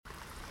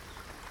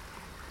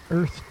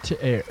Earth to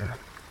air,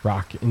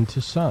 rock into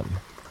sun.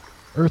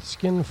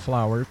 Earthskin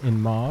flowered in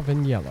mauve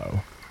and yellow.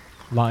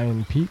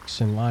 Lion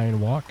peaks and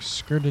lion walks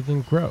skirted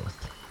in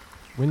growth.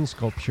 Wind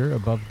sculpture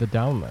above the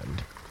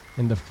downland,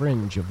 in the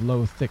fringe of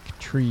low thick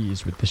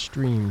trees with the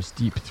stream's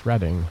deep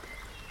threading.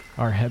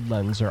 Our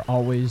headlands are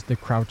always the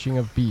crouching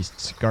of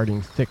beasts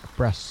guarding thick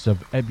breasts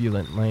of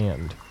ebullient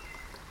land.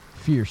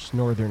 Fierce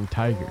northern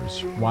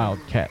tigers, wild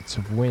cats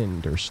of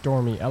wind, or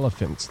stormy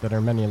elephants that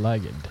are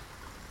many-legged.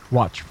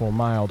 Watchful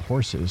mild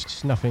horses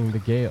snuffing the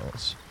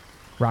gales.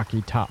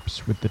 Rocky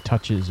tops with the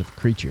touches of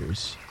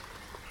creatures.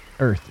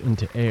 Earth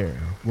into air,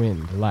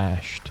 wind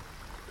lashed.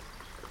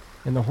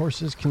 And the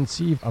horses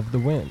conceive of the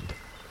wind.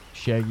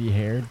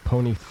 Shaggy-haired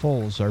pony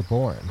foals are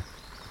born.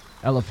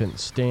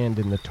 Elephants stand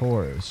in the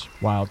tors,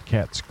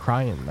 wildcats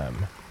cry in them.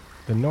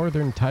 The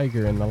northern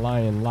tiger and the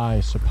lion lie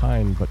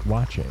supine but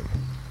watching.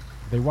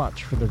 They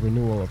watch for the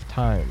renewal of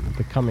time,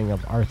 the coming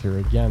of Arthur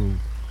again,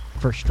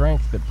 for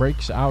strength that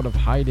breaks out of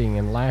hiding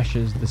and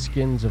lashes the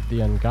skins of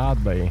the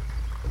ungodly.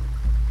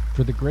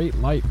 For the great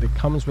light that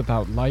comes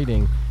without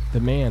lighting, the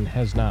man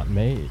has not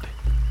made.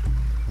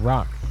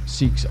 Rock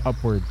seeks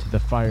upward to the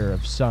fire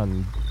of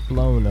sun,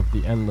 blown of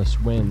the endless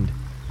wind,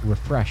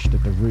 refreshed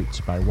at the roots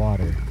by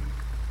water.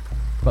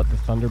 But the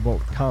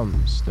thunderbolt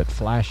comes, that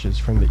flashes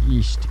from the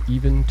east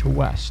even to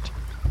west,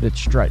 that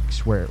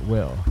strikes where it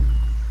will.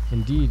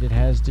 Indeed, it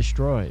has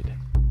destroyed,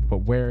 but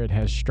where it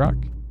has struck,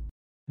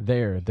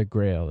 there the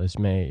Grail is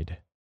made.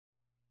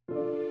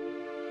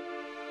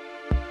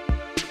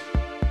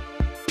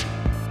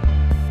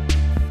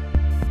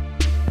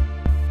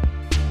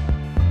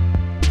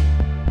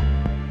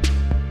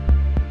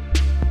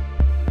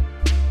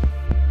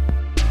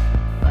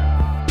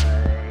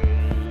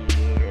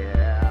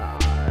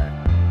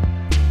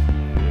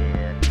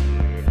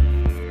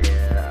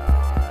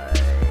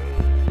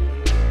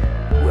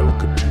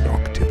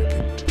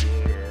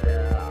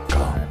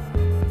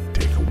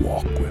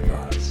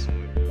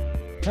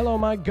 Hello,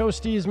 my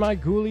ghosties, my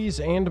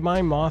ghoulies, and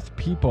my moth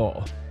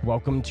people.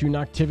 Welcome to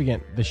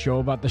Noctivagant, the show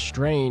about the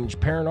strange,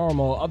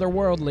 paranormal,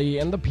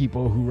 otherworldly, and the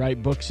people who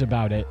write books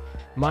about it.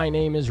 My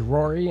name is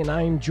Rory, and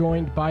I am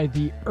joined by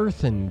the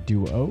Earthen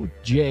duo,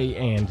 Jay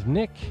and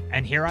Nick.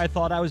 And here I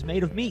thought I was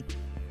made of meat.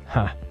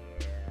 Huh.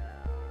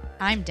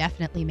 I'm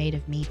definitely made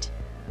of meat.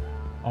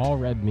 All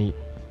red meat.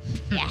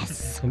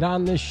 Yes. And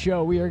on this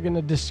show, we are going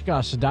to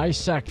discuss,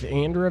 dissect,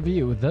 and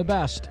review the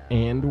best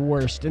and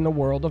worst in the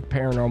world of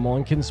paranormal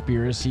and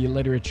conspiracy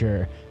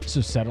literature.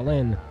 So settle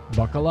in,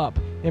 buckle up,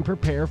 and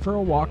prepare for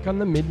a walk on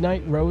the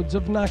midnight roads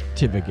of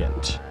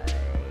Noctivagant.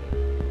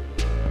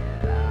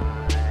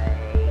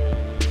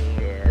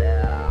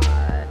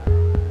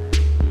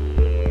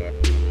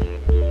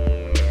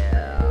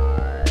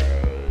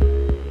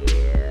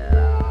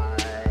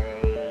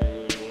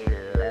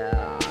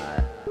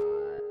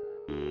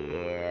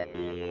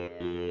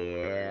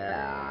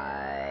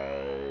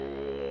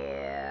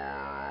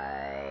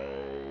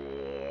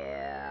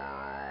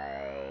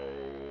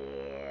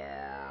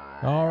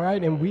 All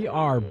right, and we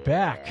are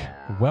back.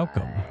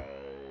 Welcome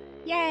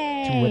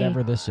Yay! to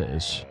whatever this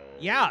is.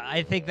 Yeah,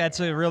 I think that's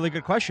a really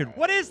good question.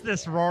 What is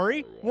this,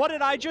 Rory? What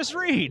did I just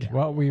read?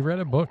 Well, we read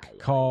a book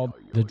called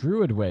The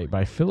Druid Way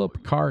by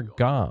Philip Carr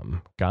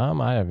Gomm.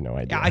 Gomm? I have no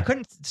idea. Yeah, I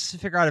couldn't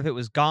figure out if it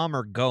was Gom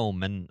or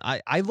Gome, and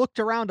I looked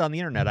around on the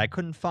internet. I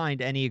couldn't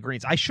find any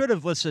agreements. I should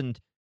have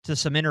listened to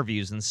some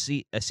interviews and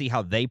see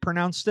how they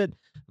pronounced it,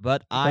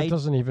 but That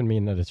doesn't even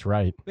mean that it's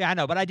right. Yeah, I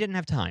know, but I didn't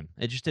have time.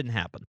 It just didn't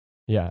happen.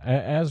 Yeah,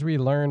 as we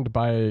learned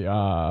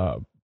by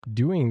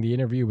doing the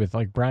interview with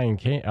like Brian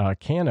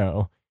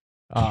Cano,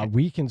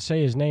 we can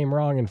say his name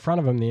wrong in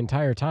front of him the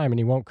entire time, and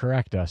he won't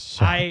correct us.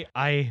 So.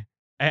 I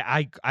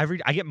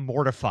get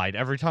mortified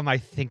every time I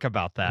think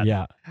about that.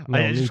 Yeah, no,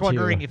 I'm just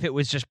wondering too. if it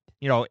was just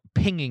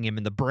pinging him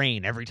in the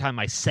brain every time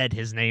I said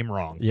his name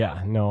wrong.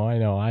 Yeah, no, I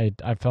know.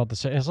 I felt the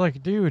same. It's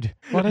like, dude,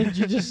 why didn't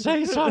you just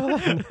say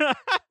something?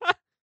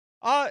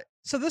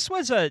 So this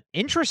was an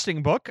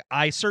interesting book.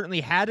 I certainly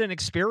had an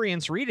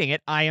experience reading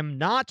it. I am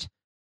not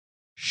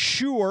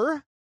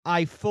sure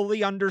I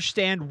fully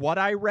understand what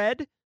I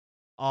read,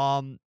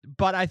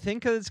 but I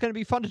think it's going to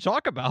be fun to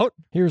talk about.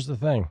 Here's the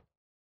thing.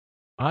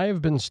 I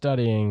have been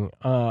studying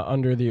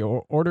under the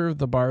Order of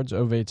the Bards,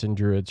 Ovates, and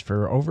Druids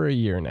for over a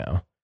year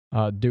now,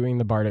 doing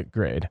the Bardic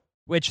grade.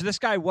 Which this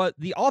guy was,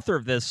 the author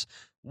of this,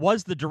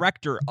 was the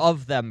director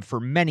of them for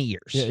many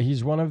years. Yeah,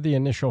 he's one of the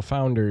initial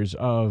founders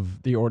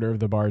of the Order of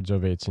the Bards,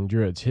 Ovates, and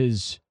Druids.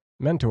 His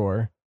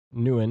mentor,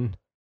 Nguyen,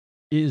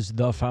 is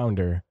the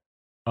founder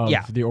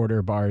of the Order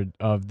of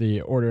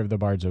the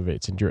Bards,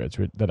 Ovates, and Druids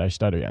that I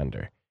study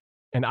under.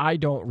 And I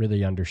don't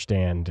really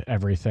understand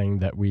everything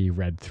that we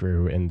read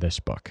through in this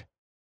book.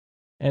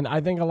 And I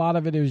think a lot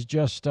of it is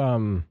just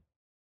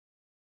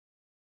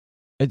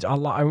it's a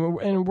lot,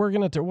 and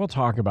we'll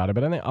talk about it,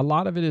 but I think a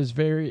lot of it is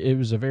it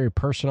was a very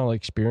personal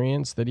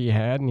experience that he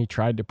had, and he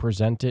tried to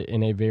present it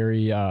in a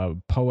very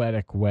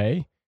poetic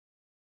way.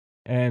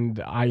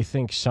 And I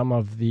think some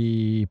of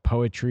the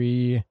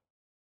poetry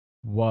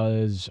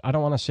was, I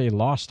don't want to say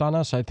lost on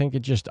us. I think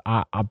it just,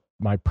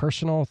 my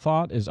personal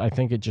thought is I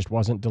think it just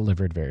wasn't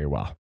delivered very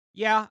well.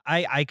 Yeah,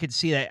 I could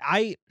see that.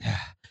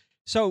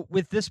 So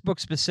with this book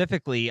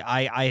specifically,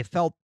 I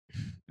felt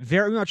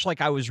very much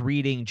like I was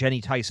reading Jenny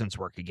Tyson's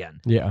work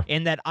again, Yeah.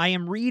 in that I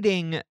am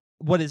reading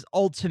what is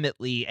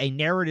ultimately a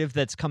narrative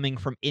that's coming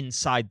from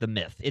inside the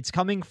myth. It's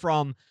coming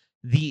from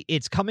the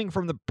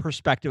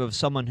perspective of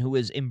someone who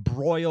is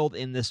embroiled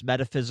in this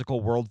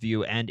metaphysical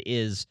worldview and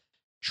is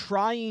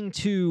trying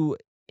to,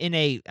 in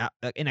a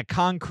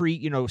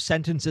concrete,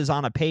 sentences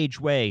on a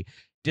page way,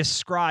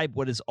 describe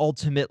what is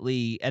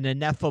ultimately an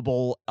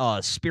ineffable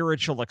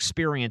spiritual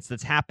experience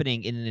that's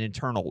happening in an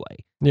internal way.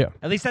 Yeah.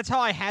 At least that's how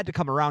I had to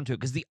come around to it,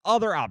 because the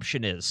other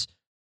option is,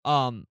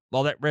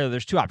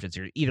 there's two options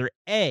here. Either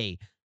A,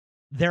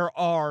 there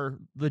are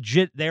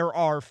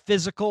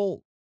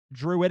physical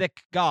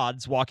druidic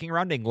gods walking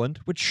around England,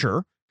 which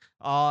sure,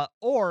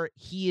 or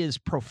he is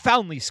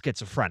profoundly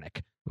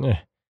schizophrenic. Yeah.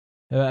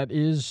 That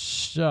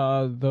is,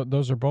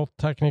 those are both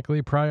technically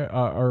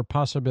or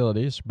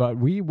possibilities, but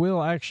we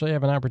will actually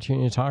have an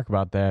opportunity to talk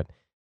about that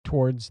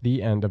towards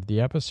the end of the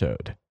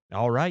episode.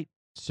 All right.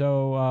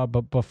 So,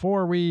 but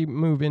before we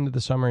move into the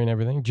summary and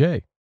everything,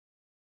 Jay,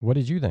 what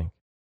did you think?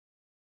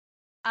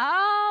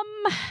 I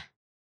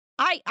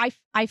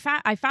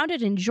found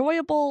it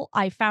enjoyable.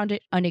 I found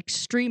it an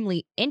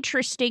extremely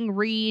interesting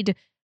read.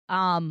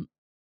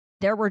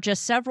 There were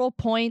just several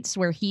points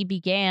where he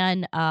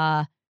began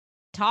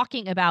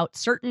talking about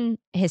certain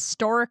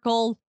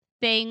historical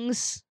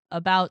things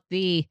about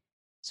the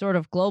sort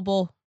of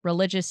global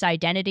religious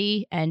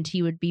identity, and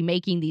he would be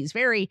making these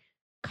very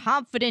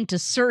confident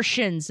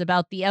assertions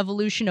about the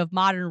evolution of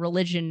modern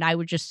religion, and I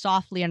would just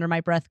softly under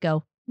my breath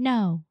go,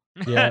 no.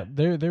 Yeah,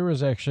 there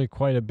was actually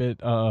quite a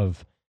bit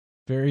of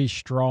very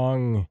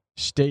strong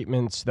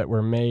statements that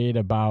were made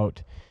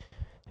about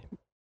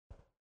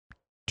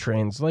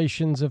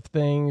translations of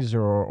things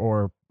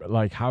or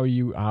like how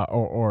you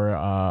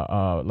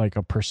like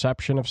a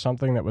perception of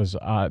something that was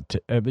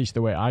at least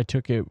the way I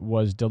took it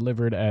was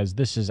delivered as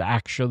this is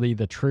actually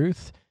the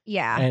truth.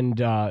 Yeah. And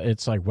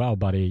it's like, well,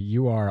 buddy,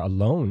 you are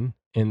alone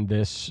in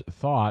this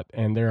thought,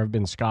 and there have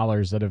been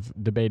scholars that have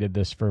debated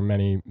this for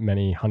many,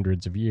 many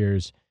hundreds of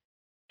years,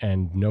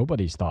 and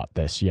nobody's thought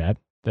this yet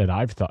that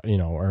I've thought,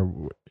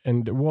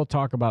 and we'll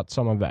talk about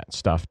some of that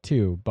stuff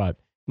too, but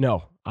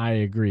no, I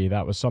agree.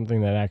 That was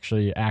something that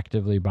actually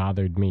actively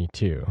bothered me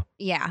too.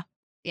 Yeah.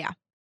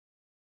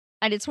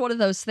 And it's one of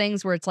those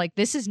things where it's like,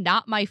 this is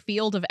not my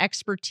field of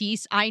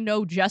expertise. I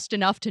know just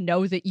enough to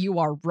know that you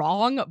are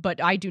wrong,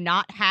 but I do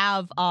not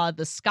have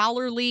the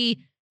scholarly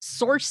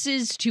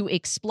sources to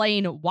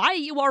explain why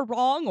you are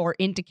wrong or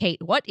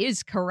indicate what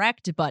is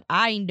correct. But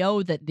I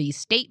know that the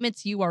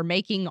statements you are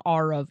making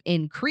are of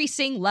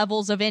increasing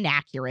levels of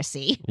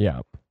inaccuracy. Yeah.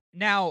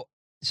 Now,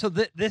 so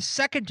this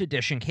second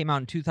edition came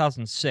out in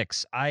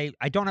 2006. I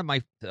don't have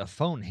my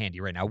phone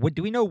handy right now.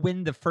 Do we know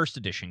when the first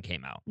edition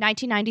came out?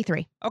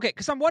 1993. Okay,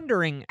 because I'm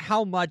wondering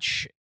how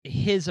much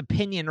his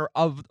opinion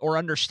or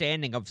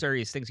understanding of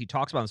various things he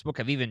talks about in this book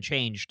have even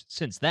changed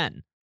since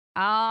then.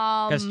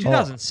 Because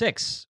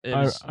 2006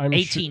 is I'm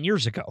 18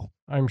 years ago.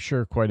 I'm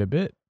sure quite a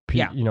bit.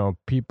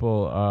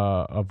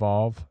 People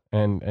evolve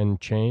and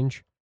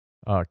change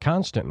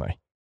constantly.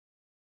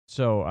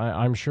 So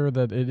I'm sure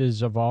that it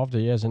is evolved.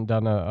 He hasn't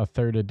done a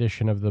third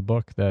edition of the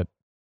book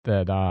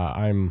that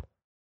I'm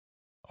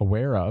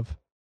aware of.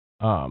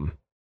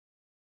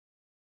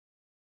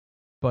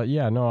 But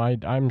yeah, no,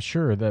 I'm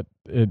sure that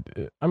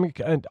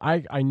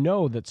I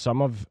know that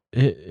some of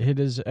it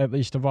has at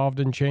least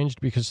evolved and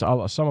changed because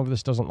some of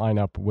this doesn't line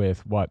up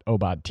with what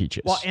Obad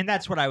teaches. Well, and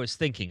that's what I was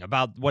thinking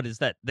about. What is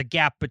that? The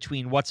gap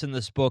between what's in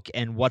this book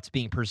and what's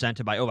being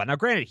presented by Obad. Now,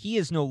 granted, he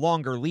is no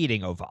longer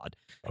leading Obad.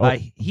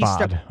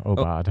 Obad.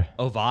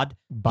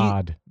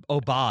 Obad?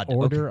 Obad.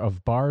 Order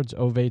of Bards,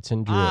 Ovates,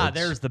 and Druids.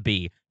 There's the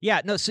B.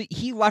 Yeah, no, so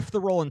he left the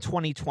role in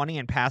 2020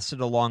 and passed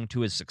it along to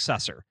his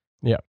successor.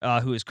 Yeah.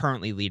 Who is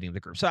currently leading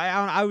the group. So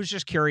I was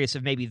just curious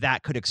if maybe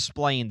that could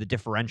explain the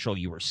differential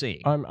you were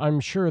seeing. I'm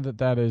sure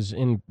that is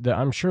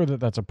I'm sure that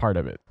that's a part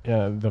of it.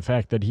 The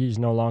fact that he's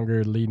no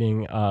longer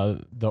leading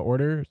the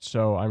order,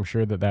 so I'm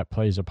sure that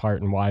plays a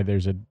part in why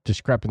there's a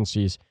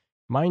discrepancies.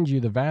 Mind you,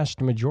 the vast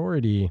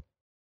majority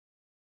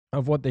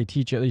of what they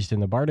teach, at least in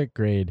the Bardic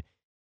grade,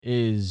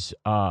 is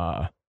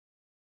a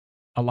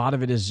lot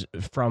of it is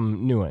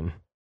from Nguyen.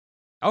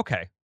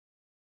 Okay.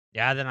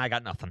 Yeah, then I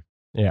got nothing.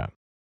 Yeah.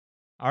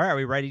 All right, are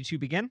we ready to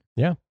begin?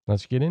 Yeah,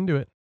 let's get into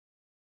it.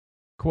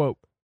 Quote,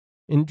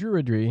 in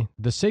Druidry,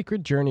 the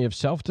sacred journey of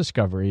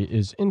self-discovery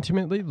is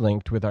intimately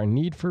linked with our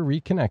need for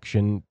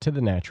reconnection to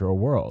the natural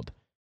world,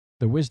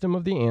 the wisdom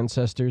of the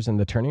ancestors and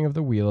the turning of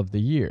the wheel of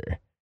the year.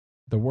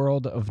 The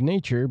world of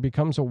nature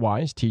becomes a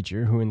wise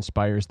teacher who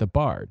inspires the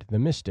bard, the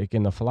mystic,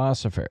 and the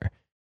philosopher.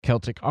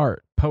 Celtic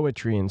art,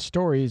 poetry, and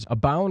stories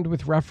abound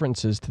with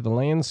references to the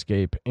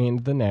landscape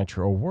and the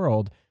natural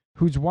world,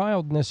 whose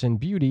wildness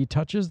and beauty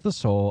touches the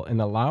soul and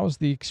allows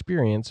the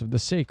experience of the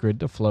sacred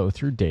to flow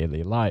through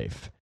daily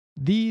life.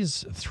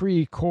 These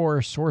three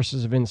core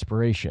sources of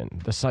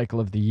inspiration, the cycle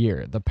of the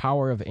year, the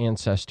power of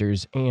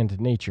ancestors, and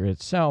nature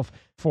itself,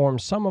 form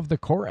some of the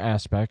core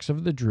aspects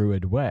of the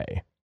Druid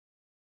way.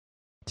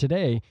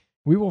 Today,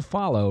 we will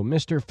follow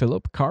Mr.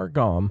 Philip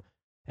Carr-Gomm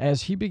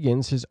as he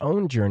begins his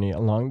own journey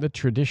along the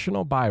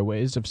traditional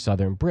byways of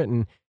southern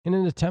Britain in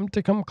an attempt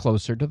to come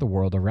closer to the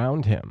world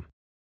around him.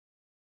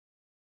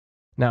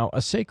 Now,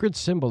 a sacred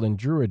symbol in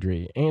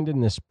Druidry and in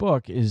this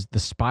book is the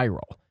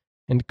spiral,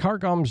 and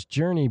Carr-Gomm's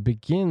journey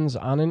begins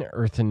on an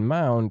earthen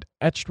mound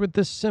etched with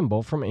this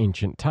symbol from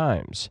ancient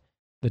times.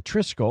 The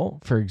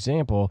Triskel, for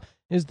example,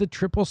 is the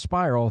triple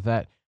spiral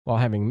that, while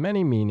having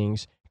many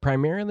meanings,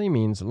 primarily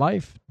means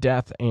life,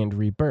 death, and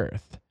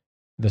rebirth.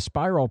 The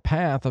spiral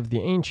path of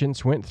the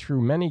ancients went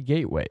through many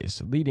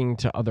gateways, leading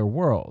to other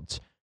worlds.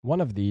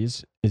 One of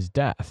these is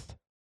death.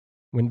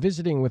 When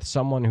visiting with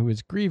someone who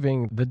is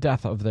grieving the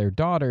death of their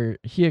daughter,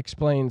 he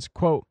explains,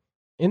 quote,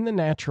 "In the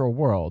natural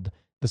world,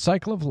 the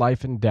cycle of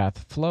life and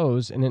death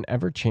flows in an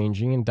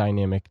ever-changing and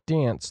dynamic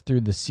dance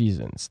through the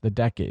seasons, the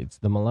decades,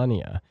 the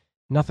millennia.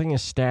 Nothing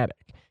is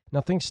static.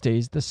 Nothing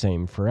stays the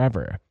same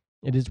forever.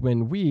 It is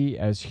when we,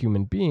 as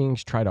human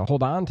beings, try to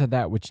hold on to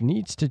that which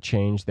needs to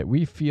change that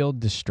we feel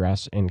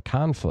distress and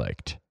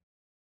conflict.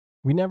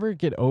 We never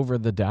get over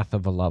the death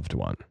of a loved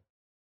one.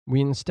 We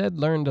instead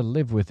learn to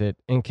live with it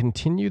and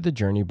continue the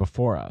journey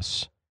before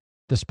us.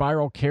 The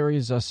spiral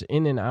carries us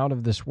in and out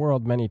of this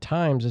world many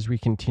times as we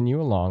continue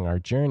along our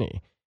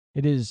journey.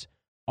 It is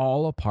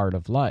all a part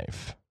of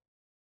life."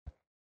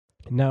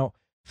 Now,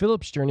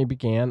 Philip's journey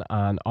began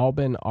on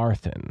Alban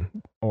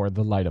Arthen, or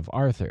the Light of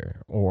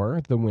Arthur,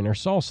 or the winter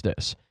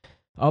solstice.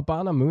 Up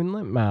on a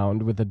moonlit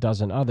mound with a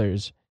dozen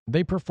others,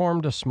 they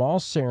performed a small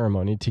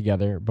ceremony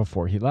together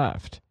before he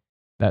left.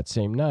 That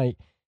same night,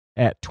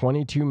 at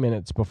 22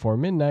 minutes before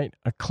midnight,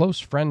 a close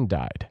friend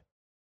died.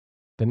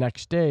 The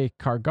next day,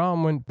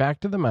 Carr-Gomm went back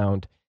to the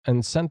mound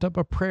and sent up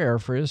a prayer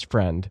for his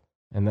friend,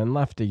 and then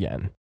left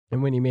again.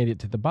 And when he made it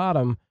to the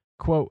bottom,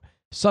 quote,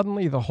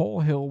 "Suddenly the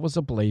whole hill was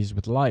ablaze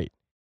with light.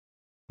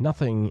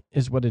 Nothing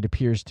is what it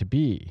appears to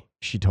be,"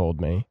 she told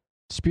me.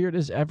 "Spirit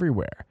is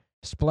everywhere.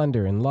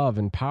 Splendor and love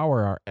and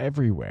power are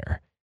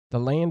everywhere. The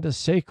land is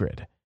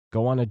sacred.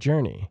 Go on a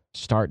journey.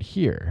 Start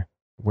here,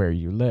 where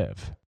you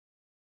live."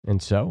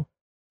 And so,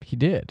 he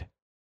did.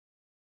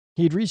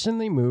 He'd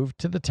recently moved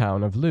to the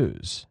town of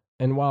Lewes,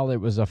 and while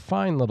it was a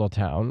fine little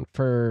town,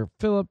 for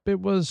Philip it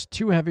was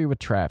too heavy with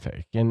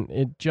traffic, and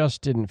it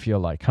just didn't feel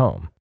like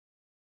home.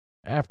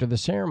 After the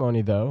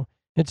ceremony, though,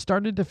 it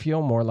started to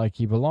feel more like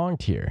he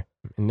belonged here,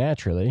 and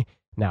naturally,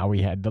 now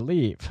he had to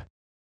leave.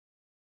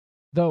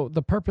 Though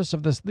the purpose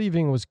of this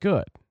leaving was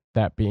good,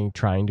 that being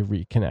trying to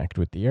reconnect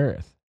with the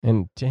earth.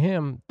 And to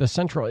him, the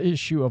central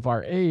issue of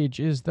our age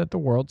is that the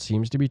world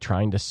seems to be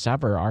trying to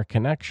sever our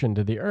connection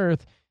to the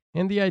earth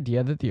and the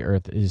idea that the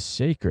earth is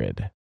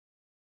sacred.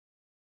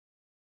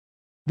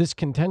 This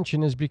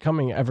contention is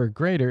becoming ever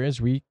greater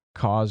as we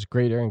cause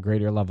greater and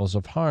greater levels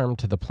of harm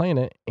to the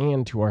planet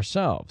and to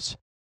ourselves.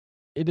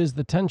 It is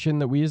the tension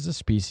that we as a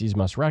species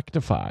must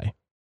rectify.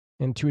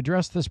 And to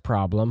address this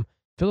problem,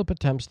 Philip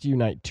attempts to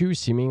unite two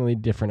seemingly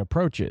different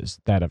approaches,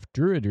 that of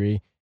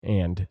Druidry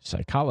and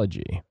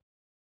psychology.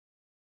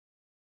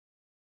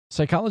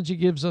 Psychology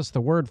gives us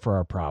the word for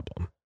our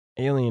problem: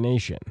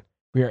 alienation.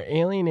 We are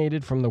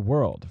alienated from the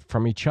world,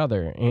 from each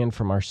other, and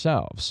from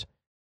ourselves.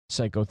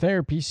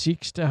 Psychotherapy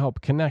seeks to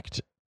help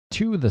connect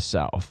to the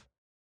self,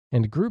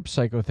 and group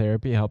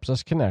psychotherapy helps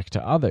us connect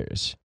to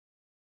others.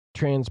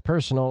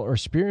 Transpersonal or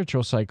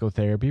spiritual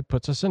psychotherapy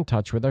puts us in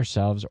touch with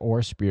ourselves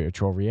or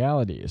spiritual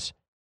realities.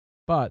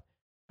 But,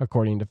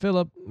 according to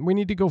Philip, we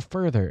need to go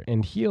further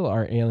and heal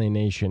our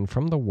alienation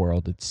from the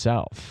world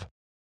itself.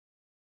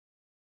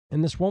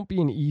 And this won't be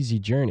an easy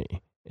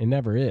journey. It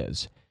never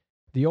is.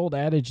 The old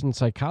adage in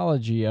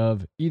psychology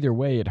of "either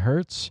way it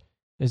hurts"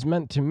 is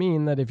meant to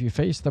mean that if you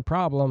face the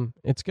problem,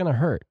 it's going to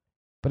hurt,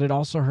 but it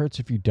also hurts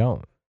if you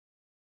don't.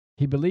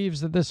 He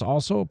believes that this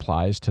also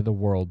applies to the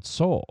world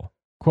soul.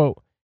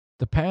 Quote,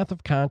 "The path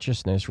of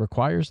consciousness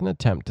requires an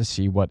attempt to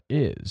see what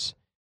is.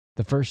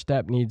 The first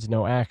step needs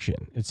no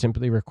action. It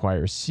simply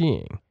requires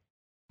seeing.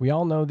 We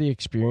all know the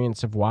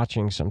experience of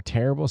watching some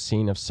terrible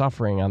scene of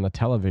suffering on the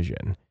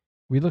television.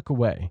 We look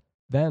away.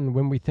 Then,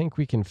 when we think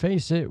we can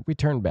face it, we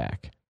turn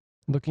back.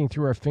 Looking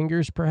through our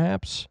fingers,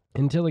 perhaps,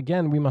 until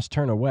again we must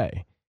turn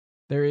away.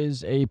 There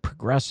is a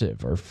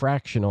progressive or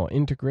fractional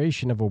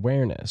integration of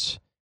awareness.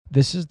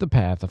 This is the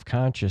path of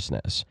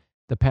consciousness.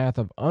 The path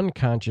of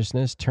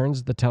unconsciousness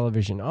turns the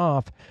television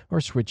off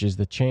or switches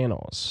the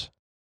channels."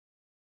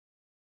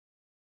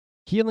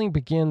 Healing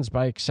begins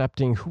by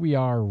accepting who we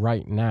are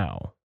right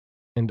now,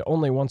 and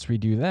only once we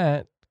do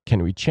that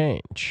can we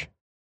change.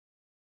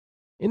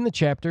 In the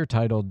chapter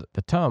titled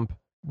The Tump,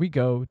 we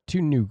go to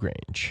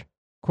Newgrange.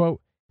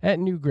 Quote, "At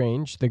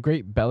Newgrange, the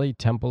great belly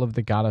temple of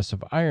the goddess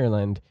of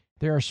Ireland,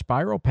 there are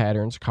spiral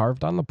patterns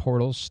carved on the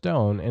portal's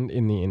stone and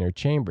in the inner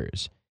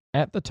chambers.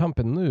 At the Tump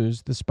in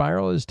Lewes, the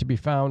spiral is to be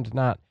found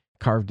not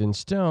carved in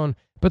stone,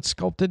 but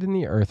sculpted in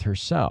the earth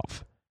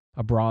herself.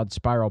 A broad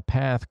spiral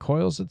path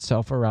coils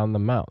itself around the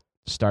mount,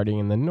 starting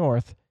in the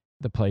north,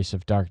 the place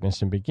of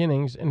darkness and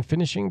beginnings, and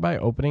finishing by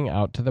opening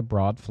out to the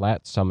broad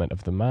flat summit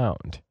of the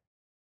mound.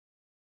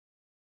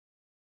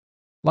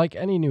 Like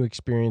any new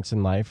experience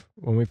in life,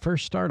 when we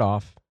first start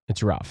off,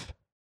 it's rough.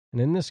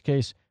 And in this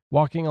case,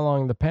 walking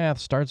along the path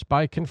starts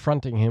by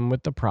confronting him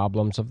with the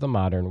problems of the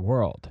modern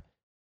world.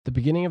 The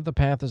beginning of the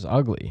path is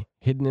ugly,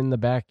 hidden in the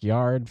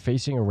backyard,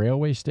 facing a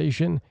railway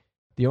station.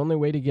 The only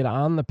way to get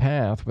on the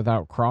path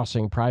without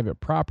crossing private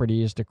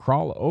property is to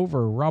crawl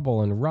over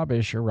rubble and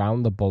rubbish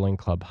around the bowling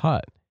club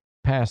hut.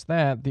 Past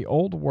that, the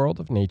old world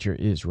of nature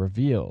is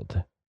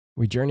revealed.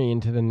 We journey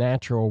into the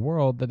natural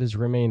world that has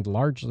remained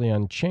largely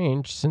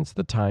unchanged since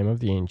the time of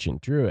the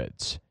ancient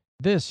Druids.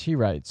 This, he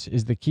writes,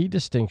 is the key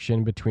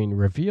distinction between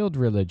revealed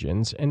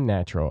religions and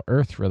natural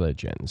earth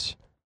religions.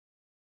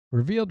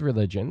 Revealed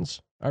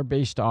religions are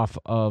based off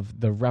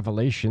of the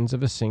revelations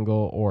of a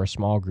single or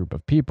small group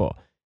of people.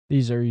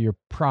 These are your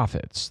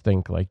prophets,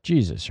 think like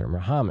Jesus or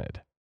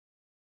Muhammad.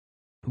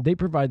 They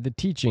provide the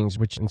teachings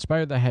which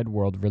inspire the head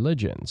world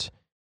religions.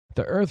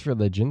 The earth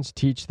religions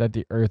teach that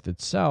the earth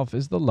itself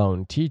is the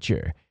lone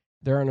teacher.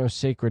 There are no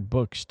sacred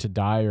books to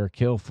die or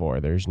kill for.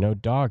 There's no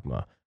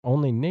dogma.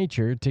 Only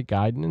nature to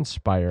guide and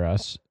inspire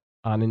us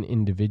on an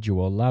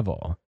individual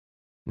level.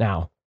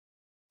 Now,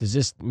 does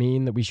this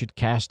mean that we should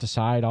cast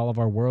aside all of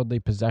our worldly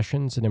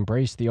possessions and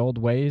embrace the old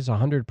ways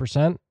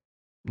 100%?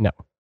 No,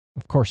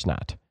 of course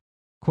not.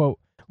 Quote,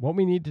 what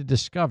we need to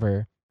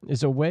discover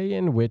is a way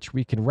in which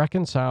we can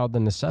reconcile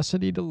the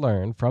necessity to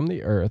learn from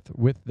the earth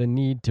with the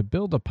need to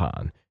build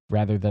upon,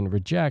 rather than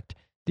reject,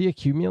 the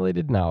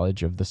accumulated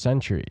knowledge of the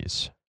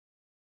centuries.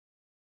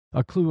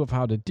 A clue of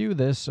how to do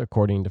this,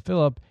 according to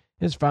Philip,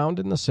 is found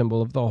in the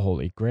symbol of the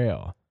Holy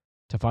Grail.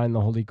 To find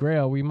the Holy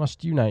Grail, we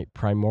must unite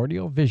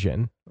primordial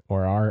vision,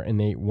 or our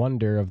innate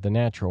wonder of the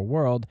natural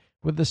world,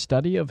 with the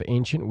study of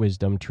ancient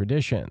wisdom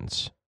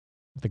traditions.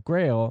 The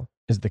Grail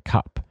is the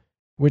cup,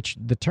 which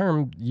the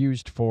term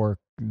used for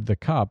the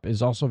cup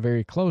is also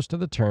very close to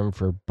the term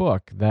for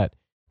book that,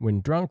 when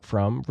drunk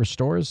from,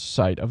 restores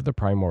sight of the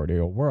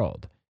primordial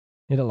world.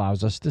 It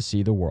allows us to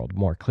see the world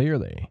more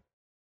clearly.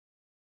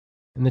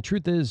 And the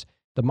truth is,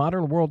 the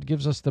modern world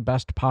gives us the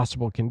best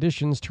possible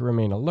conditions to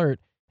remain alert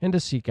and to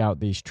seek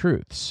out these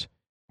truths.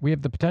 We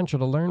have the potential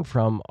to learn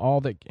from all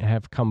that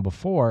have come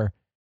before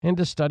and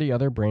to study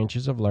other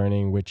branches of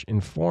learning which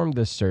inform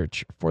this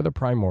search for the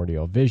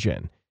primordial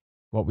vision.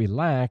 What we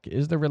lack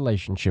is the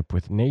relationship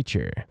with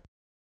nature.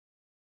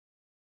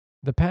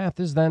 The path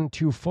is then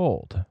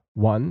twofold.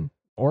 1,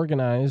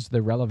 organize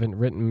the relevant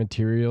written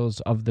materials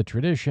of the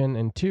tradition,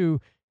 and 2,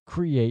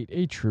 create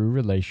a true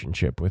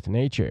relationship with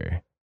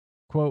nature.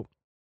 Quote,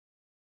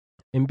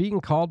 in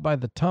being called by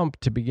the Tump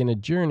to begin a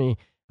journey,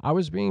 I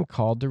was being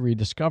called to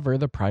rediscover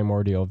the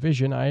primordial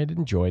vision I had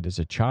enjoyed as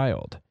a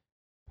child.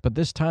 But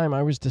this time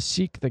I was to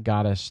seek the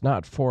goddess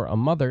not for a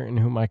mother in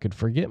whom I could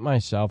forget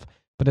myself,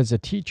 but as a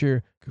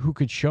teacher who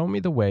could show me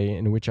the way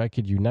in which I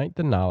could unite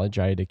the knowledge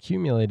I had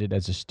accumulated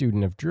as a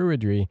student of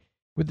Druidry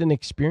with an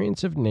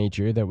experience of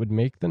nature that would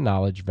make the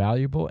knowledge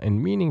valuable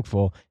and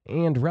meaningful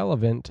and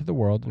relevant to the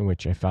world in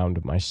which I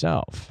found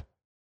myself.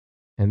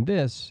 And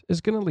this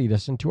is going to lead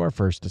us into our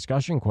first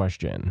discussion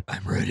question.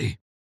 I'm ready.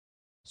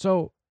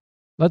 So,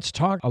 let's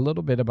talk a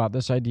little bit about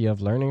this idea of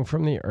learning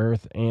from the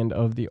earth and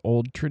of the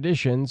old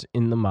traditions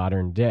in the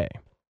modern day.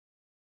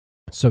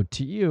 So,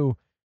 to you,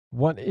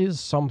 what is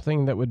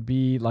something that would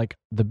be like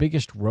the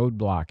biggest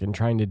roadblock in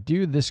trying to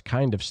do this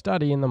kind of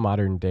study in the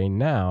modern day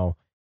now,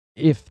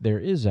 if there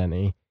is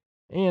any?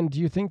 And do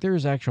you think there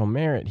is actual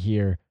merit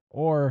here,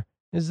 or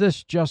is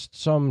this just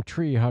some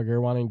tree hugger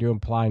wanting to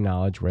imply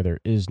knowledge where there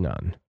is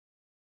none?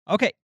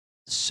 Okay,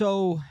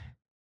 so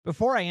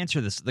before I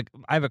answer this,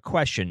 I have a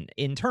question.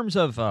 In terms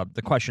of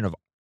the question of,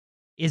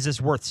 is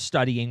this worth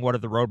studying? What are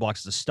the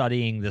roadblocks to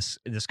studying this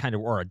kind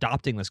of, or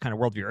adopting this kind of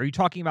worldview? Are you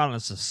talking about on a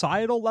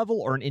societal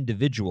level or an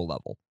individual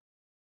level?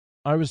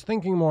 I was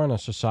thinking more on a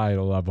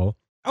societal level.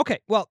 Okay,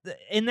 well,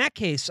 in that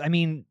case, I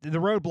mean, the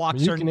roadblocks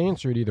You can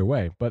answer it either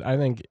way, but I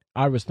think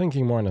I was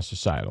thinking more on a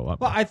societal level.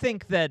 Well, I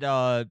think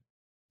that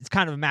it's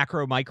kind of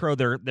macro, micro.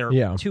 They're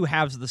two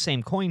halves of the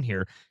same coin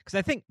here. Because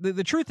I think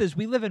the truth is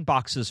we live in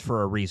boxes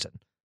for a reason.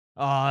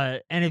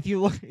 And if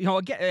you look,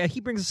 again, he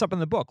brings this up in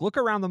the book. Look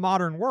around the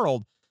modern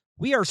world.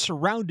 We are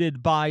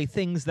surrounded by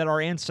things that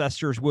our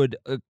ancestors would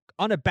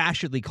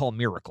unabashedly call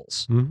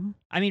miracles. Mm-hmm.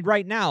 I mean,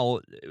 right now,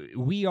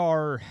 we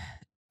are,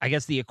 I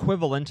guess, the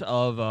equivalent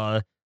of,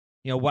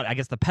 what I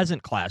guess the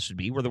peasant class would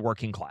be. We're the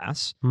working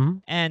class. Mm-hmm.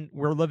 And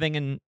we're living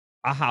in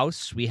a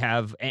house. We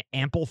have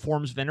ample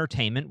forms of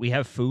entertainment. We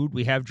have food.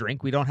 We have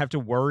drink. We don't have to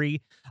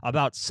worry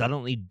about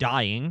suddenly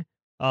dying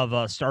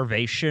of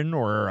starvation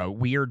or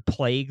weird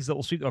plagues that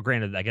will sweep. Oh,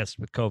 granted, I guess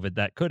with COVID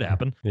that could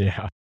happen.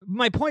 Yeah.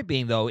 My point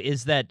being, though,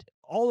 is that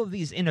all of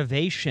these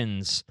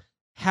innovations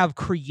have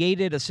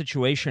created a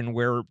situation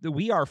where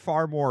we are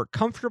far more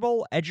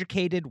comfortable,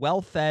 educated,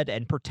 well-fed,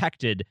 and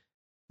protected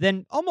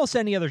than almost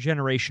any other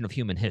generation of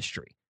human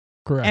history.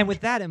 Correct. And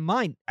with that in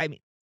mind, I mean,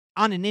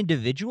 on an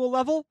individual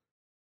level,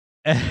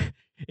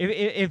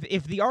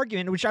 if the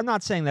argument, which I'm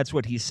not saying that's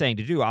what he's saying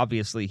to do,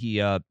 obviously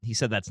he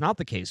said that's not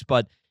the case,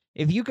 but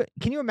if you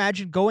can you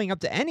imagine going up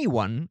to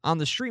anyone on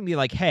the street and be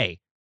like, hey,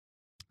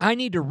 I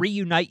need to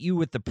reunite you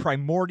with the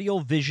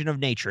primordial vision of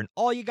nature, and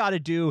all you got to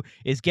do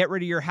is get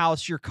rid of your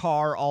house, your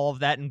car, all of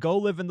that, and go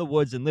live in the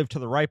woods and live to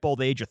the ripe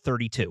old age of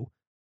 32.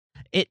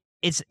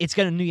 It's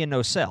going to do you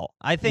no sell.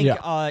 I think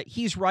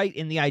he's right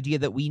in the idea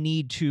that we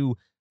need to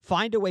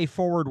find a way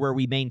forward where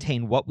we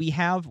maintain what we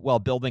have while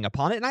building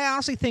upon it. And I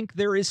honestly think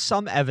there is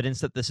some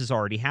evidence that this is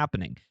already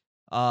happening.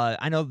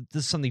 I know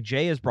this is something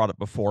Jay has brought up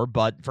before,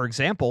 but for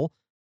example,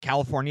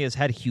 California has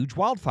had huge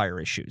wildfire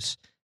issues.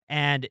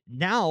 And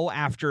now,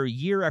 after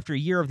year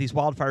of these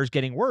wildfires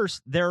getting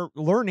worse, they're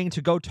learning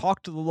to go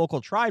talk to the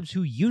local tribes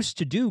who used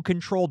to do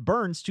controlled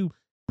burns to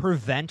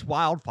prevent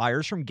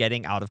wildfires from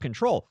getting out of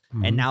control.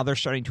 Mm-hmm. And now they're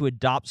starting to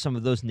adopt some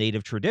of those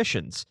native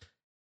traditions.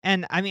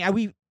 And I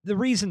mean, the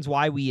reasons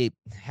why we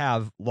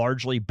have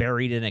largely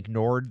buried and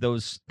ignored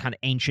those kind of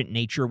ancient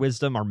nature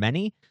wisdom are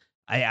many.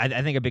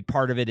 I think a big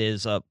part of it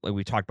is like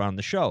we talked about on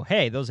the show.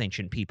 Hey, those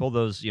ancient people,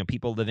 those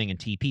people living in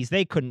teepees,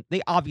 they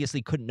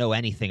obviously couldn't know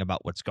anything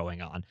about what's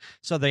going on,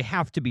 so they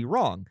have to be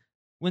wrong.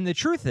 When the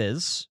truth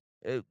is,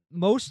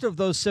 most of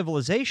those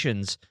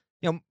civilizations,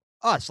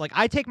 us, like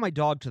I take my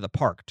dog to the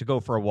park to go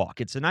for a walk.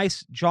 It's a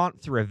nice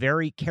jaunt through a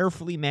very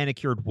carefully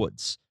manicured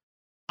woods.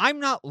 I'm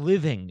not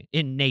living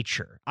in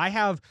nature. I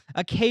have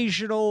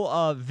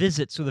occasional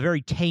visits with a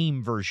very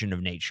tame version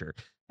of nature.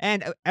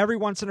 And every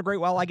once in a great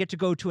while, I get to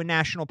go to a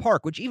national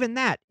park, which even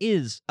that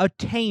is a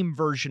tame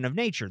version of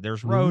nature.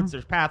 There's roads,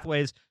 there's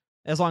pathways,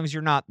 as long as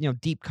you're not,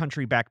 deep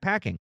country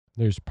backpacking.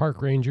 There's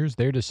park rangers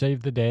there to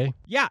save the day.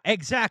 Yeah,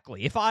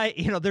 exactly. If I,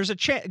 there's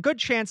a good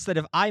chance that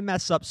if I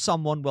mess up,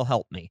 someone will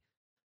help me.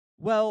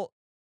 Well,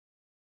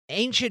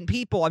 ancient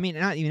people, I mean,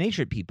 not even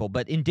ancient people,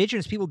 but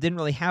indigenous people didn't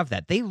really have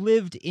that. They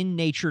lived in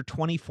nature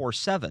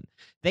 24/7.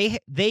 They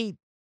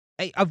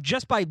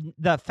just by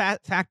the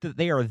fact that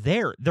they are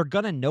there, they're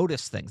going to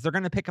notice things. They're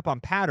going to pick up on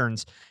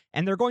patterns,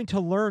 and they're going to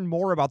learn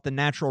more about the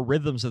natural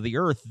rhythms of the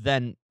earth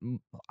than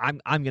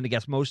I'm going to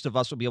guess most of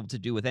us will be able to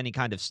do with any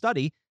kind of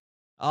study.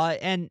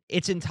 And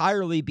it's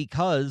entirely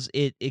because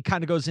it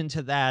kind of goes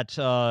into that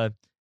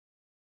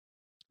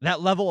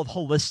level of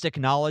holistic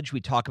knowledge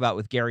we talk about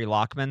with Gary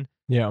Lockman.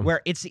 Yeah.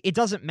 Where it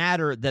doesn't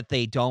matter that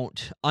they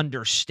don't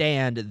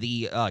understand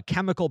the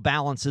chemical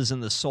balances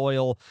in the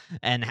soil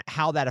and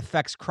how that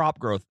affects crop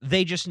growth.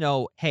 They just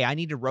know, hey, I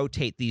need to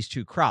rotate these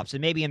two crops. And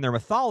maybe in their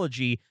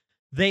mythology,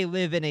 they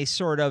live in a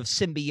sort of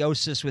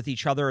symbiosis with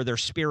each other, or their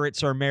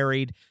spirits are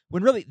married,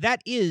 when really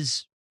that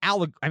is,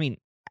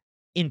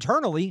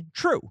 internally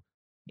true.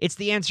 It's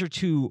the answer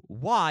to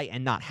why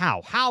and not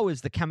how. How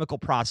is the chemical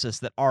process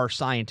that our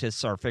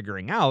scientists are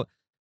figuring out.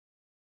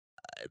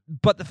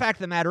 But the fact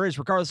of the matter is,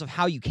 regardless of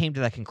how you came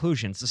to that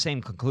conclusion, it's the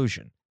same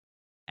conclusion.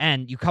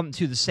 And you come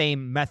to the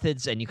same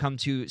methods and you come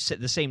to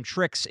the same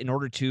tricks in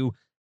order to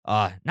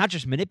not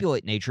just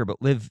manipulate nature,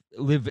 but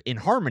live in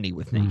harmony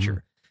with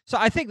nature. So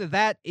I think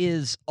that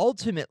is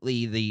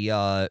ultimately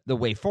the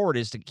way forward,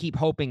 is to keep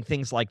hoping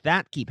things like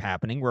that keep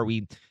happening, where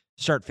we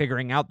start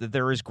figuring out that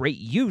there is great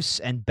use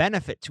and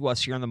benefit to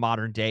us here in the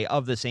modern day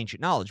of this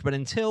ancient knowledge. But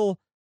until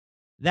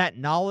that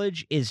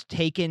knowledge is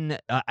taken,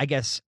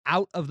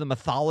 out of the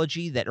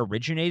mythology that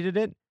originated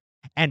it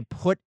and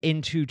put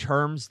into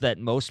terms that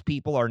most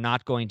people are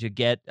not going to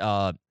get,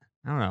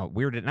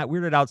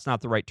 weirded out's not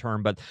the right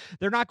term, but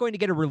they're not going to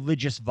get a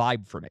religious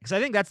vibe from it. Because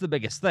I think that's the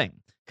biggest thing.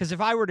 Because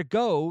if I were to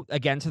go,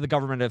 again, to the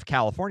government of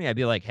California, I'd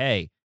be like,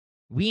 hey,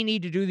 we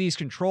need to do these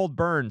controlled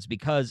burns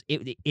because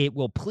it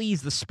will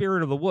please the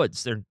spirit of the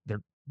woods.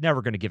 They're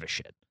never going to give a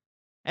shit.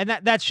 And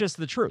that's just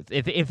the truth.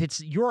 If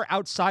you're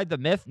outside the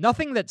myth,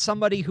 nothing that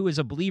somebody who is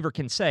a believer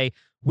can say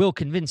will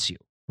convince you.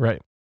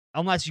 Right.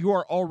 Unless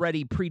you're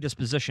already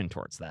predispositioned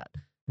towards that.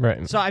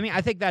 Right. So,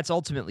 I think that's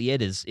ultimately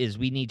it, is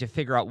we need to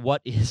figure out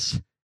what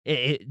is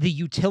the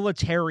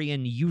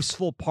utilitarian,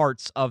 useful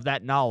parts of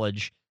that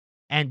knowledge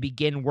and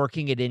begin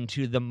working it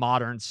into the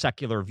modern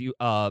secular view,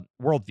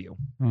 worldview.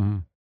 Mm-hmm.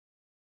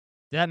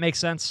 Did that make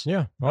sense?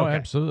 Yeah. Oh, Okay.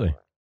 Absolutely.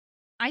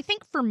 I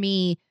think for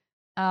me,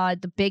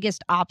 the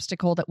biggest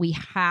obstacle that we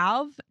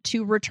have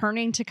to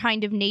returning to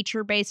kind of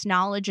nature-based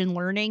knowledge and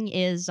learning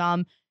is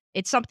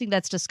it's something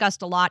that's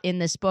discussed a lot in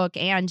this book,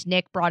 and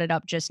Nick brought it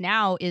up just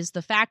now, is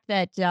the fact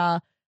that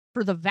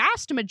for the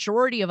vast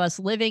majority of us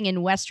living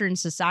in Western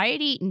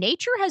society,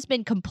 nature has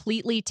been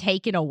completely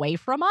taken away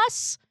from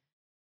us.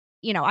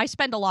 I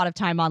spend a lot of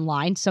time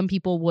online. Some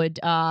people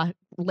would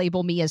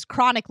label me as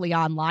chronically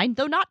online,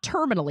 though not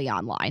terminally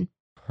online.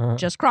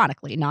 Just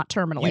chronically, not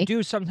terminally. You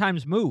do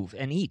sometimes move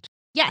and eat.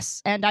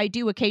 Yes, and I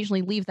do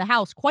occasionally leave the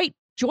house quite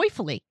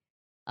joyfully.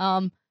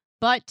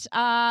 But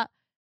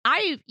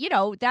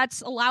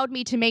that's allowed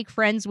me to make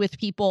friends with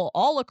people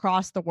all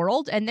across the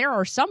world. And there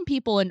are some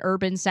people in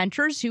urban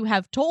centers who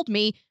have told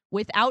me,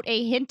 without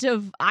a hint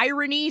of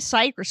irony,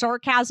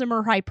 sarcasm,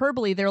 or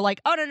hyperbole, they're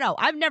like, oh, no,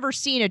 I've never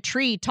seen a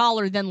tree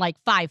taller than like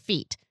 5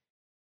 feet.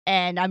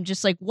 And I'm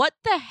just like, what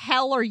the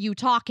hell are you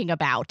talking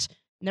about?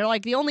 And they're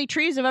like, the only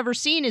trees I've ever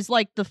seen is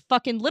like the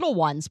fucking little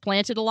ones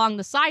planted along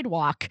the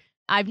sidewalk.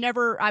 I've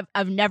never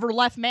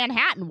left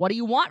Manhattan. What do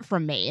you want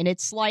from me? And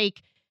it's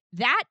like,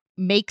 that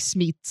makes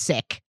me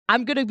sick.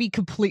 I'm going to be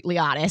completely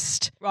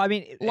honest. Well, I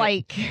mean,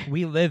 like,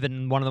 we live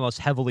in one of the most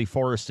heavily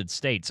forested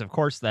states. Of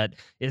course, that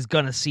is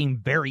going to seem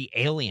very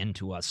alien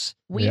to us.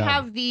 We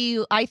have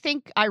I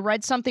think I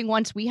read something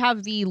once, we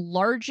have the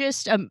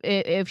largest,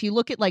 if you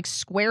look at like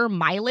square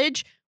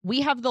mileage,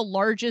 we have the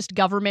largest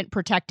government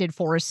protected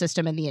forest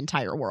system in the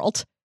entire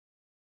world.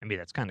 I mean,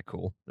 that's kind of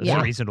cool. There's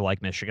a reason to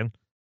like Michigan.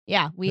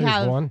 Yeah, There's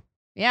have one.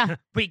 Yeah.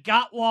 We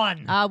got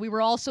one. We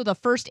were also the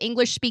first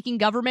English-speaking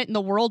government in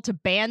the world to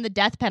ban the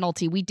death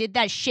penalty. We did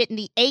that shit in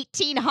the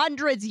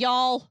 1800s,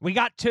 y'all. We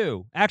got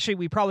 2. Actually,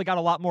 we probably got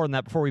a lot more than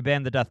that before we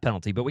banned the death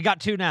penalty, but we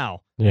got 2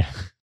 now. Yeah.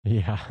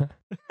 Yeah.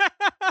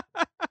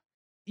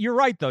 You're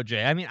right, though,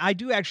 Jay. I mean, I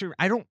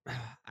don't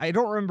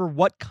remember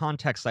what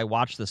context I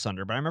watched this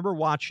under, but I remember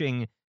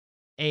watching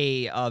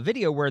a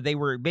video where they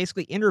were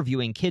basically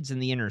interviewing kids in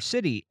the inner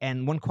city,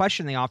 and one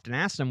question they often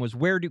asked them was,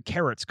 where do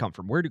carrots come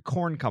from? Where do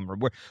corn come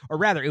from? Or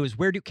rather, it was,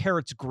 where do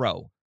carrots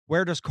grow?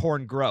 Where does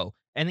corn grow?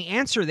 And the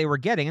answer they were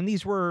getting, and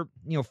these were,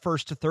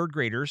 first to third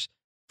graders,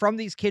 from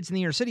these kids in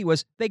the inner city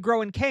was, they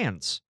grow in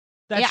cans.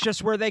 That's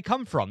just where they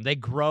come from. They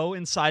grow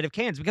inside of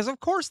cans because, of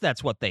course,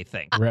 that's what they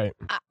think. Right.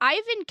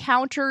 I've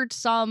encountered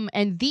some,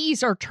 and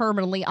these are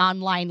terminally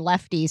online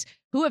lefties,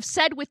 who have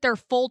said with their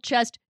full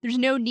chest, there's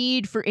no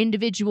need for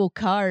individual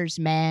cars,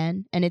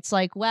 man. And it's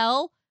like,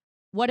 well,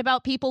 what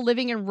about people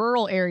living in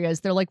rural areas?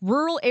 They're like,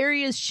 rural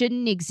areas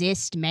shouldn't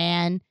exist,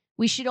 man.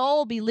 We should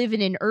all be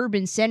living in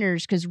urban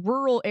centers because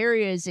rural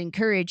areas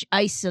encourage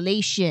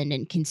isolation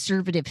and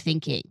conservative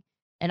thinking.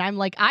 And I'm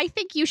like, I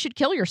think you should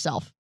kill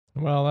yourself.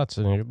 Well, that's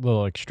a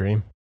little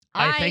extreme.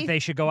 I think they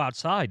should go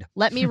outside.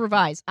 Let me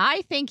revise.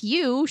 I think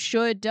you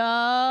should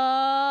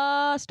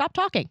stop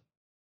talking.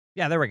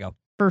 Yeah, there we go.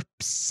 For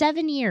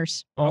 7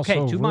 years. Also,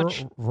 Okay, too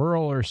much.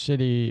 Rural or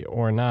city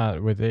or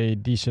not, with a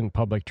decent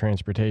public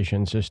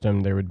transportation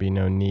system, there would be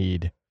no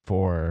need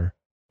for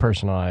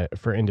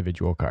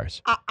individual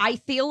cars. I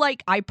feel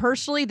like,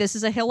 this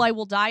is a hill I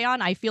will die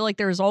on. I feel like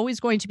there is always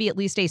going to be at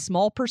least a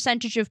small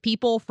percentage of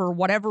people, for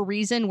whatever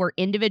reason, where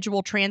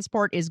individual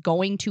transport is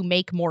going to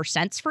make more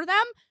sense for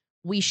them.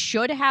 We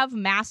should have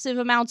massive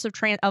amounts of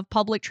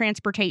public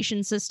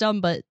transportation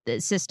systems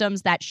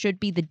that should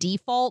be the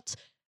default.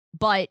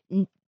 But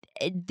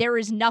there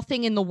is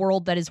nothing in the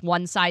world that is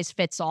one size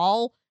fits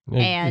all.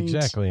 And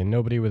exactly, and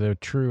nobody with a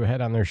true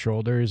head on their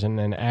shoulders and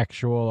an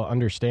actual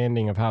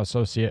understanding of how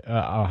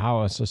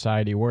a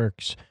society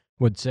works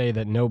would say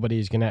that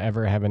nobody's going to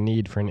ever have a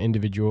need for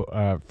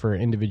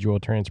individual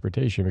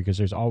transportation, because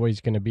there's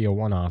always going to be a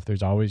one-off.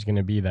 There's always going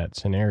to be that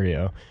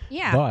scenario.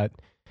 Yeah. But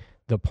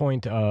the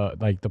point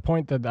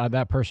that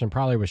that person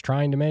probably was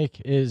trying to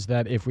make is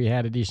that if we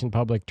had a decent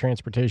public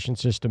transportation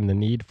system, the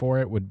need for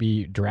it would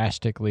be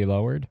drastically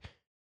lowered.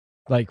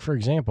 Like, for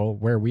example,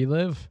 where we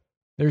live,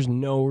 there's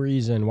no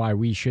reason why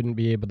we shouldn't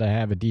be able to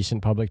have a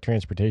decent public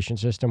transportation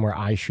system where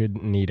I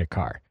shouldn't need a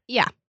car.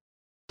 Yeah.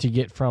 To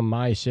get from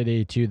my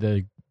city to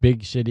the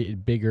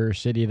bigger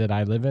city that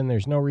I live in,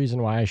 there's no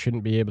reason why I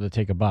shouldn't be able to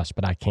take a bus,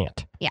 but I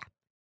can't. Yeah.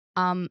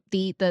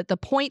 The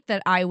point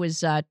that I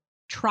was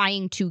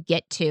trying to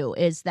get to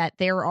is that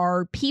there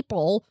are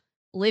people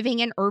living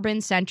in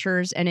urban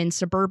centers and in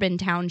suburban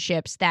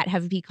townships that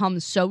have become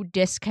so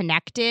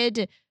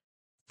disconnected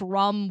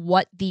from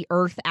what the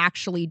earth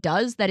actually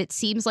does that it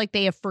seems like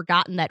they have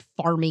forgotten that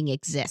farming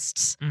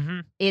exists.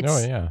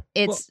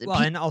 Mm-hmm.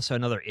 And also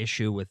another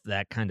issue with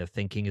that kind of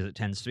thinking is it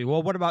tends to be,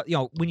 well, what about,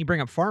 when you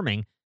bring up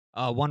farming,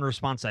 one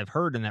response I've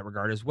heard in that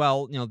regard is,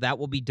 well, that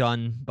will be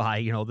done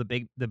by,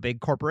 the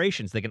big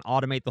corporations. They can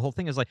automate the whole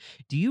thing. Is like,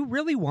 do you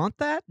really want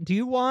that? Do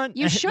you want?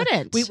 You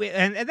shouldn't.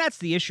 And that's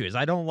the issue. Is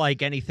I don't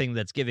like anything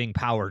that's giving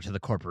power to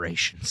the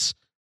corporations.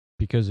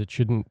 Because it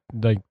shouldn't,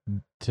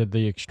 to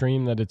the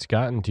extreme that it's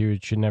gotten to,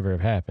 it should never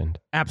have happened.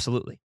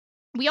 Absolutely.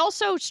 We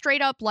also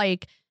straight up,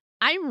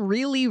 I'm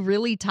really,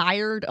 really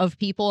tired of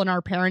people in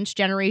our parents'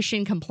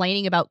 generation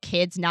complaining about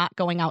kids not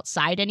going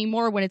outside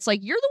anymore, when it's like,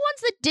 you're the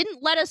ones that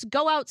didn't let us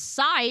go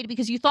outside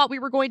because you thought we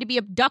were going to be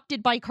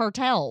abducted by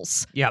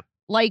cartels. Yep.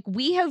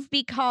 Humans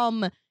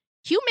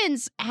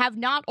have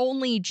not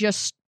only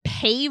just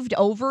paved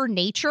over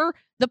nature,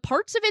 the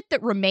parts of it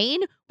that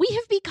remain, we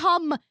have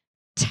become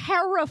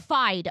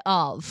terrified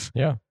of.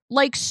 Yeah.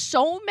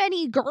 So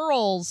many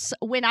girls,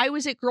 when I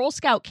was at Girl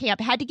Scout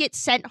camp, had to get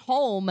sent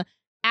home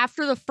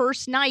after the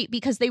first night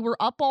because they were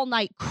up all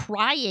night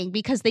crying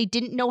because they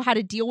didn't know how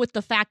to deal with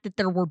the fact that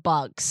there were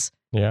bugs.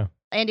 Yeah.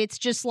 And it's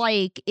just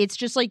like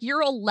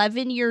you're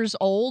 11 years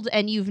old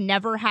and you've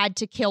never had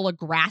to kill a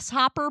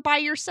grasshopper by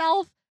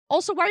yourself.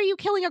 Also, why are you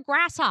killing a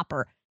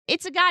grasshopper?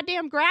 It's a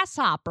goddamn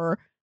grasshopper.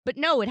 But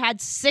no, it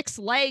had 6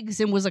 legs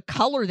and was a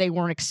color they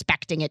weren't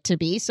expecting it to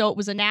be. So it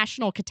was a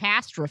national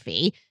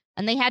catastrophe.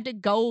 And they had to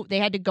go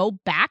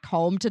back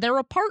home to their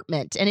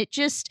apartment. And I'm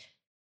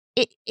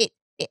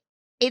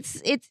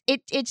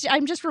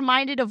just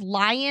reminded of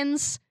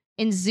lions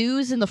in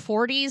zoos in the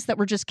 40s that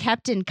were just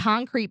kept in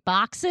concrete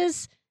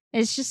boxes.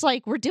 It's just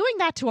like we're doing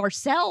that to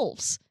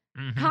ourselves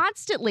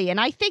constantly.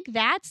 And I think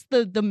that's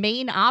the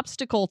main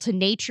obstacle to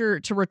nature,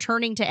 to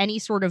returning to any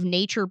sort of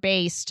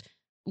nature-based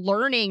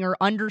learning or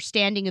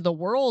understanding of the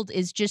world,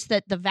 is just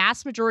that the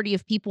vast majority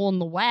of people in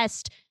the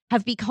West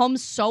have become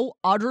so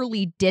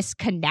utterly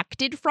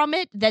disconnected from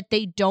it that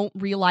they don't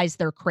realize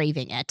they're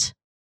craving it.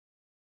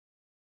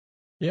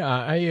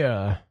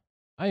 Yeah,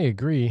 I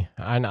agree.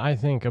 And I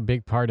think a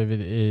big part of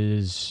it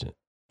is,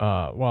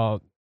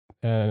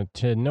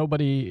 to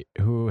nobody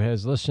who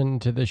has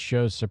listened to this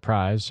show's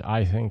surprise,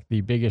 I think the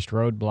biggest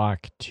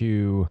roadblock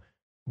to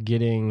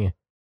getting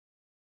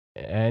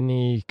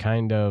any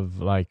kind of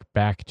like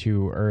back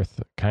to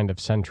earth kind of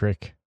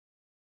centric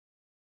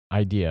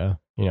idea,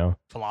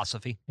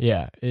 Philosophy.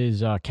 yeah,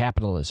 is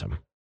capitalism.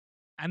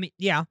 I mean,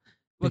 yeah.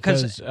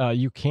 Because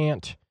you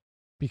can't,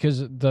 because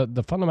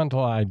the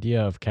fundamental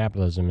idea of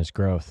capitalism is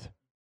growth,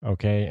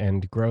 okay?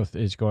 And growth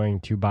is going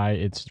to, by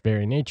its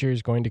very nature,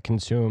 is going to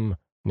consume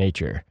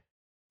nature.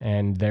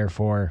 And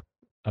therefore,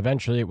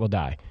 eventually it will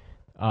die.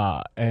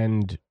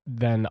 And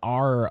then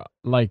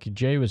like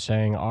Jay was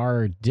saying,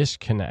 our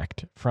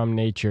disconnect from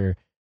nature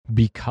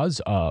because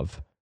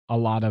of a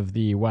lot of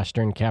the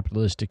Western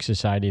capitalistic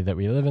society that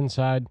we live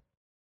inside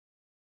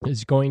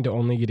is going to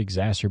only get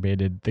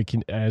exacerbated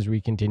as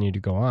we continue to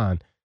go on,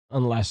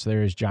 unless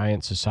there is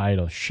giant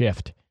societal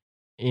shift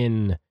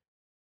in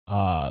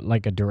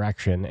like a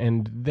direction.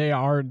 And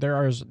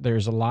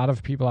there's a lot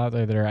of people out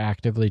there that are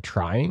actively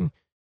trying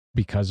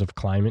because of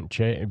climate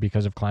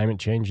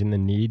change and the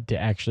need to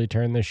actually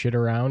turn this shit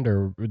around,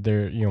 or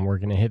we're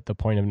going to hit the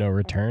point of no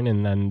return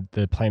and then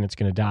the planet's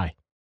going to die.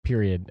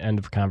 Period. End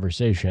of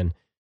conversation.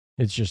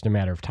 It's just a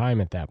matter of time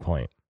at that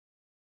point.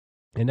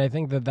 And I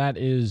think that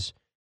is,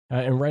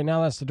 and right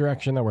now that's the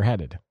direction that we're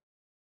headed.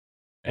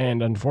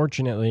 And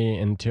unfortunately,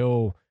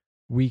 until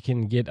we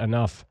can get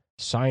enough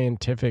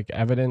scientific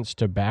evidence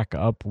to back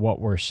up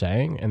what we're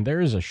saying, and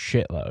there is a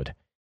shitload,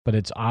 but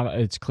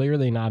it's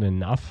clearly not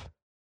enough.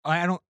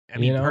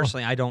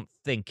 Personally, I don't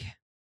think,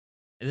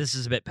 this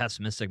is a bit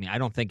pessimistic. I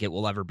don't think it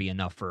will ever be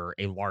enough for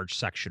a large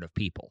section of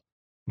people.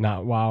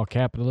 Not while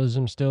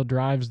capitalism still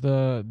drives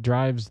the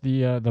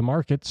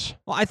markets.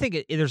 Well, I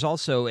think there's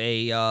also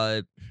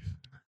a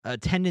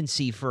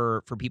tendency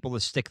for people to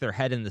stick their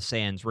head in the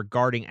sands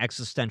regarding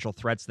existential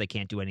threats they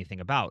can't do anything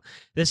about.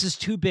 This is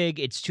too big.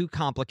 It's too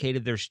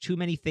complicated. There's too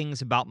many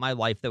things about my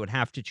life that would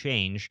have to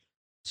change.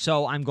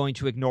 So I'm going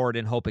to ignore it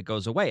and hope it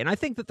goes away. And I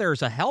think that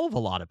there's a hell of a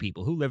lot of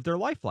people who live their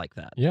life like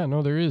that. Yeah,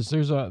 no, there is.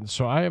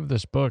 So I have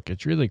this book.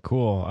 It's really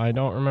cool. I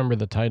don't remember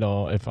the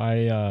title. If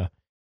I'll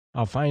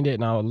find it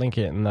and I'll link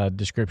it in the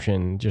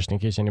description just in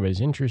case anybody's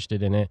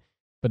interested in it.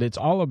 But it's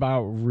all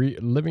about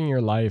living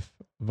your life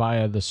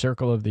via the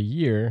circle of the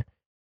year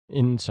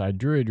inside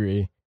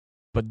Druidry,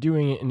 but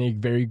doing it in a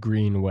very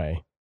green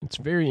way. It's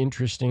very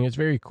interesting. It's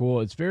very cool.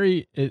 It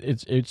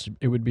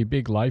would be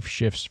big life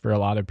shifts for a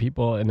lot of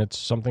people, and it's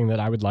something that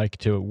I would like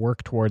to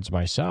work towards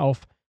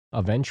myself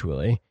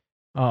eventually.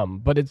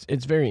 But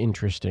it's very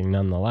interesting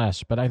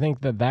nonetheless. But I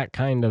think that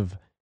kind of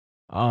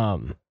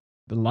the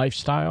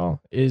lifestyle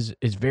is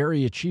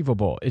very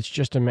achievable. It's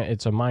just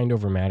it's a mind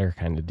over matter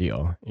kind of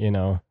deal,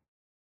 But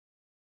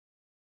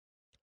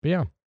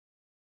yeah.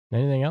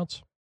 Anything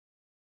else?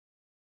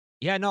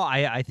 Yeah, no,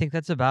 I think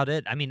that's about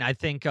it. I mean, I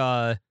think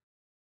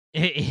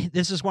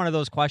this is one of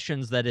those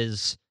questions that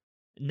is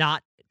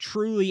not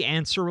truly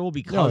answerable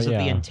because of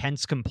the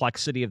intense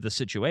complexity of the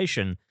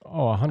situation.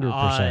 Oh,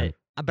 100%.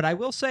 But I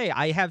will say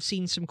I have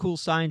seen some cool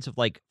signs of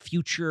like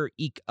future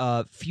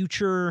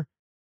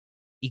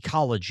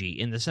ecology,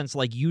 in the sense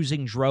like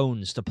using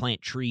drones to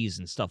plant trees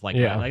and stuff like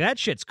that. Like, that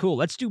shit's cool.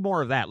 Let's do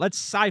more of that. Let's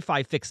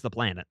sci-fi fix the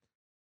planet.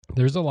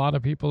 There's a lot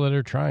of people that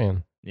are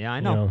trying. Yeah, I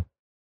know.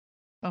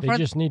 They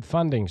just need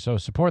funding, so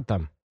support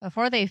them.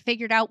 Before they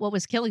figured out what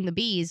was killing the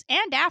bees,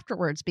 and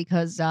afterwards,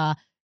 because the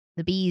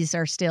bees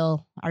are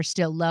still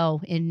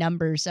low in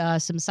numbers.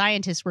 Some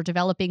scientists were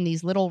developing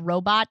these little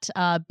robot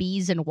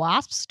bees and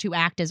wasps to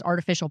act as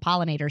artificial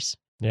pollinators.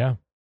 Yeah,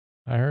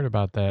 I heard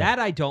about that. That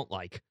I don't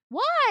like.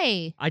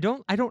 Why? I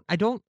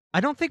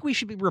don't think we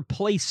should be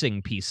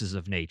replacing pieces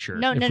of nature.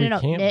 No. If we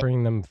can't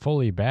bring them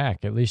fully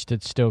back, at least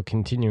it's still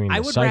continuing the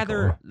cycle. I would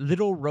rather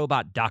little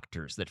robot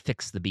doctors that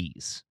fix the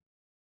bees.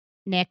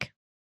 Nick.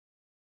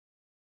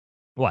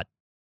 What?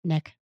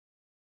 Nick.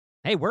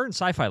 Hey, we're in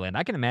sci-fi land.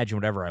 I can imagine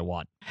whatever I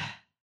want.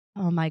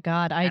 Oh my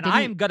God.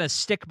 I am going to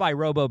stick by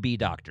Robo Bee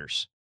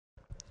doctors.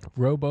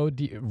 Robo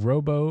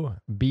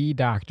Bee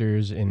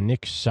doctors in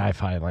Nick's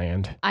sci-fi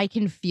land. I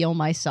can feel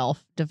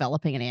myself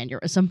developing an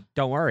aneurysm.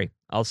 Don't worry.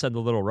 I'll send the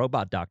little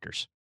robot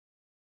doctors.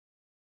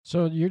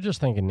 So you're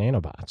just thinking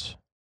nanobots?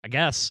 I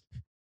guess.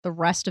 The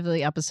rest of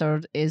the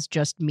episode is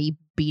just me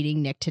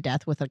beating Nick to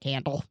death with a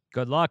candle.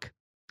 Good luck.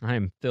 I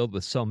am filled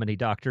with so many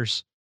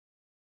doctors.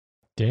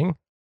 Ding.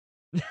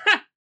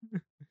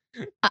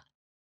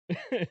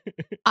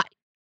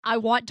 I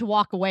want to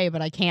walk away,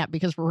 but I can't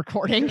because we're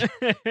recording.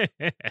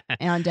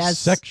 And as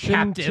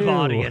Section captive 2.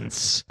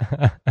 audience.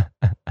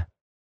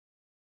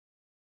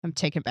 I'm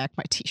taking back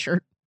my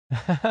t-shirt.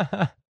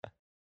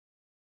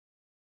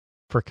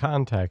 For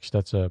context,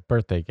 that's a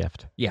birthday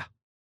gift.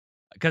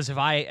 Because if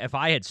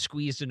I had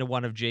squeezed into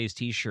one of Jay's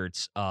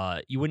t-shirts,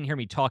 you wouldn't hear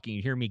me talking.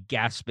 You'd hear me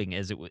gasping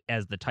as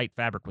the tight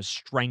fabric was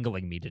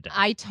strangling me to death.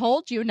 I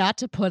told you not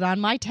to put on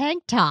my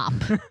tank top.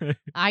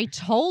 I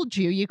told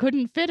you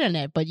couldn't fit in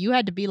it, but you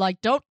had to be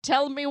like, don't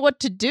tell me what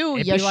to do,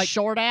 It'd you be like-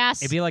 short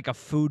ass. It'd be like a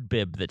food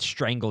bib that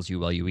strangles you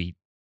while you eat.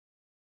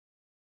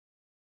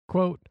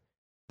 Quote,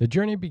 "The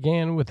journey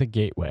began with a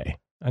gateway,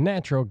 a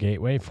natural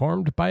gateway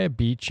formed by a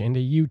beech and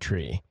a yew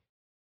tree.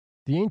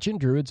 The ancient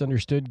Druids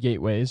understood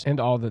gateways and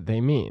all that they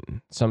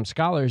mean. Some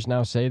scholars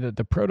now say that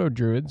the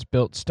proto-Druids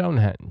built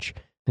Stonehenge,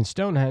 and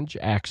Stonehenge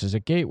acts as a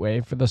gateway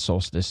for the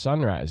solstice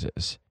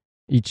sunrises.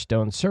 Each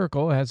stone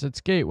circle has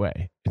its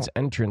gateway, its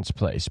entrance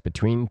place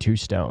between two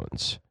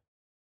stones."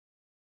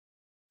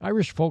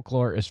 Irish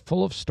folklore is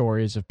full of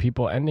stories of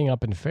people ending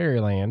up in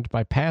fairyland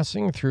by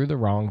passing through the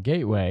wrong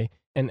gateway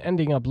and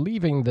ending up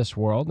leaving this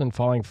world and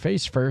falling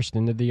face first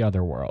into the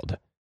other world.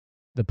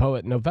 The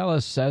poet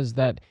Novellus says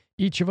that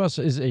each of us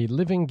is a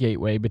living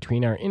gateway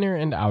between our inner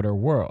and outer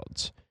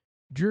worlds.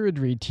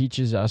 Druidry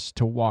teaches us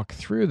to walk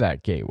through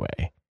that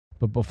gateway,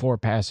 but before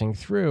passing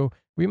through,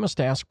 we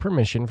must ask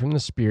permission from the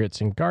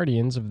spirits and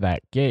guardians of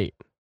that gate.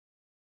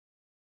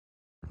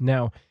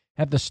 Now,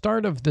 at the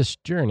start of this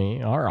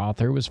journey, our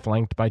author was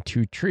flanked by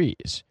two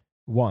trees,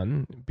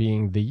 one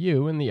being the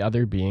yew and the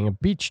other being a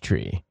beech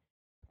tree.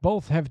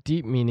 Both have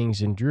deep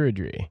meanings in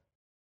Druidry.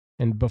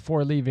 And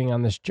before leaving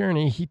on this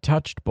journey, he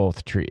touched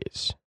both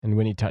trees. And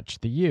when he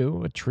touched the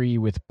yew, a tree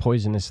with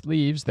poisonous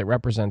leaves that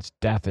represents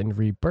death and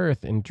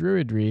rebirth in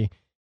Druidry,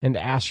 and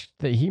asked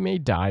that he may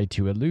die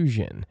to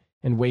illusion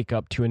and wake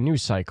up to a new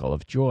cycle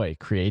of joy,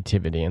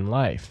 creativity, and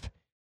life.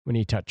 When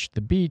he touched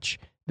the beech,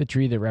 the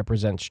tree that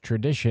represents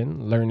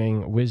tradition,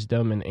 learning,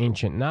 wisdom, and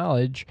ancient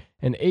knowledge,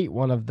 and ate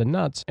one of the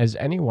nuts as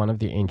any one of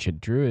the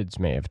ancient Druids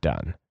may have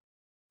done.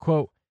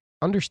 Quote,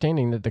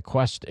 "Understanding that the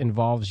quest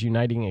involves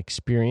uniting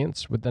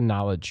experience with the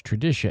knowledge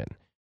tradition.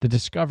 The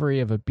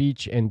discovery of a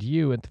beech and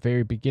yew at the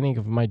very beginning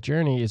of my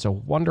journey is a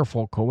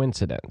wonderful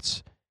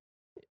coincidence.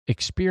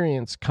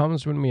 Experience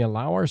comes when we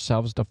allow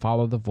ourselves to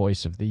follow the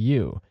voice of the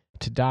yew,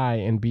 to die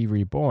and be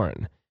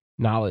reborn.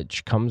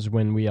 Knowledge comes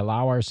when we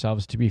allow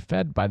ourselves to be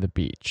fed by the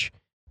beech,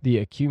 the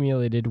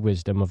accumulated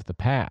wisdom of the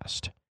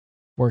past.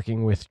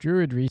 Working with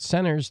Druidry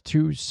centers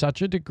to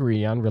such a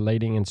degree on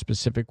relating in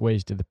specific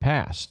ways to the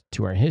past,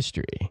 to our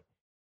history.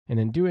 And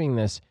in doing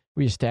this,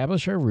 we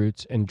establish our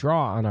roots and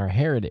draw on our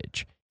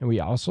heritage, and we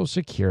also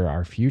secure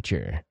our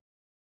future."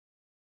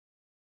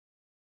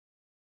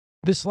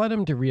 This led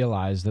him to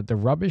realize that the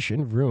rubbish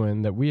and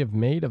ruin that we have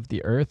made of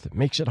the earth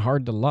makes it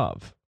hard to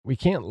love. We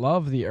can't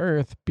love the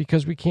earth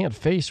because we can't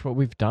face what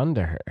we've done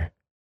to her.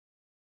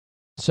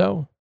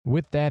 So,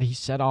 with that, he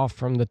set off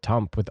from the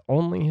Tump with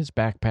only his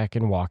backpack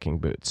and walking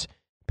boots,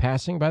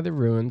 passing by the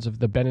ruins of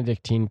the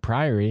Benedictine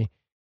Priory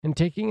and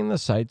taking in the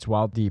sights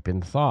while deep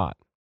in thought.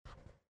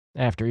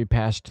 After he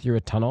passed through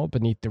a tunnel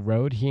beneath the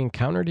road, he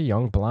encountered a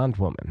young blonde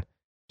woman.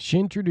 She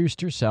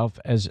introduced herself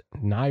as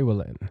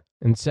Nywelyn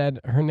and said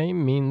her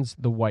name means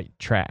the white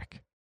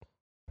track.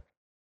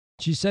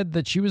 She said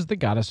that she was the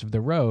goddess of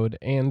the road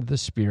and the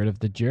spirit of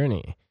the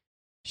journey.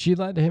 She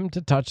led him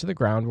to touch the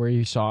ground where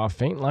he saw a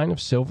faint line of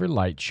silver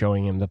light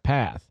showing him the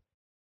path.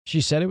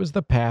 She said it was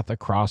the path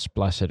across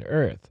blessed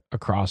earth,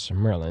 across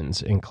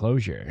Merlin's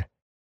enclosure.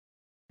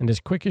 And as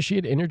quick as she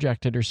had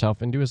interjected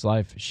herself into his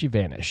life, she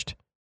vanished.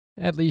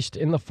 At least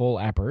in the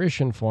full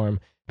apparition form,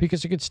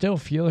 because he could still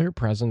feel her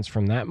presence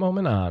from that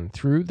moment on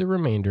through the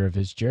remainder of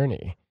his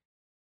journey.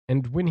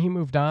 And when he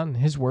moved on,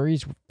 his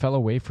worries fell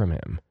away from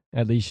him,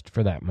 at least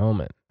for that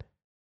moment.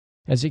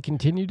 As he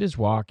continued his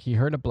walk, he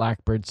heard a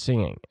blackbird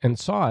singing and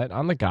saw it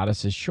on the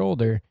goddess's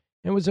shoulder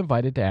and was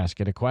invited to ask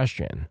it a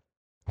question.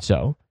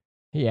 So,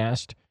 he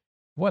asked,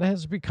 "What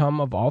has become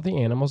of all the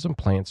animals and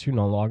plants who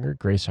no longer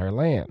grace our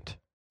land?"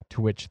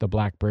 To which the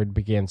blackbird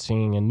began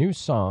singing a new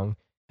song,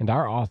 and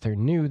our author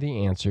knew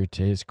the answer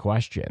to his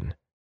question.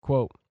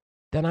 Quote,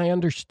 "Then I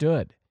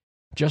understood.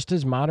 Just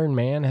as modern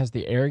man has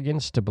the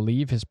arrogance to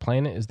believe his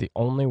planet is the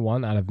only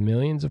one out of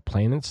millions of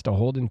planets to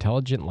hold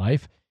intelligent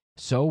life,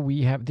 so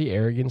we have the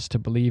arrogance to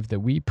believe that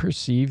we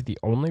perceive the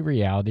only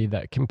reality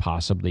that can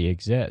possibly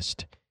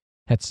exist.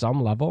 At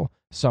some level,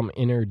 some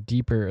inner,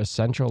 deeper,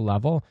 essential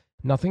level,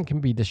 nothing can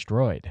be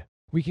destroyed.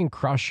 We can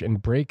crush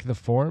and break the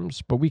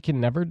forms, but we can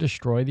never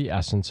destroy the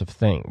essence of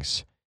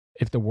things.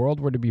 If the world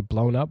were to be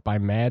blown up by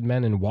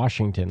madmen in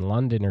Washington,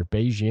 London, or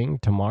Beijing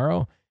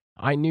tomorrow,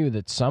 I knew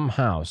that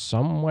somehow,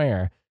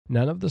 somewhere,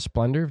 none of the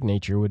splendor of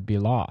nature would be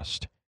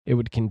lost. It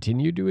would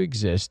continue to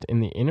exist in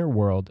the inner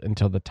world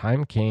until the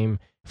time came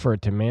for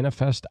it to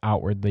manifest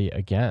outwardly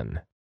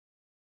again."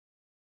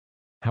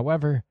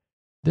 However,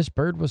 this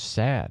bird was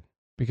sad,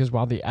 because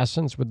while the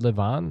essence would live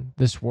on,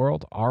 this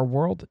world, our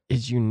world,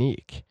 is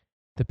unique.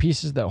 The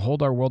pieces that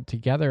hold our world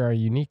together are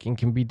unique and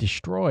can be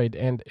destroyed,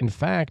 and, in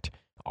fact,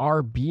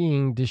 are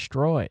being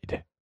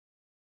destroyed.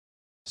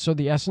 So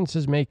the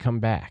essences may come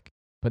back,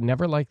 but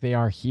never like they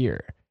are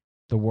here.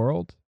 The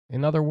world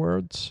in other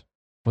words,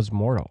 was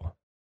mortal.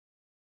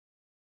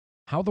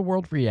 How the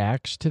world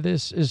reacts to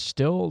this is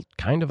still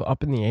kind of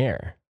up in the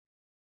air.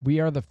 We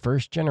are the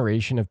first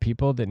generation of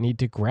people that need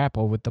to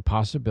grapple with the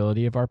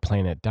possibility of our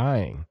planet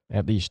dying,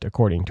 at least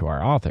according to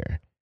our author.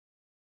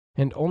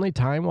 And only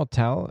time will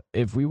tell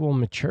if we will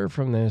mature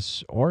from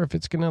this or if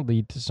it's going to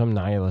lead to some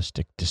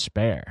nihilistic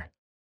despair.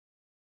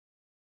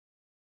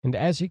 And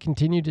as he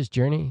continued his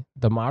journey,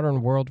 the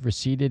modern world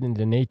receded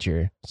into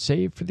nature,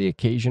 save for the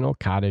occasional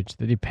cottage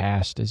that he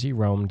passed as he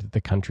roamed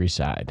the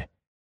countryside.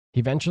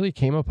 He eventually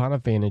came upon a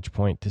vantage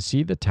point to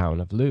see the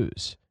town of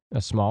Luz, a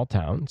small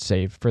town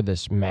save for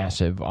this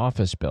massive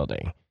office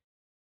building.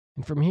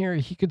 And from here,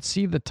 he could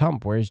see the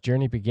Tump where his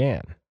journey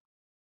began.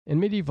 In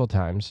medieval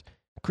times,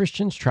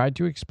 Christians tried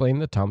to explain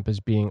the Tump as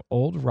being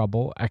old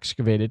rubble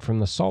excavated from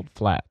the salt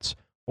flats,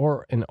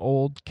 or an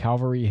old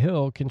Calvary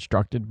hill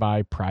constructed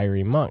by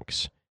priory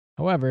monks.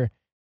 However,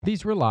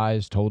 these were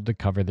lies told to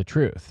cover the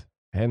truth,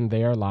 and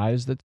they are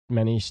lies that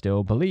many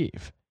still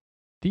believe.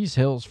 These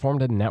hills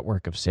formed a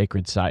network of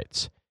sacred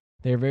sites.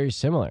 They are very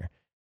similar,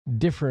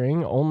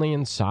 differing only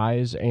in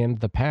size and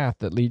the path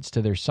that leads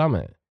to their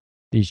summit.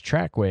 These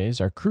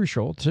trackways are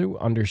crucial to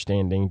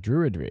understanding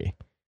Druidry.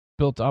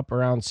 Built up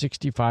around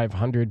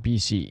 6500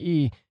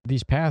 BCE,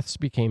 these paths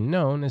became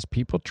known as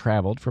people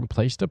traveled from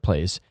place to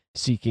place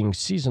seeking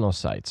seasonal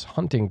sites,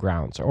 hunting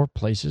grounds, or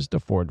places to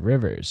ford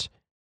rivers.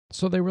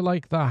 So they were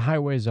like the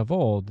highways of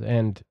old,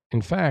 and,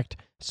 in fact,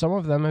 some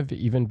of them have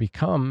even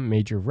become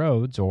major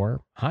roads or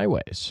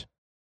highways.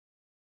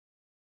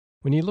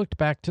 When he looked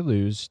back to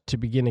Luz to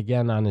begin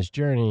again on his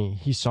journey,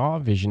 he saw a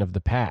vision of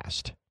the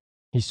past.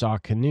 He saw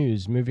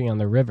canoes moving on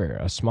the river,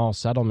 a small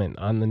settlement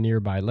on the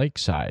nearby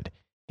lakeside.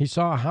 He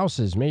saw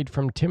houses made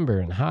from timber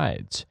and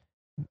hides.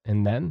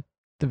 And then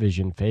the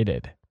vision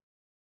faded.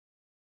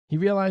 He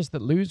realized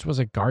that Luz was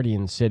a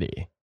guardian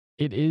city.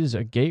 It is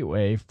a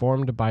gateway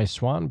formed by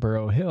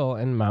Swanborough Hill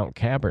and Mount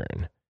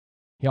Caburn.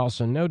 He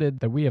also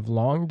noted that we have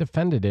long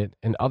defended it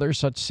and other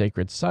such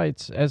sacred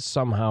sites as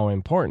somehow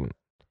important,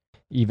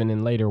 even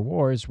in later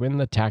wars when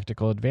the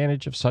tactical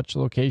advantage of such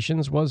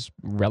locations was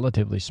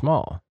relatively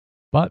small.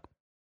 But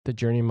the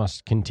journey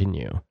must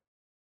continue.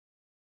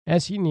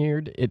 As he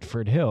neared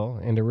Itford Hill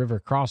and a river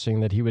crossing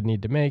that he would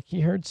need to make,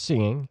 he heard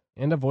singing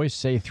and a voice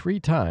say 3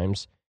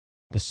 times,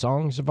 "The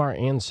songs of our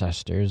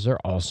ancestors are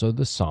also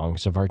the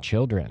songs of our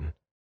children."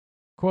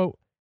 Quote,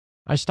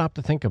 I stopped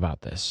to think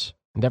about this,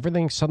 and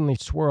everything suddenly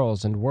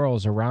swirls and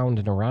whirls around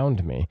and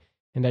around me,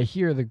 and I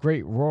hear the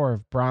great roar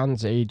of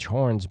Bronze Age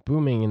horns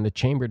booming in the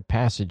chambered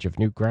passage of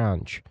New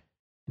Grange,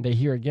 and I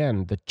hear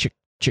again the chick,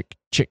 chick,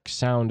 chick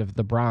sound of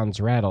the bronze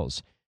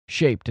rattles,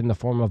 shaped in the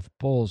form of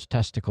bull's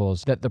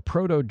testicles that the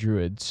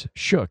proto-druids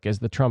shook as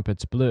the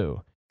trumpets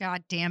blew.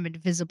 Goddamn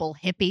invisible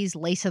hippies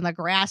lacing the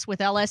grass with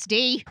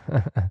LSD.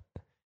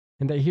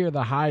 And I hear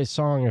the high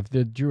song of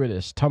the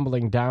druidess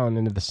tumbling down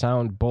into the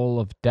sound bowl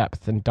of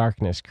depth and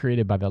darkness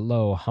created by the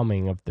low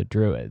humming of the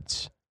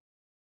druids.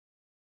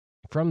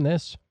 From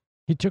this,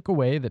 he took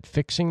away that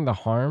fixing the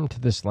harm to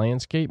this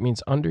landscape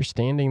means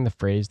understanding the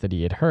phrase that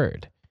he had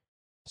heard.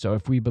 So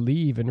if we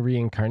believe in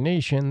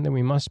reincarnation, then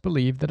we must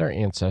believe that our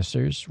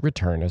ancestors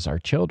return as our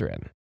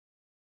children.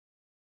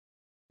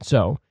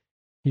 So,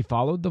 he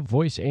followed the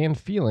voice and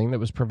feeling that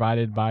was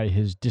provided by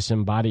his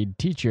disembodied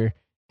teacher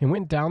and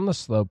went down the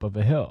slope of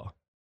a hill.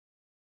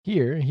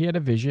 Here, he had a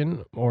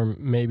vision, or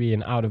maybe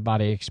an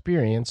out-of-body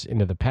experience,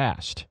 into the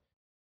past.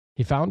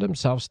 He found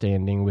himself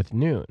standing with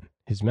Noon,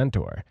 his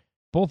mentor,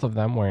 both of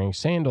them wearing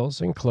sandals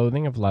and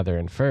clothing of leather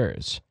and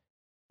furs.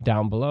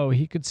 Down below,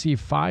 he could see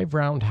 5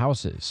 round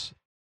houses,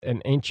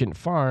 an ancient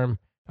farm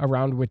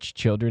around which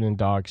children and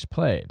dogs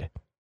played.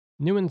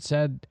 Newen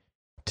said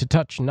to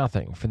touch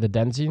nothing, for the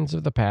denizens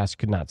of the past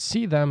could not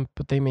see them,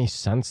 but they may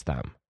sense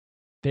them.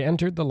 They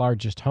entered the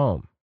largest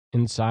home,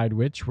 inside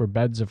which were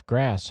beds of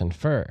grass and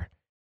fur.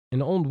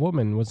 An old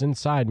woman was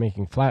inside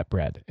making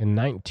flatbread, and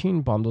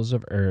 19 bundles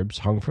of herbs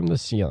hung from the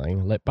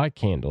ceiling, lit by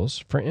candles,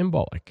 for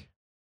Imbolc.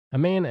 A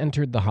man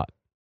entered the hut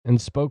and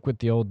spoke with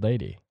the old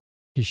lady.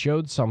 He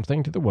showed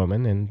something to the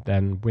woman, and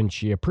then, when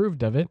she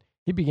approved of it,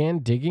 he began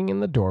digging in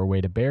the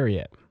doorway to bury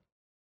it.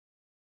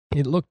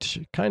 It looked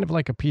kind of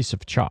like a piece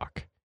of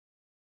chalk.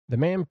 The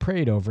man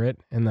prayed over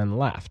it and then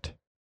left.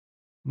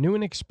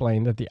 Newen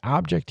explained that the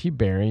object he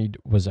buried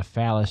was a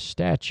phallus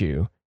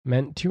statue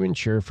meant to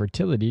ensure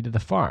fertility to the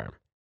farm.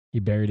 He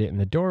buried it in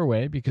the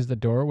doorway because the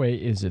doorway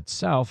is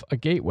itself a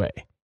gateway,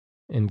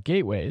 and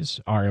gateways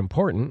are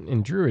important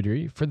in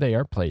Druidry for they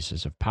are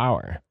places of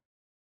power.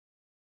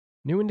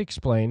 Newen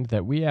explained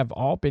that we have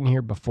all been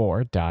here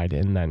before, died,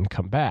 and then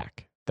come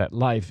back, that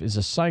life is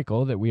a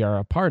cycle that we are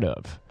a part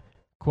of.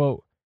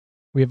 Quote,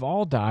 we have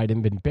all died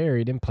and been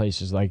buried in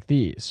places like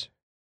these.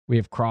 We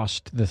have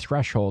crossed the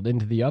threshold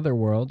into the other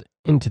world,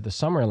 into the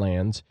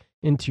Summerlands,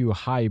 into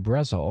High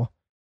Brezel,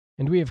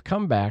 and we have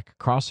come back,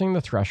 crossing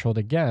the threshold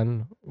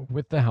again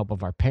with the help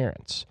of our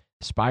parents,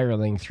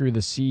 spiraling through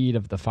the seed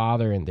of the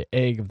father and the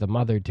egg of the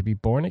mother to be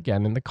born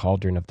again in the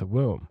cauldron of the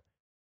womb.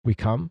 We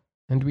come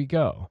and we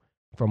go.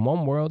 from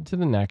one world to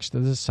the next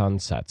as the sun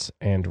sets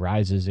and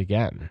rises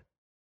again.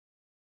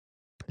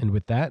 And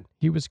with that,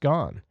 he was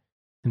gone,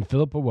 and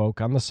Philip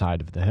awoke on the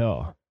side of the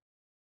hill.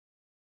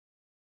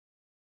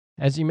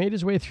 As he made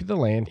his way through the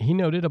land, he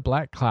noted a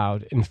black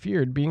cloud and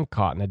feared being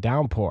caught in a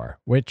downpour,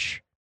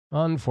 which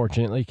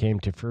unfortunately came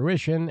to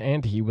fruition,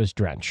 and he was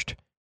drenched.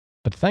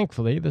 But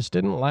thankfully, this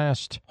didn't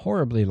last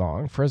horribly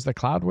long, for as the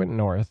cloud went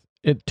north,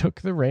 it took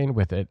the rain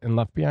with it and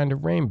left behind a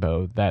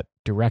rainbow that,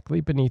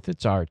 directly beneath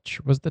its arch,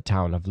 was the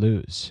town of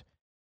Luz.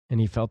 And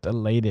he felt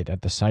elated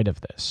at the sight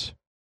of this.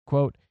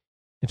 Quote,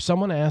 "If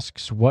someone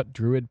asks what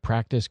Druid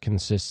practice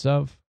consists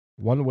of,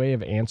 one way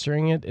of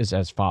answering it is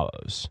as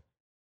follows.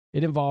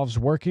 It involves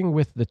working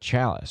with the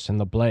chalice and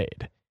the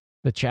blade.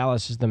 The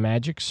chalice is the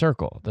magic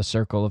circle, the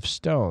circle of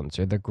stones,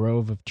 or the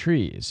grove of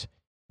trees.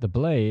 The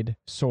blade,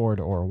 sword,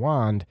 or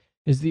wand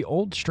is the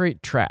old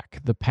straight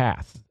track, the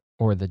path,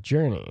 or the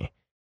journey.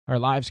 Our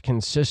lives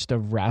consist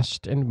of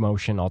rest and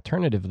motion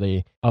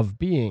alternatively, of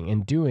being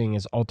and doing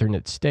as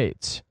alternate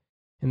states.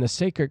 In the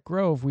sacred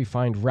grove we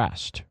find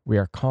rest, we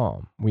are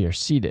calm, we are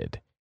seated.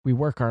 We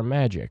work our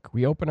magic,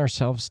 we open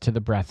ourselves to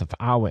the breath of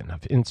Awen,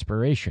 of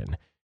inspiration.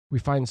 We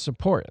find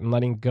support in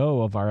letting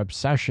go of our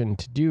obsession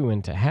to do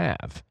and to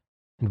have.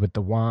 And with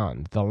the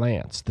wand, the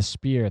lance, the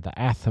spear, the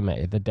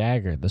athame, the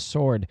dagger, the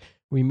sword,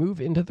 we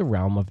move into the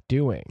realm of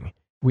doing.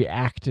 We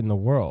act in the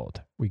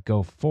world, we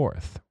go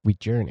forth, we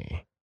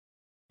journey.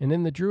 And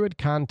in the Druid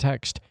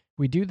context,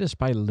 we do this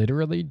by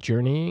literally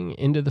journeying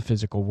into the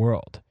physical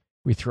world.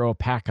 We throw a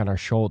pack on our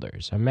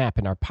shoulders, a map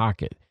in our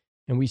pocket,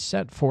 and we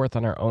set forth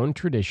on our own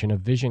tradition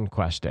of vision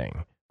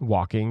questing,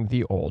 walking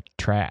the old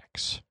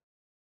tracks.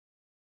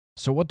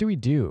 So what do we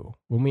do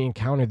when we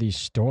encounter these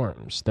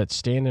storms that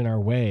stand in our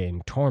way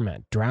and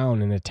torment,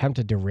 drown, and attempt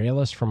to derail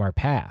us from our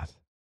path?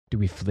 Do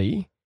we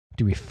flee?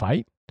 Do we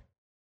fight?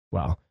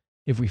 Well,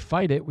 if we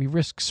fight it, we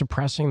risk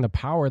suppressing the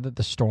power that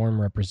the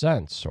storm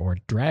represents, or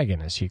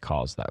dragon as he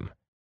calls them.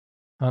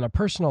 On a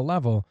personal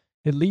level,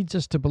 it leads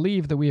us to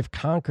believe that we have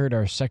conquered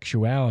our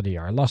sexuality,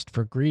 our lust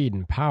for greed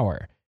and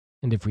power,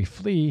 and if we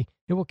flee,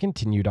 it will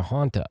continue to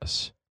haunt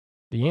us.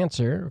 The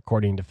answer,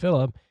 according to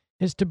Philip,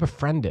 is to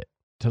befriend it,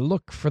 to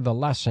look for the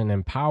lesson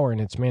and power in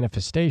its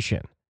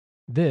manifestation.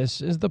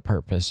 This is the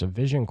purpose of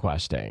vision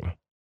questing.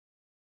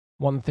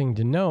 One thing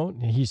to note,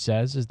 he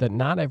says, is that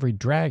not every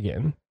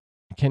dragon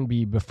can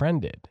be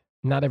befriended.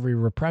 Not every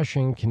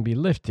repression can be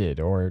lifted,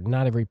 or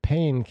not every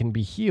pain can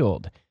be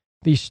healed.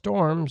 These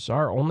storms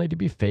are only to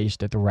be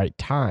faced at the right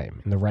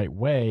time, in the right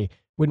way,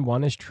 when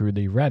one is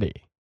truly ready.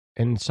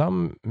 And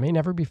some may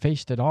never be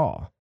faced at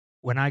all.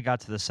 When I got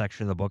to this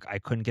section of the book, I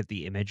couldn't get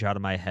the image out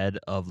of my head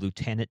of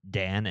Lieutenant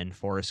Dan and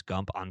Forrest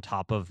Gump on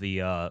top of the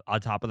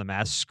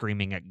mast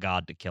screaming at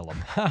God to kill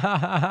him.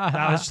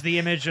 That was the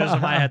image that was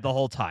in my head the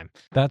whole time.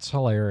 That's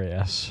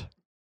hilarious.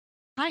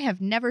 I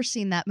have never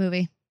seen that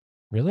movie.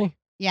 Really?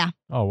 Yeah.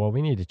 Oh, well,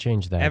 we need to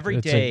change that.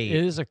 Every day.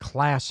 It is a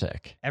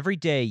classic. Every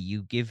day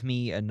you give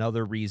me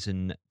another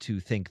reason to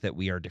think that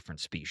we are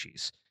different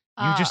species.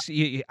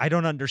 I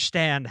don't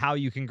understand how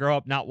you can grow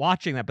up not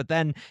watching that, but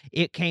then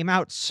it came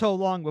out so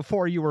long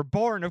before you were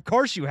born. Of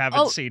course you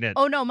haven't seen it.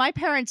 Oh, no, my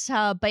parents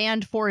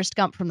banned Forrest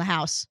Gump from the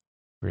house.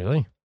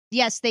 Really?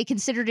 Yes, they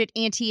considered it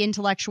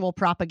anti-intellectual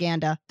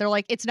propaganda. They're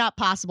like, it's not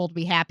possible to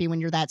be happy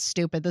when you're that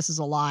stupid. This is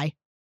a lie.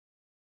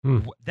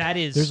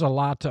 There's a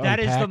lot to unpack.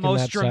 That is the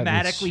most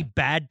dramatically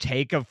bad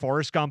take of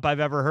Forrest Gump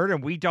I've ever heard,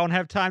 and we don't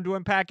have time to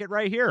unpack it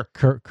right here.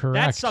 Correct.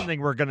 That's something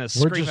we're going to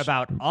scream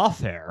about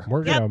off air.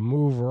 We're going to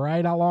move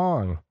right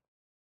along.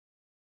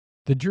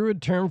 The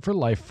Druid term for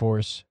life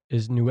force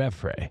is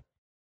nuefre,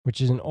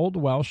 which is an Old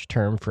Welsh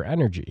term for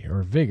energy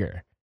or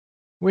vigor,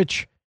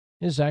 which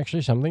is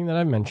actually something that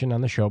I've mentioned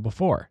on the show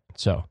before.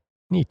 So,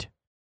 neat.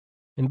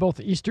 In both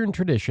Eastern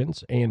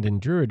traditions and in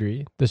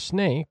Druidry, the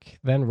snake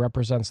then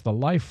represents the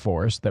life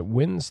force that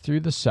wins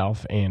through the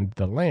self and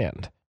the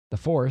land. The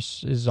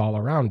force is all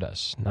around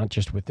us, not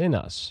just within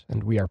us,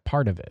 and we are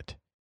part of it.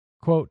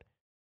 Quote,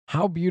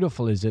 "How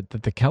beautiful is it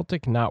that the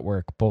Celtic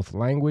knotwork, both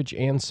language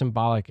and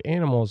symbolic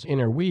animals,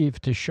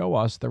 interweave to show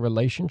us the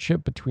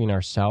relationship between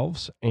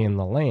ourselves and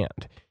the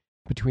land,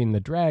 between the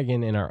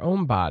dragon in our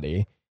own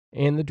body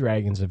and the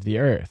dragons of the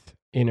earth,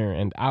 inner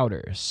and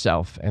outer,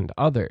 self and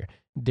other,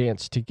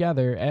 dance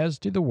together, as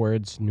do the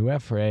words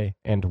nuefre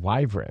and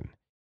wyvern.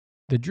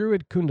 The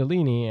druid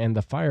Kundalini and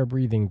the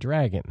fire-breathing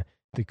dragon,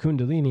 the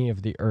Kundalini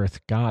of the earth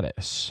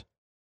goddess."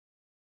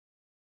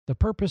 The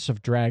purpose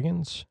of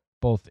dragons,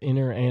 both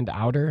inner and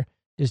outer,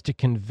 is to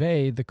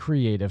convey the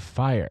creative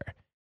fire.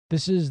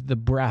 This is the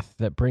breath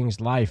that brings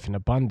life and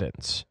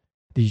abundance.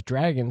 These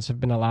dragons have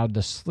been allowed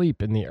to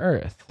sleep in the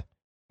earth.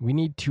 We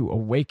need to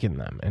awaken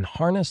them and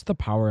harness the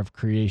power of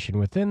creation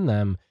within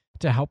them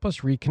to help us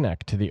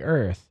reconnect to the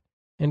earth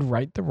and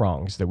right the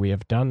wrongs that we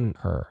have done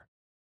her.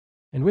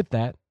 And with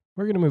that,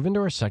 we're going to move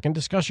into our second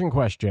discussion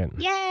question.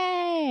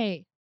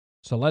 Yay!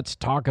 So let's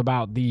talk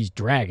about these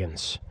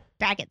dragons.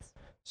 Dragons.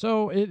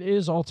 So it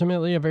is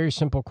ultimately a very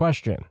simple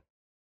question.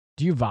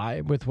 Do you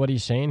vibe with what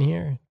he's saying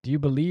here? Do you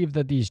believe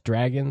that these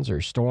dragons or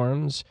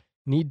storms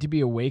need to be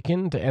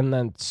awakened, and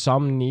then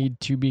some need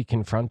to be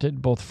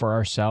confronted, both for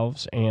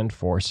ourselves and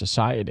for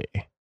society.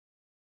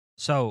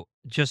 So,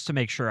 just to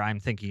make sure I'm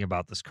thinking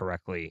about this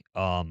correctly,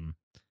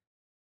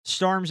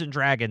 storms and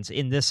dragons,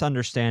 in this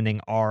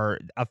understanding, are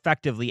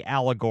effectively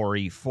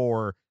allegory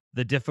for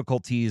the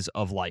difficulties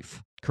of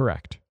life.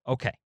 Correct.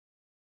 Okay.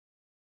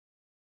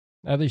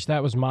 At least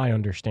that was my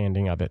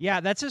understanding of it. Yeah,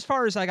 that's as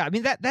far as I got. I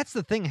mean, that's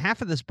the thing.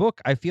 Half of this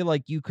book, I feel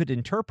like you could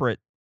interpret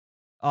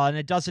in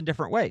a dozen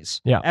different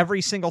ways. Yeah.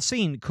 Every single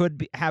scene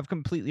could have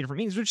completely different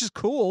meanings, which is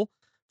cool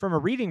from a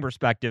reading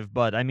perspective.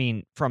 But, I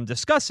mean, from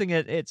discussing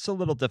it, it's a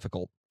little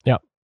difficult. Yeah.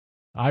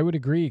 I would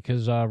agree,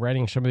 because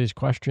writing some of these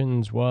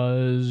questions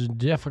was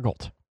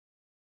difficult.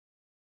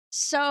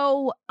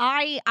 So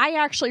I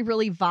actually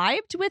really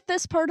vibed with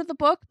this part of the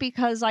book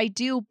because I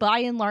do, by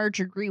and large,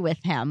 agree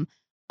with him.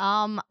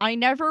 I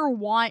never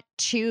want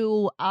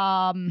to,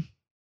 I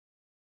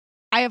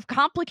have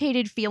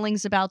complicated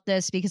feelings about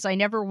this because I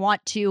never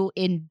want to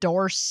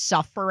endorse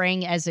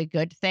suffering as a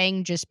good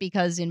thing, just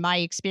because in my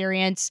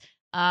experience,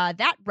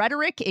 that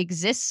rhetoric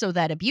exists so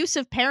that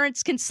abusive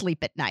parents can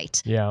sleep at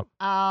night. Yeah.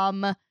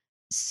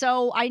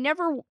 So I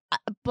never,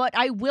 but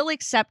I will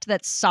accept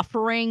that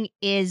suffering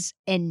is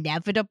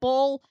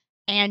inevitable,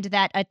 and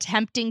that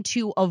attempting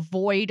to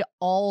avoid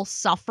all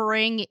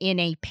suffering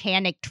in a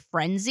panicked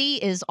frenzy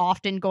is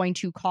often going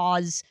to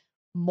cause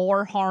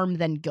more harm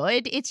than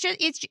good. It's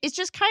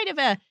just kind of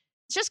a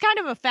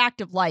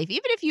fact of life.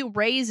 Even if you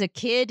raise a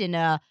kid in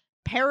a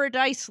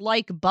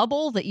paradise-like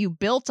bubble that you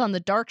built on the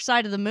dark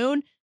side of the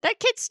moon, that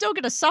kid's still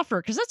going to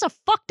suffer, because that's a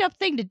fucked up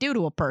thing to do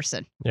to a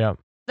person. Yeah.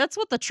 That's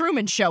what the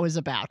Truman Show is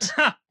about.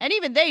 And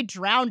even they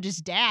drowned his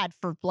dad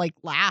for, like,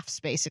 laughs,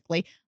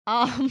 basically.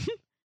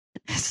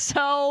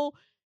 So,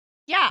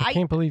 yeah. I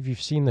can't believe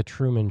you've seen The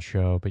Truman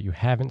Show, but you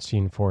haven't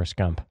seen Forrest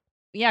Gump.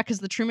 Yeah, because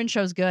the Truman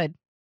Show's good.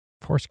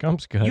 Forrest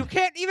Gump's good. You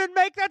can't even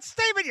make that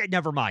statement yet.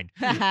 Never mind.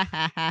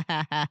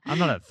 I'm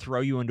going to throw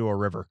you into a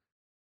river.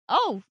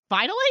 Oh,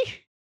 finally?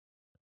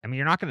 I mean,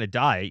 you're not going to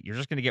die. You're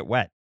just going to get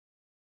wet.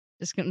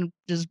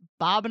 Just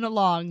bobbing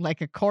along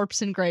like a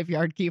corpse in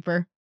Graveyard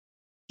Keeper.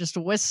 Just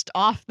whisked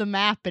off the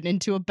map and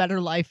into a better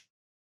life.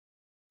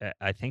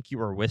 I think you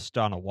were whisked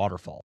on a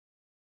waterfall.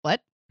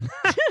 What?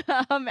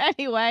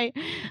 Anyway,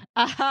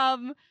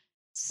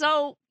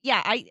 so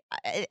yeah,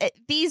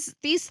 these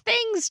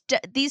things,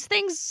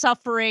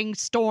 suffering,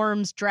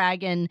 storms,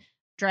 dragons,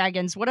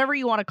 whatever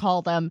you want to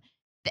call them,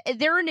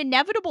 they're an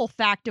inevitable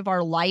fact of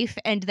our life,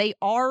 and they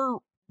are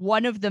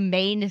one of the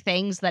main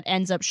things that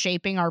ends up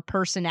shaping our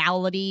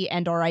personality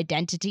and our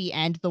identity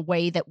and the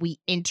way that we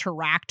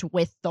interact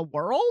with the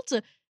world.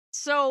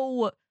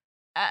 So,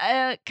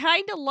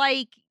 kind of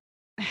like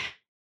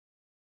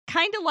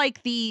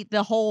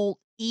the whole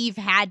Eve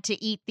had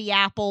to eat the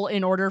apple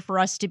in order for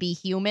us to be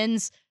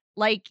humans.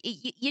 Like,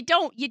 you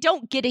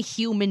don't get a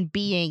human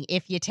being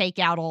if you take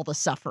out all the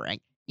suffering.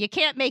 You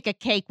can't make a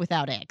cake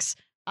without eggs.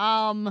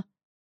 And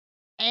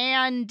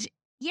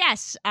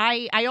yes,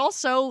 I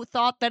also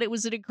thought that it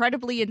was an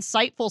incredibly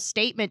insightful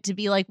statement to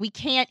be like, we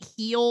can't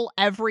heal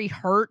every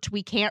hurt,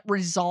 we can't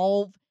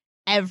resolve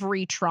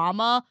every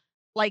trauma.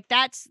 Like,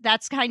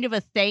 that's kind of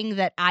a thing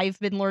that I've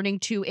been learning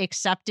to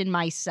accept in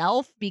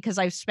myself, because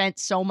I've spent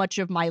so much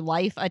of my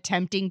life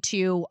attempting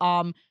to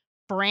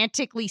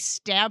frantically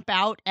stamp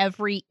out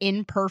every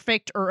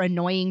imperfect or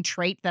annoying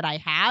trait that I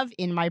have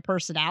in my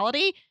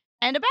personality.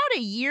 And about a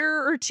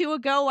year or two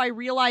ago, I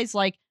realized,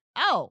 like,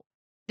 oh,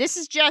 this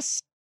is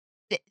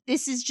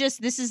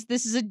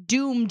a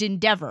doomed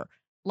endeavor.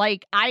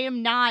 Like,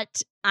 I'm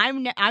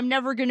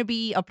never going to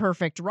be a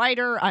perfect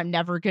writer. I'm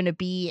never going to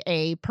be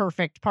a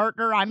perfect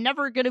partner. I'm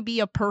never going to be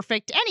a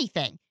perfect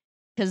anything,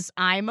 because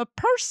I'm a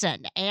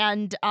person.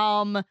 And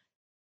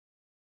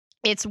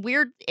it's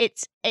weird.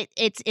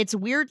 It's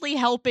weirdly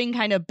helping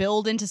kind of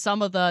build into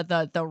some of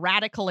the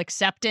radical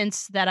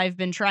acceptance that I've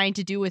been trying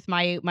to do with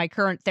my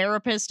current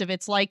therapist. Of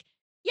it's like,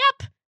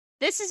 yep,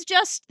 this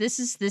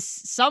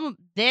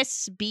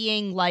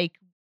being like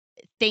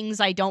things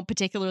I don't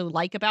particularly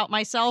like about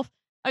myself.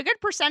 A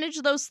good percentage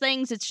of those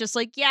things, it's just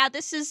like, yeah,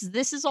 this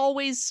is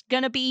always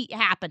gonna be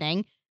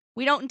happening.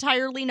 We don't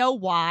entirely know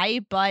why,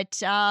 but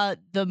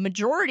the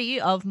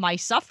majority of my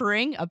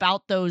suffering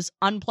about those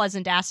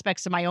unpleasant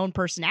aspects of my own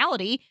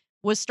personality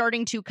was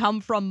starting to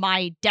come from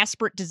my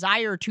desperate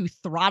desire to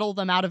throttle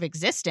them out of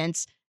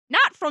existence,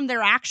 not from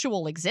their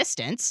actual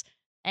existence.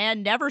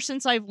 And ever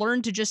since I've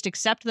learned to just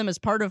accept them as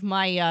part of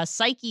my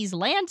psyche's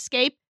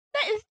landscape,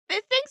 things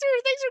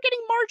are getting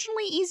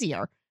marginally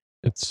easier.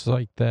 It's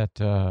like that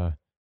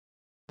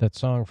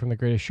song from The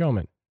Greatest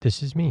Showman.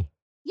 This is me.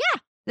 Yeah,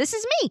 this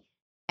is me.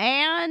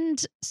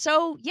 And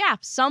so, yeah,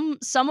 some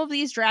of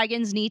these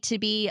dragons need to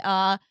be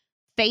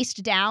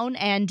faced down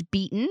and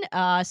beaten.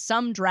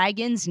 Some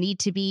dragons need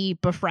to be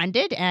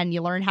befriended, and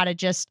you learn how to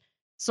just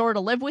sort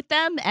of live with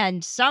them.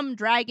 And some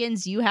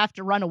dragons you have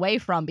to run away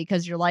from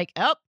because you're like,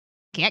 oh,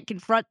 can't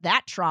confront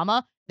that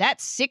trauma.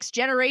 That's 6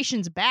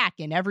 generations back,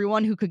 and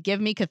everyone who could give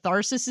me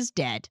catharsis is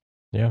dead.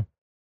 Yeah,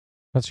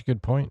 that's a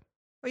good point.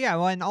 Well, yeah,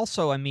 well, and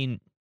also, I mean,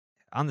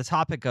 on the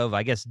topic of,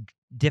 I guess,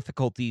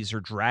 difficulties or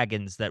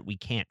dragons that we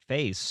can't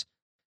face.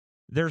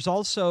 There's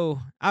also,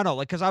 I don't know,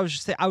 like, because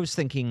I was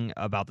thinking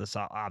about this,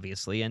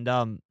 obviously,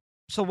 and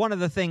so one of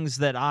the things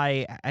that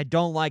I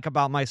don't like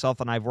about myself,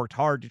 and I've worked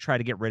hard to try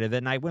to get rid of it,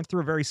 and I went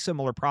through a very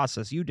similar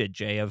process you did,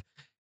 Jay, of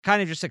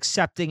kind of just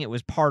accepting it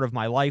was part of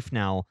my life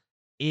now,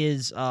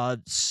 is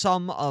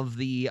some of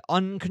the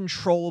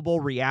uncontrollable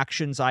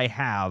reactions I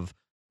have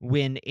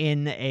when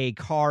in a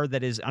car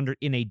that is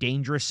in a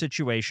dangerous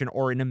situation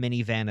or in a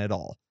minivan at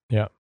all.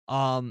 Yeah.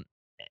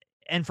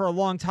 And for a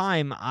long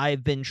time,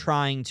 I've been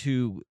trying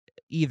to,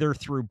 either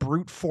through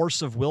brute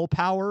force of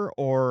willpower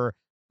or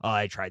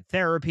I tried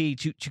therapy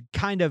to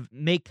kind of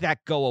make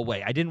that go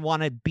away. I didn't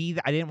want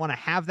to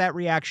have that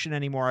reaction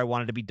anymore. I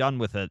wanted to be done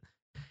with it.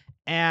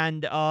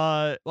 And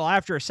well,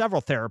 after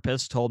several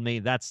therapists told me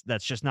that's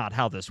just not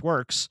how this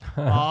works,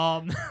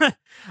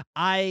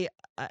 I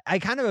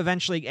kind of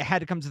eventually had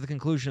to come to the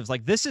conclusion of,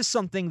 like, this is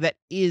something that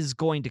is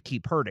going to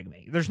keep hurting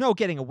me. There's no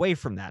getting away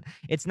from that.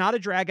 It's not a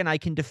dragon I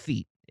can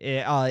defeat.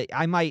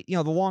 I might,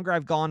 the longer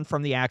I've gone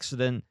from the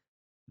accident,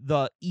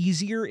 the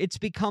easier it's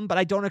become, but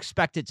I don't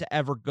expect it to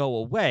ever go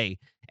away.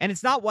 And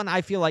it's not one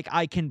I feel like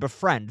I can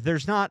befriend.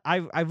 There's not,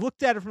 I've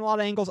looked at it from a lot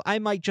of angles. I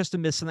might just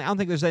have missed something. I don't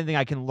think there's anything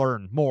I can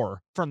learn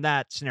more from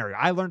that scenario.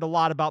 I learned a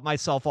lot about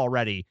myself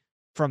already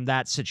from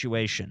that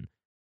situation.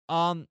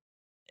 And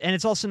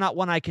it's also not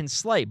one I can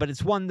slay, but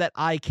it's one that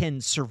I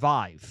can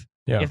survive.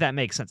 Yeah. If that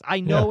makes sense. I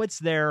know it's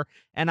there,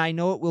 and I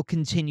know it will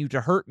continue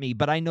to hurt me,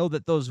 but I know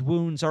that those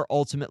wounds are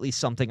ultimately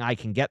something I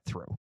can get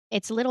through.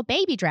 It's a little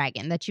baby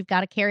dragon that you've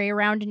got to carry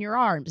around in your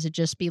arms. It'd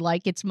just be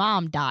like its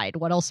mom died.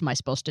 What else am I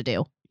supposed to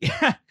do?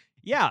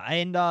 Yeah,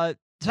 and so,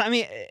 I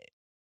mean,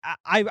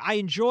 I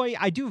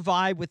do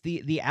vibe with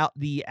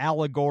the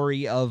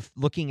allegory of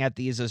looking at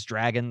these as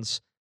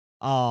dragons,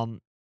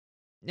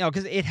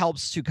 because it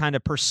helps to kind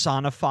of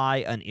personify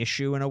an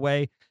issue in a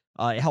way.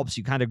 It helps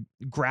you kind of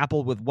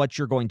grapple with what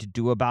you're going to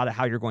do about it,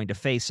 how you're going to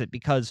face it,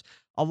 because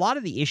a lot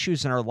of the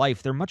issues in our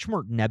life, they're much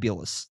more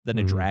nebulous than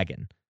a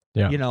dragon.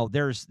 Yeah.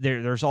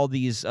 There's all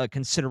these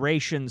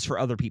considerations for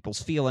other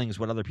people's feelings,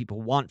 what other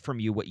people want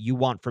from you, what you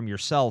want from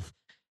yourself.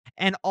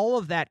 And all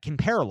of that can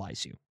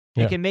paralyze you.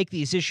 Yeah. It can make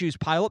these issues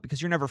pile up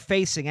because you're never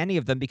facing any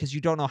of them because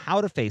you don't know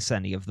how to face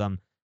any of them.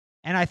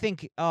 And I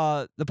think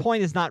the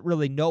point is not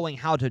really knowing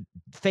how to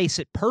face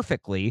it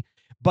perfectly,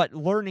 but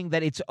learning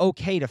that it's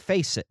okay to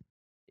face it.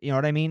 You know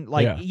what I mean?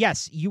 Like,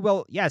 yes, you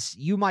will. Yes,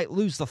 you might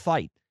lose the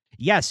fight.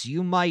 Yes,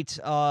 you might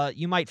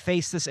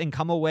face this and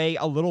come away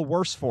a little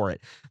worse for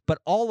it. But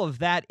all of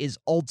that is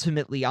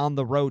ultimately on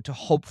the road to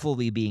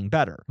hopefully being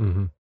better.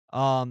 Mm-hmm.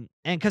 And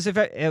because if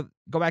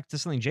go back to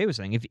something Jay was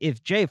saying,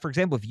 if Jay, for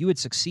example, if you had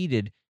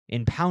succeeded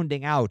in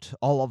pounding out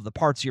all of the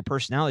parts of your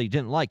personality you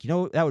didn't like, you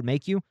know what that would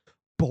make you?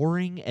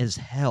 Boring as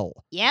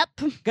hell. Yep.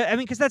 I mean,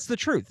 because that's the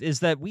truth, is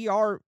that we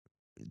are,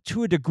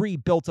 to a degree,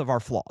 built of our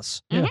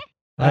flaws. Yeah.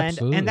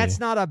 And that's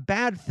not a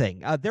bad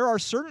thing. There are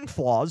certain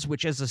flaws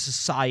which, as a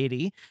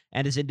society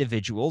and as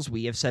individuals,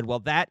 we have said, well,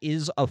 that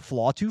is a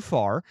flaw too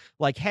far.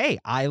 Like, hey,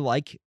 I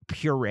like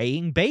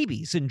pureeing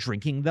babies and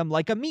drinking them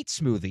like a meat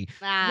smoothie.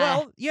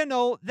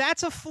 Well,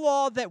 that's a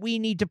flaw that we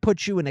need to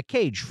put you in a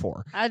cage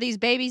for. Are these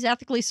babies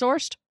ethically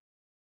sourced?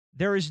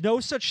 There is no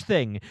such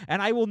thing,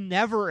 and I will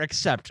never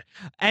accept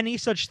any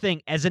such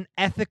thing as an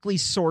ethically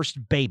sourced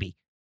baby.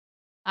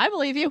 I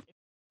believe you.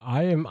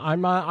 I'm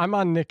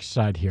on Nick's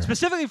side here.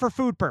 Specifically for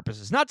food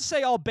purposes. Not to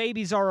say all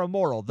babies are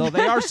immoral, though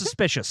they are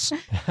suspicious.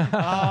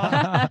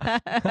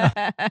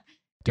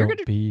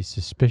 Don't be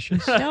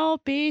suspicious.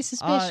 Don't be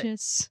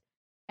suspicious.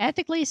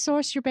 Ethically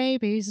source your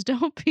babies.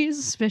 Don't be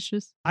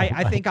suspicious.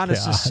 I think on a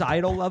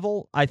societal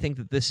level, I think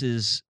that this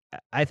is...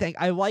 I think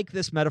I like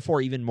this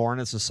metaphor even more on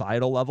a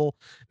societal level,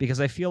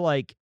 because I feel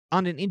like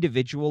on an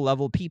individual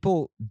level,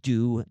 people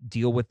do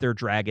deal with their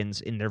dragons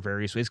in their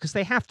various ways because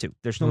they have to.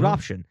 There's no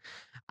option.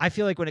 I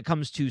feel like when it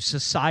comes to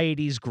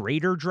society's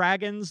greater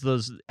dragons,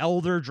 those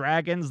elder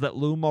dragons that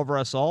loom over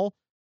us all,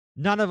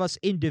 none of us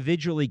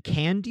individually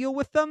can deal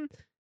with them.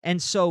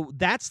 And so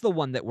that's the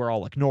one that we're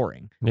all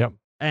ignoring. Yep.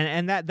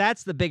 And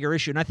that's the bigger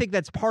issue. And I think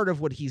that's part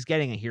of what he's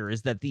getting at here,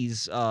 is that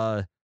these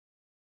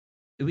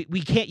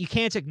you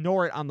can't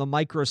ignore it on the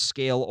micro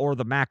scale or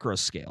the macro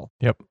scale.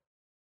 Yep.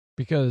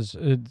 Because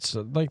it's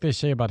like they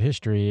say about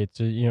history, it's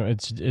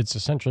it's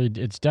essentially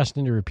it's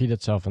destined to repeat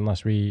itself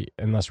unless we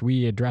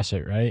address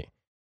it, right?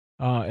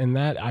 And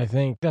that, I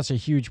think that's a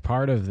huge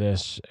part of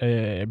this,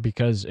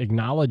 because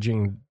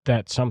acknowledging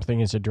that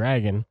something is a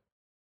dragon,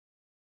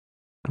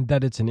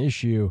 that it's an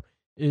issue,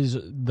 is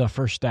the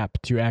first step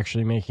to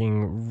actually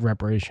making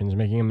reparations,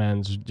 making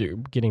amends,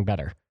 getting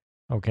better.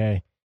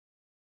 Okay.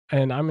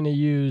 And I'm going to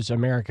use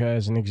America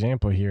as an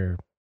example here,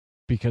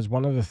 because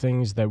one of the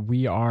things that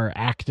we are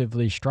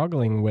actively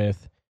struggling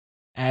with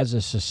as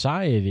a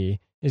society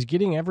is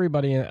getting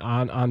everybody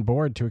on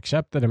board to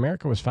accept that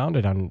America was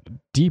founded on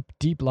deep,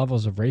 deep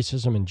levels of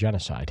racism and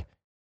genocide.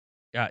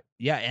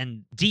 Yeah,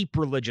 and deep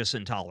religious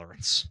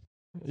intolerance.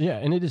 Yeah,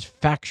 and it is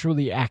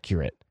factually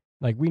accurate.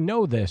 Like, we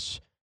know this,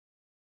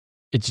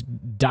 It's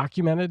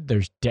documented.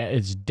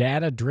 It's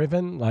data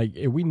driven. Like,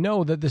 we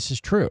know that this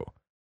is true.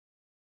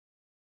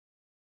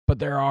 But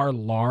there are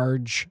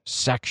large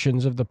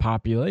sections of the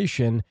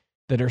population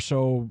that are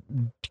so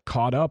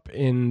caught up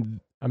in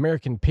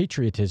American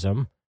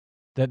patriotism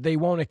that they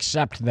won't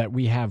accept that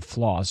we have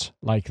flaws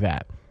like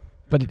that.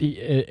 But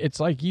it's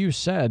like you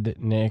said,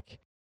 Nick,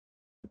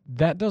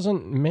 that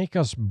doesn't make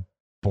us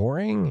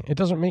boring. It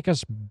doesn't make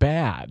us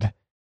bad.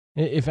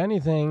 If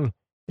anything,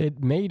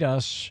 it made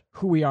us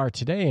who we are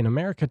today. And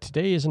America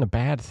today isn't a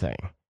bad thing.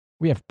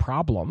 We have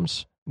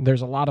problems.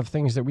 There's a lot of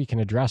things that we can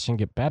address and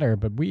get better,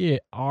 but we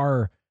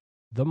are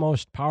the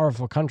most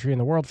powerful country in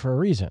the world for a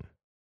reason.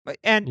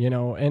 And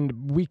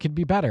and we could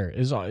be better,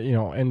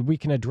 and we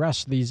can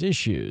address these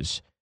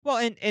issues.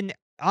 Well, and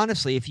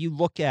honestly, if you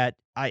look at,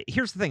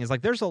 here's the thing, is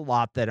like there's a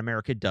lot that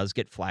America does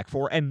get flack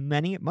for, and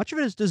much of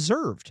it is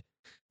deserved.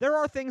 There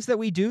are things that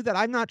we do that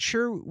I'm not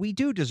sure we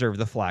do deserve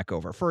the flack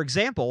over. For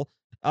example,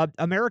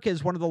 America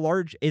is one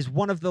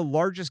of the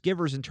largest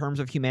givers in terms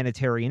of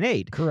humanitarian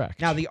aid.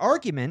 Correct. Now, the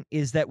argument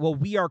is that, well,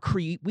 we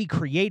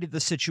created the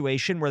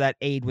situation where that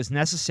aid was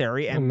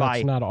necessary, and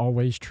that's not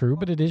always true,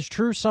 but it is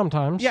true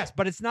sometimes. Yes,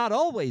 but it's not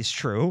always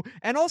true.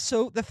 And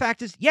also, the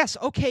fact is, yes,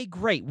 okay,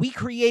 great, we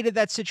created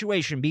that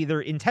situation,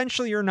 either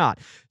intentionally or not.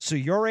 So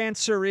your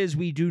answer is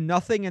we do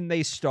nothing and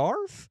they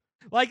starve?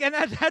 Like, and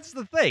that's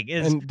the thing.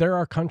 And there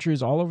are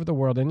countries all over the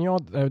world,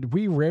 and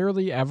we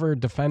rarely ever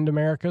defend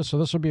America, so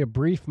this will be a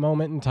brief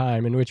moment in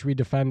time in which we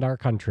defend our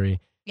country.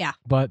 Yeah.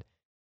 But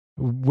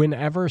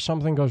whenever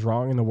something goes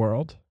wrong in the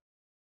world,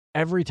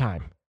 every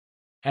time,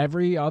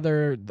 every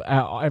other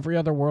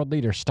world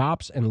leader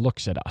stops and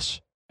looks at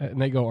us,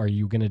 and they go, "Are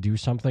you going to do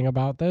something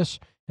about this?"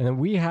 And then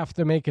we have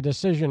to make a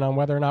decision on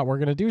whether or not we're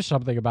going to do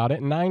something about it.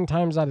 And 9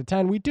 times out of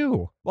 10, we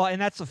do. Well,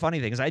 and that's the funny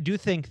thing, is I do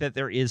think that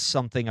there is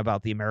something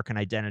about the American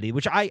identity,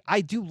 which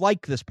I do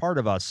like this part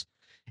of us,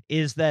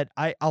 is that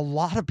a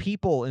lot of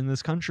people in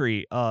this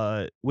country,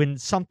 when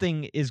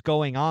something is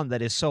going on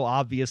that is so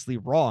obviously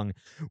wrong,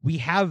 we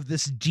have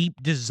this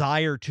deep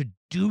desire to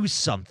do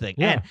something.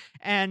 Yeah.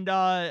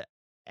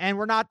 And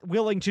we're not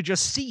willing to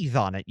just seethe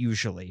on it,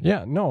 usually.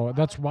 Yeah, no,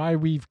 that's why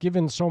we've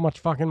given so much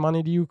fucking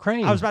money to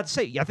Ukraine. I was about to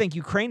say, I think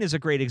Ukraine is a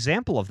great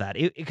example of that,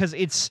 because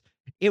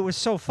it was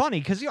so funny,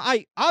 because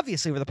I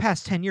obviously over the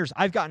past 10 years,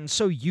 I've gotten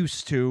so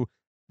used to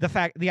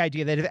the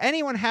idea that if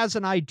anyone has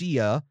an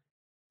idea,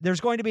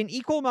 there's going to be an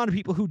equal amount of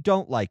people who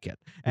don't like it,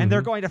 and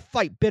they're going to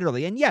fight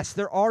bitterly. And yes,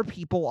 there are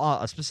people,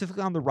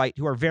 specifically on the right,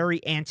 who are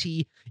very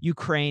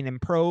anti-Ukraine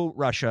and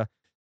pro-Russia.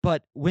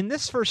 But when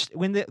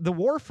the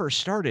war first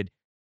started,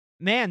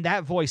 man,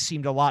 that voice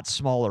seemed a lot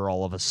smaller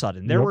all of a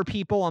sudden. There were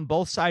people on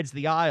both sides of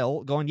the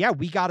aisle going, "Yeah,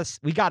 we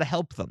gotta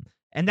help them,"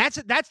 and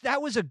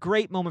that was a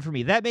great moment for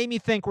me. That made me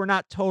think we're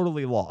not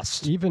totally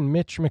lost. Even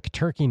Mitch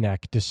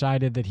McTurkeyneck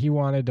decided that he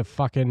wanted to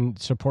fucking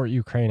support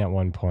Ukraine at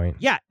one point.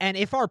 Yeah, and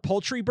if our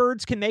poultry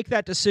birds can make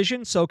that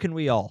decision, so can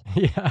we all.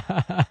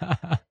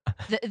 Yeah.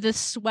 The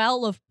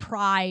swell of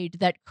pride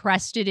that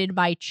crested in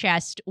my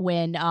chest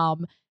when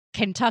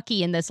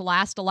Kentucky in this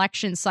last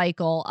election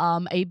cycle,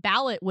 a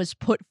ballot was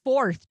put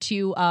forth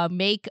to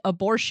make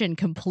abortion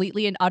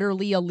completely and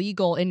utterly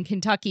illegal in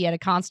Kentucky at a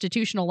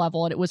constitutional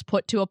level, and it was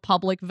put to a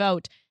public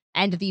vote.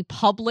 And the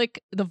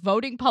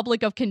voting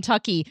public of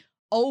Kentucky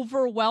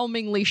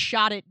overwhelmingly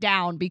shot it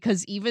down,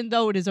 because even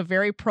though it is a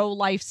very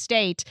pro-life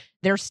state,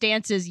 their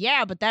stance is,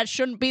 yeah, but that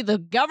shouldn't be the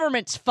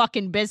government's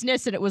fucking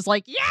business. And it was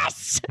like,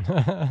 yes!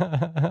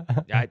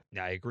 I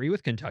agree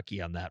with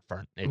Kentucky on that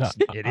front. It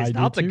is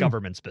not the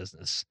government's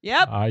business.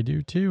 Yep. I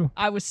do too.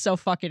 I was so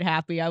fucking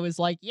happy. I was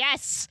like,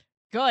 yes,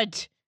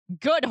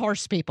 good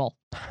horse people.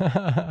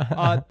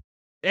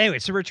 Anyway,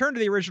 so return to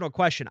the original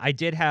question. I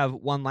did have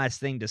one last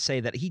thing to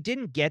say that he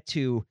didn't get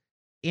to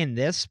in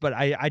this, but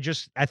I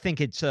think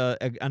it's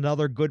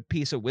another good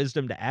piece of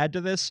wisdom to add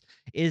to this,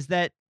 is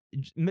that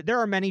there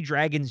are many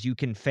dragons you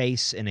can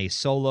face in a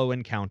solo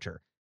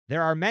encounter.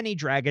 There are many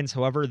dragons,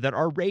 however, that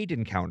are raid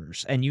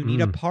encounters, and you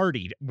need a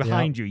party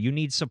behind you. You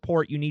need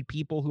support. You need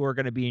people who are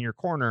going to be in your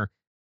corner,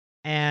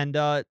 and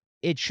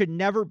it should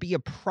never be a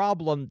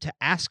problem to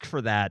ask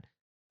for that,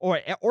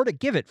 or to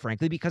give it,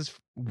 frankly, because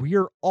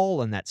we're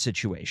all in that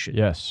situation.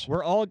 Yes.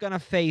 We're all going to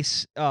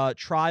face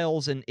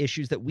trials and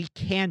issues that we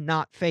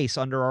cannot face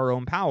under our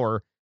own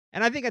power.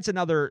 And I think that's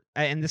another,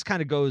 and this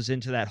kind of goes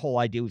into that whole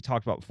idea we've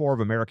talked about before of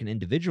American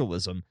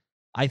individualism.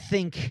 I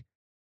think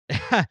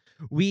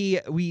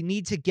we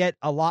need to get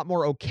a lot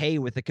more okay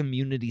with a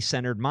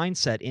community-centered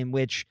mindset in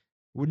which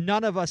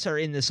none of us are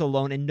in this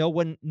alone, and no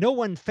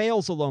one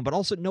fails alone, but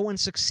also no one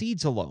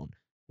succeeds alone.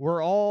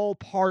 We're all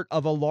part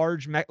of a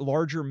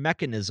larger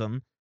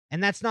mechanism,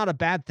 and that's not a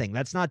bad thing.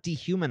 That's not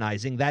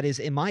dehumanizing. That is,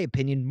 in my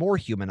opinion, more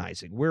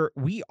humanizing.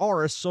 We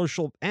are a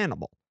social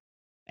animal,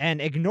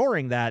 and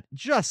ignoring that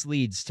just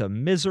leads to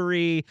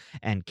misery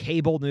and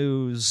cable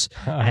news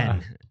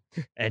and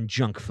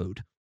junk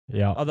food.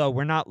 Yeah. Although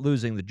we're not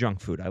losing the junk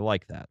food. I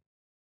like that.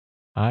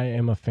 I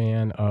am a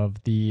fan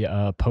of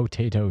the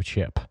potato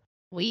chip.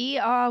 We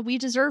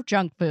deserve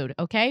junk food,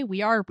 okay?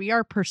 We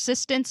are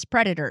persistence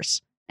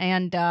predators.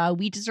 and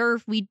we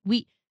deserve we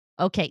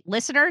okay,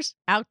 listeners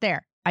out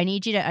there, I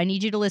need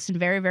you to listen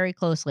very, very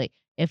closely.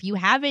 If you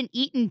haven't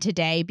eaten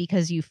today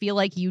because you feel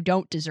like you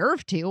don't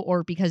deserve to,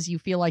 or because you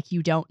feel like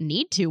you don't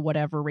need to,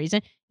 whatever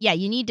reason, yeah,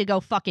 you need to go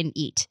fucking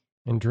eat.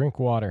 And drink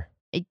water.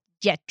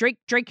 Yeah,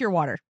 drink your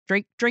water.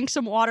 Drink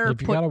some water.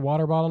 If you got a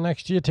water bottle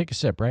next to you, take a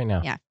sip right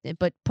now. Yeah,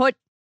 but put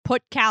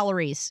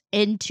calories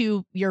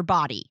into your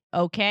body,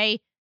 okay?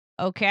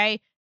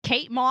 Okay?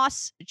 Kate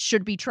Moss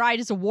should be tried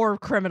as a war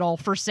criminal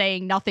for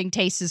saying nothing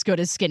tastes as good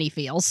as Skinny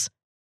feels.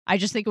 I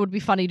just think it would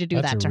be funny to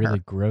do That's that to a really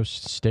her. gross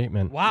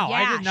statement. Wow, Yeah,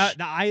 I did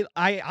not.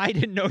 I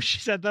didn't know she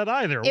said that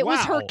either. It wow.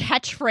 was her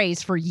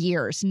catchphrase for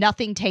years.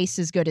 Nothing tastes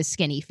as good as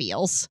Skinny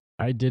feels.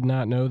 I did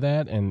not know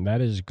that, and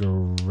that is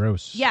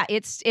gross. Yeah,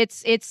 it's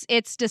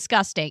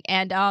disgusting.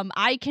 And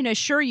I can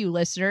assure you,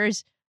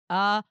 listeners,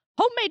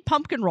 homemade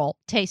pumpkin roll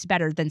tastes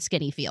better than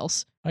Skinny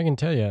feels. I can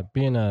tell you,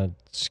 being a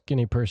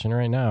skinny person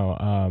right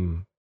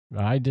now,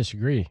 I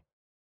disagree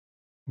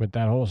with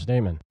that whole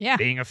statement. Yeah.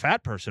 Being a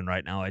fat person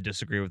right now, I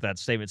disagree with that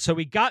statement. So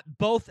we got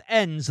both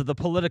ends of the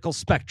political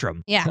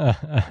spectrum. Yeah.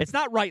 It's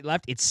not right,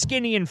 left. It's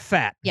skinny and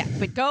fat. Yeah,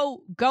 but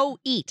go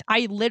eat.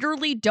 I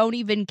literally don't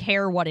even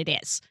care what it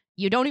is.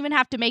 You don't even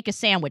have to make a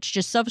sandwich.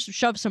 Just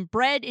shove some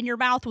bread in your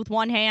mouth with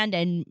one hand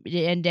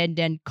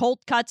and cold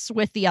cuts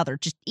with the other.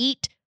 Just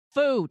eat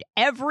food.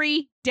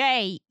 Every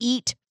day,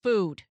 eat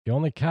food. The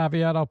only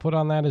caveat I'll put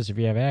on that is if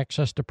you have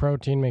access to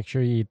protein, make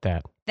sure you eat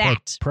that.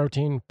 That.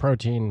 Protein.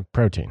 Protein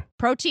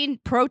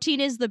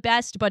is the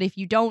best, but if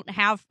you don't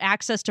have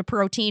access to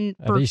protein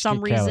At for least some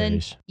eat reason,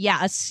 calories. yeah,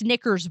 a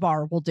Snickers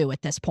bar will do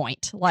at this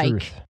point. Like,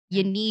 Truth.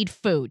 you need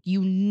food.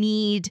 You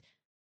need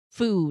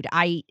food.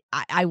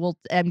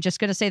 I'm just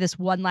going to say this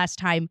one last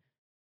time.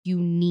 You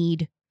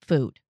need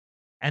food.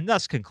 And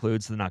thus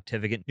concludes the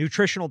Noctivagant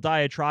nutritional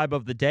diatribe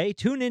of the day.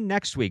 Tune in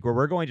next week where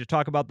we're going to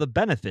talk about the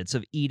benefits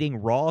of eating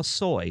raw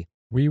soy.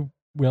 We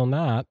will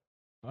not,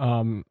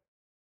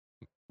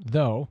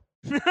 though.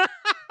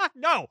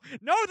 No,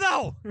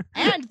 though.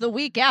 And the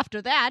week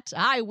after that,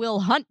 I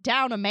will hunt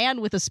down a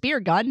man with a spear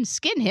gun,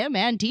 skin him,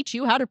 and teach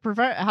you how to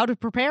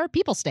prepare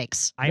people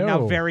steaks. I'm now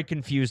No. very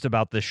confused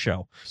about this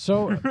show.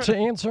 So to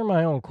answer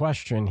my own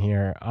question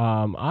here,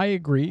 I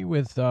agree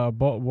with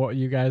what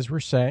you guys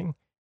were saying,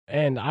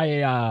 and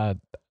I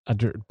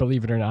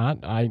believe it or not,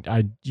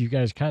 you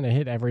guys kind of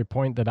hit every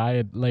point that I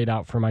had laid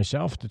out for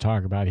myself to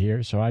talk about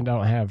here, so I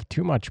don't have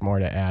too much more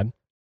to add.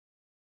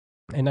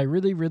 And I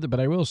really, but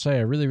I will say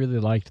I really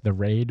liked the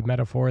raid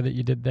metaphor that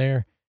you did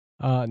there,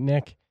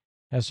 Nick.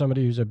 As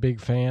somebody who's a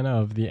big fan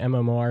of the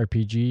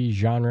MMORPG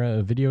genre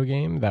of video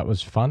game, that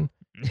was fun.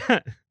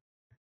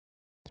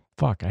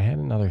 Fuck, I had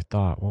another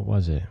thought. What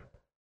was it?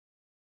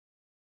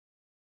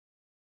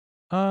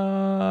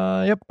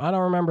 Yep, I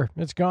don't remember.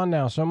 It's gone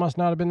now, so it must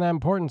not have been that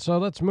important. So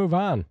let's move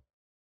on.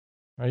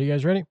 Are you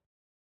guys ready?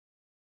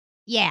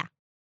 Yeah.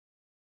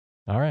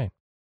 All right.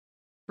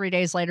 3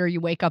 days later,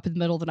 you wake up in the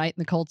middle of the night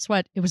in the cold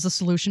sweat. It was the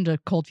solution to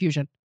cold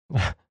fusion.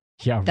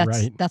 Yeah,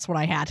 right. That's what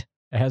I had.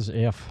 As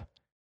if.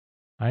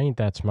 I ain't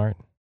that smart.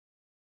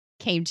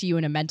 Came to you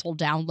in a mental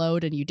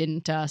download, and you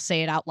didn't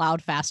say it out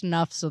loud fast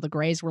enough, so the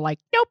Greys were like,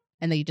 nope,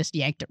 and then you just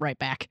yanked it right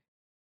back.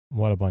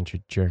 What a bunch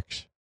of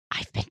jerks.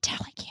 I've been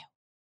telling you.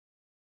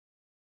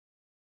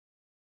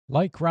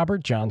 Like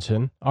Robert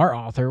Johnson, our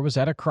author was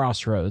at a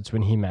crossroads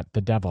when he met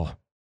the devil.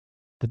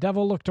 The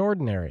devil looked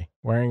ordinary,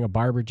 wearing a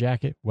barber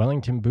jacket,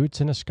 Wellington boots,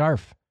 and a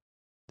scarf.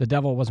 The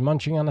devil was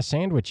munching on a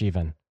sandwich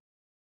even.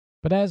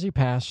 But as he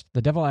passed,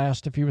 the devil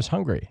asked if he was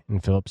hungry,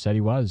 and Philip said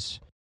he was.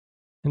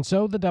 And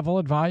so the devil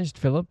advised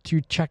Philip to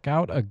check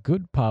out a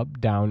good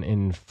pub down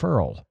in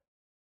Firle,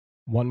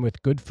 one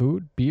with good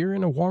food, beer,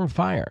 and a warm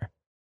fire.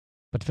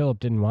 But Philip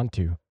didn't want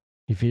to.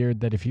 He feared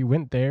that if he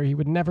went there, he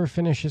would never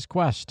finish his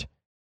quest.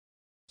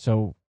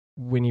 So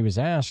when he was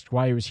asked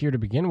why he was here to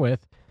begin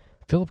with,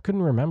 Philip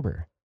couldn't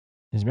remember.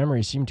 His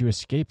memory seemed to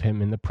escape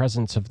him in the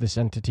presence of this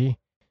entity,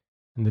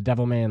 and the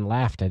devil man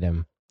laughed at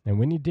him, and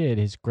when he did,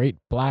 his great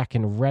black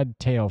and red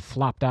tail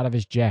flopped out of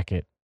his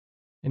jacket.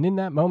 And in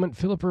that moment,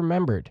 Philip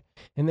remembered,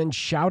 and then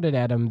shouted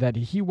at him that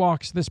he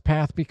walks this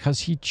path because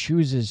he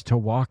chooses to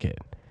walk it.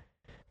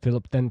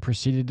 Philip then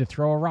proceeded to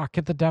throw a rock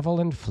at the devil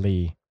and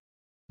flee,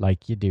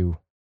 like you do.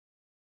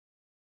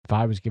 If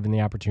I was given the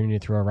opportunity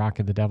to throw a rock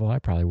at the devil, I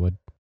probably would.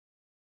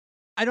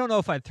 I don't know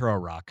if I'd throw a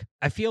rock.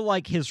 I feel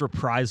like his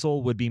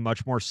reprisal would be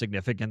much more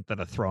significant than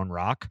a thrown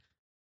rock.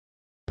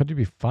 But it'd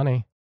be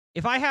funny.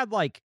 If I had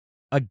like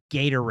a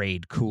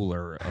Gatorade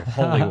cooler of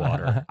holy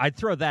water, I'd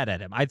throw that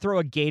at him. I'd throw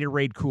a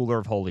Gatorade cooler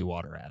of holy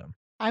water at him.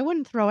 I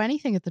wouldn't throw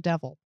anything at the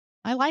devil.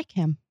 I like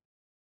him.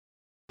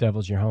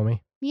 Devil's your homie.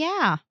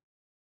 Yeah.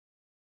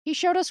 He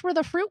showed us where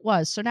the fruit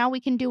was, so now we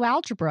can do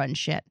algebra and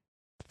shit.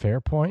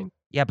 Fair point.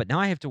 Yeah, but now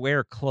I have to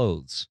wear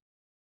clothes.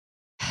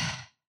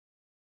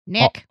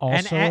 Nick.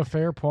 Also And- a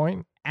fair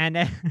point.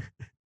 And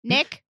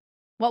Nick,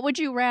 what would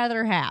you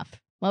rather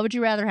have? What would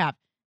you rather have?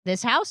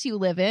 This house you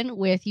live in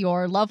with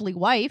your lovely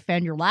wife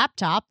and your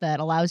laptop that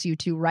allows you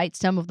to write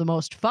some of the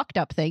most fucked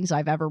up things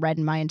I've ever read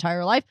in my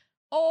entire life?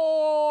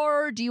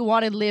 Or do you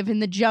want to live in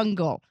the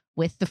jungle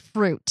with the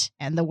fruit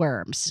and the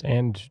worms.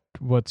 And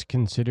what's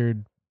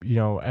considered,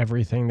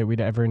 everything that we'd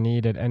ever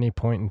need at any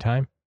point in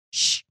time.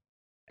 Shh.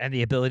 And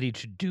the ability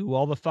to do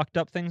all the fucked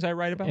up things I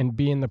write about. And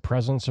be in the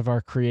presence of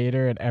our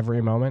creator at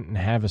every moment and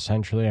have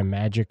essentially a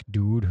magic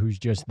dude who's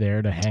just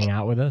there to hang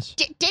out with us.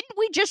 Didn't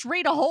we just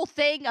read a whole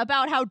thing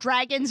about how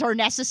dragons are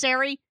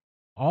necessary?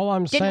 All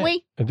I'm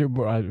saying... Didn't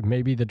we?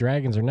 Maybe the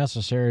dragons are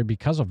necessary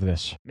because of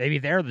this. Maybe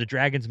they're the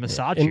dragons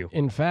massage you.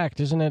 In fact,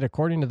 isn't it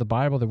according to the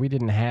Bible that we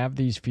didn't have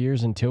these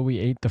fears until we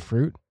ate the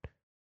fruit?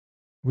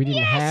 We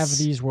didn't have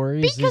these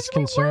worries, these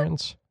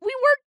concerns. We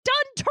weren't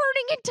done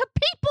turning into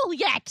people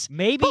yet.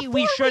 Maybe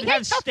we should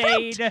have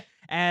stayed fruit.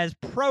 as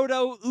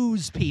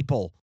proto-ooze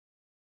people.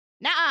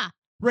 Nah.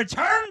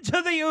 Return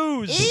to the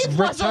ooze. Eve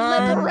was a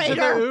liberator.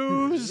 To the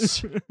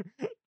ooze.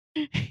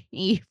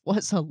 Eve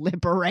was a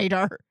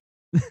liberator.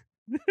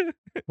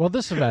 Well,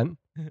 this event,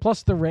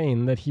 plus the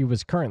rain that he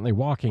was currently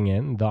walking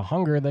in, the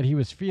hunger that he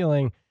was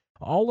feeling,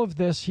 all of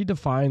this he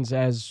defines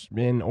as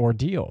an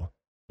ordeal,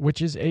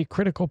 which is a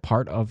critical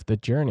part of the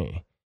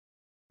journey.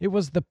 It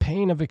was the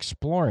pain of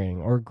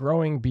exploring or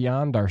growing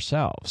beyond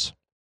ourselves.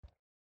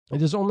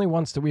 It is only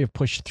once that we have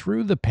pushed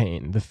through the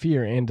pain, the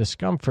fear, and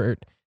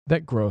discomfort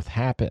that growth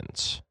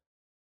happens.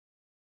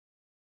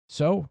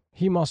 So,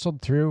 he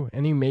muscled through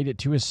and he made it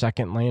to his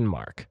second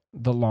landmark,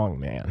 the Long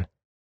Man.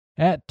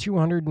 At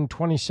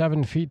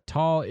 227 feet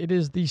tall, it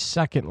is the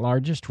second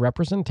largest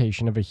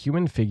representation of a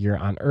human figure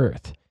on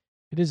Earth.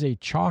 It is a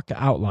chalk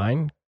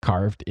outline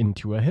carved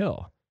into a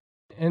hill.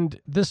 And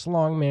this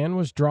Long Man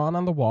was drawn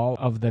on the wall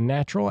of the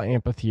natural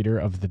amphitheater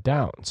of the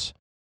Downs.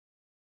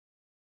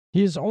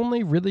 He is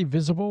only really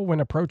visible when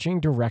approaching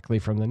directly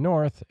from the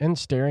north and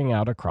staring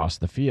out across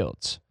the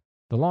fields.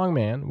 The Long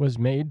Man was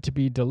made to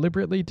be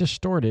deliberately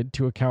distorted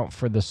to account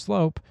for the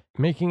slope,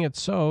 making it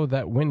so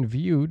that when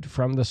viewed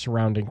from the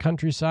surrounding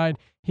countryside,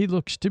 he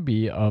looks to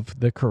be of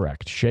the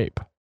correct shape.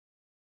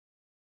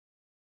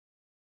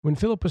 When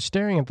Philip was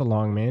staring at the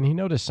Long Man, he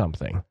noticed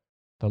something.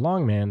 The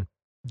Long Man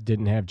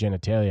didn't have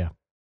genitalia.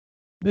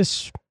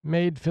 This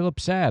made Philip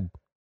sad,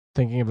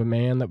 thinking of a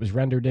man that was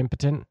rendered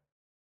impotent.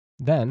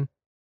 Then,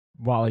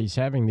 while he's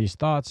having these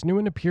thoughts,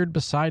 Nuin appeared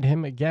beside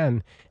him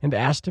again and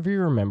asked if he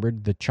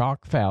remembered the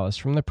chalk phallus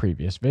from the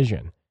previous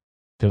vision.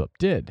 Philip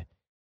did,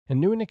 and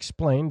Nuin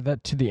explained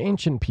that to the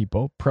ancient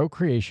people,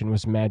 procreation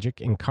was magic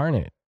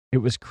incarnate. It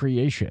was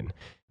creation,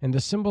 and the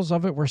symbols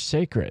of it were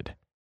sacred.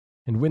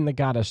 And when the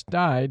goddess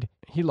died,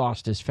 he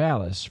lost his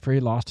phallus, for he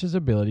lost his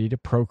ability to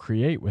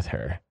procreate with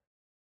her.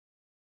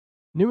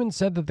 Nuin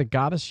said that the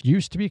goddess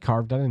used to be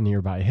carved on a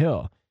nearby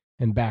hill,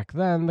 and back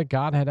then the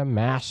god had a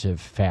massive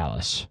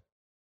phallus.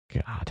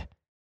 God.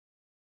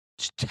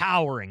 It's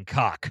towering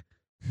cock.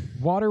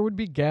 Water would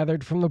be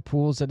gathered from the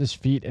pools at his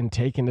feet and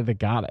taken to the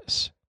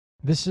goddess.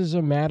 This is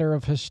a matter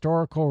of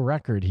historical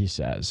record, he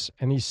says,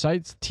 and he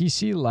cites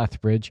T.C.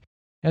 Lethbridge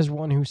as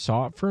one who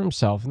saw it for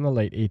himself in the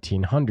late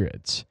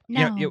 1800s.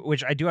 No.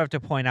 Which I do have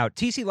to point out.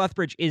 T.C.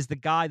 Lethbridge is the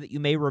guy that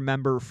you may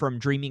remember from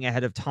Dreaming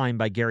Ahead of Time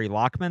by Gary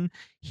Lockman.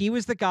 He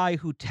was the guy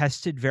who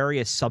tested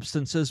various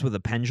substances with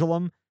a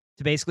pendulum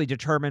to basically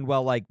determine,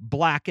 well, like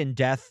black and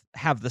death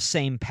have the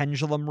same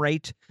pendulum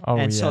rate.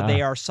 So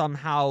they are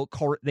somehow,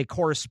 they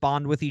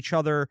correspond with each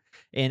other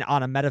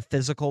on a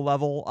metaphysical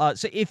level.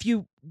 So if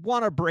you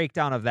want a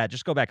breakdown of that,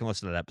 just go back and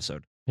listen to that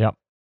episode. Yep.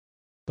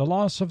 The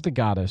loss of the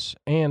goddess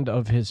and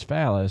of his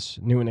phallus,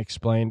 Nuin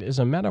explained, is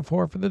a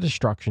metaphor for the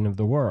destruction of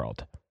the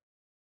world.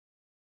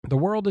 The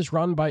world is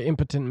run by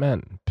impotent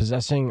men,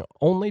 possessing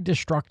only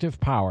destructive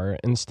power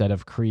instead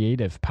of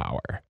creative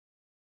power.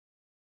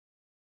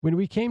 When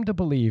we came to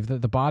believe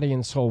that the body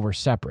and soul were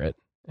separate,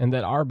 and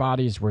that our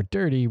bodies were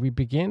dirty, we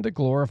began to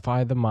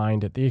glorify the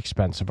mind at the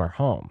expense of our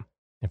home.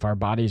 If our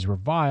bodies were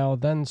vile,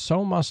 then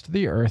so must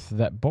the earth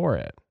that bore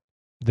it.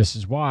 This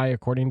is why,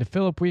 according to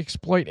Philip, we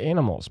exploit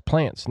animals,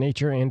 plants,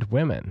 nature, and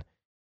women.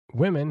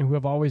 Women who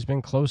have always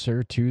been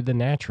closer to the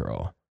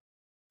natural.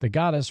 The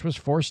goddess was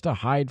forced to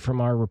hide from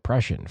our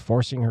repression,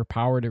 forcing her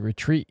power to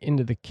retreat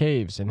into the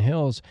caves and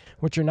hills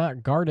which are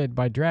not guarded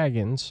by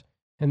dragons,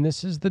 and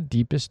this is the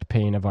deepest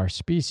pain of our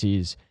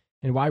species,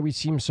 and why we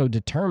seem so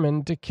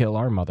determined to kill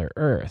our Mother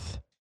Earth.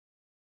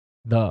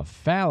 The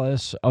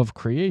phallus of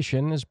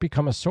creation has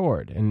become a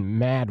sword, and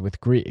mad with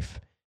grief.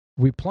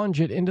 We plunge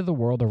it into the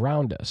world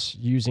around us,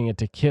 using it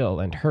to kill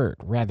and hurt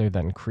rather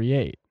than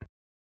create.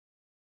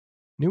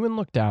 Nuin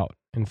looked out,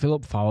 and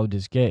Philip followed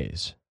his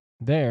gaze.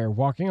 There,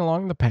 walking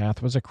along the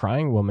path, was a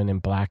crying woman in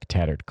black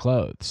tattered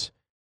clothes.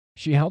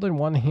 She held in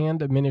one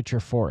hand a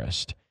miniature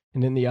forest,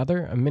 and in the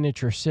other a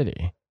miniature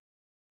city.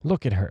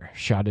 "Look at her,"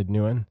 shouted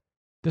Nuin.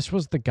 This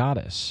was the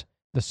goddess,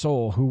 the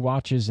soul who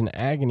watches in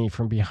agony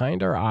from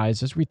behind our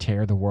eyes as we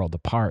tear the world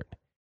apart.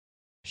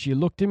 She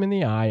looked him in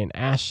the eye and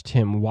asked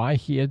him why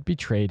he had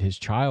betrayed his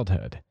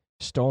childhood,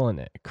 stolen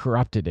it,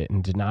 corrupted it,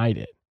 and denied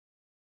it.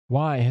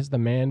 Why has the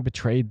man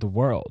betrayed the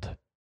world?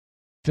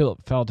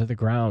 Philip fell to the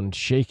ground,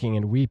 shaking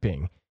and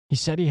weeping. He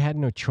said he had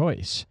no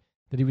choice,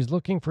 that he was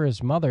looking for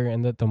his mother,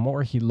 and that the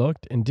more he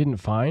looked and didn't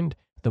find,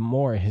 the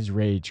more his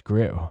rage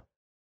grew.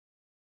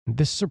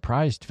 This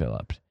surprised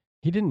Philip.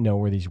 He didn't know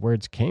where these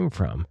words came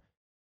from,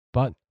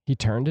 but he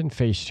turned and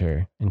faced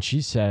her, and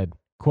she said,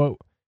 quote,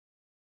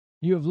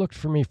 "You have looked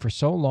for me for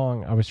so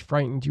long, I was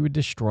frightened you would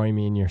destroy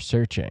me in your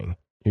searching.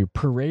 You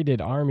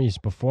paraded armies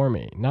before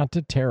me, not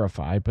to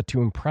terrify, but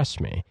to impress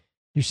me.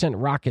 You sent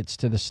rockets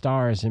to the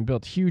stars and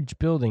built huge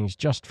buildings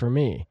just for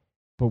me,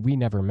 but we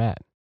never met.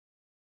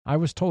 I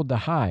was told to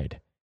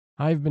hide.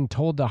 I have been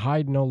told to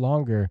hide no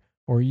longer,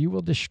 or you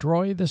will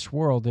destroy this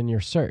world in your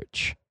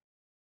search.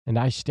 And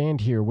I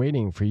stand here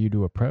waiting for you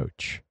to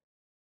approach."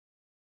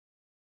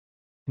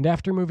 And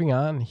after moving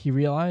on, he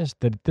realized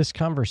that this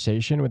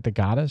conversation with the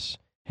goddess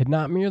had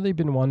not merely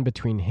been one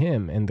between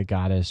him and the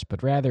goddess,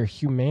 but rather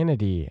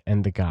humanity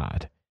and the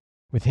god,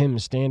 with him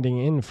standing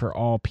in for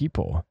all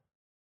people.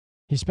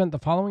 He spent the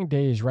following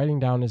days writing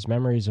down his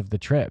memories of the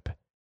trip,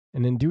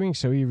 and in doing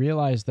so he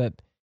realized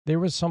that there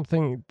was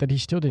something that he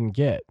still didn't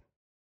get,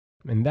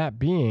 and that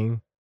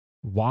being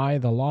why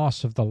the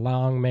loss of the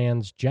long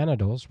man's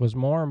genitals was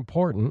more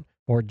important,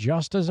 or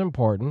just as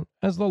important,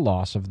 as the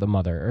loss of the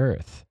Mother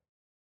Earth.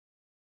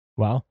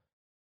 Well,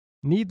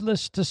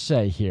 needless to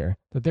say here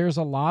that there's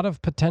a lot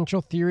of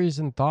potential theories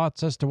and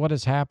thoughts as to what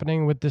is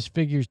happening with this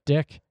figure's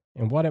dick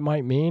and what it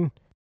might mean,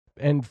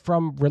 and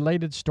from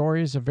related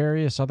stories of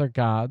various other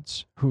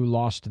gods who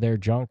lost their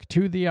junk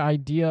to the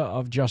idea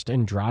of just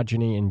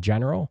androgyny in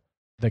general,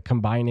 the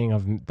combining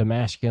of the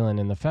masculine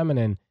and the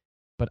feminine.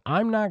 But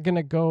I'm not going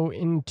to go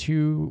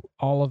into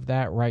all of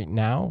that right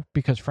now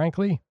because,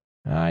 frankly,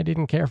 I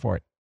didn't care for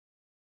it.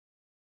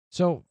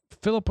 So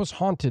Philip was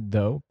haunted,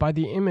 though, by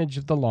the image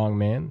of the long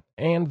man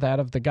and that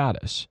of the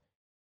goddess.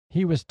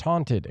 He was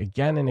taunted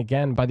again and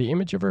again by the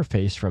image of her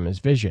face from his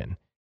vision,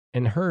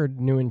 and heard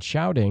Nuin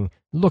shouting,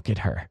 "Look at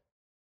her!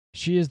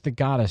 She is the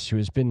goddess who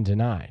has been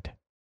denied."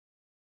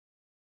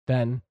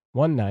 Then,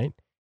 one night,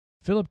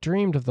 Philip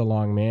dreamed of the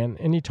long man,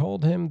 and he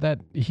told him that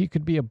he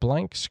could be a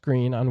blank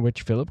screen on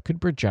which Philip could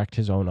project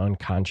his own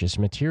unconscious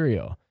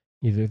material.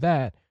 Either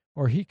that,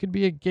 or he could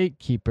be a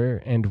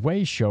gatekeeper and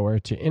way shower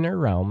to inner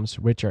realms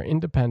which are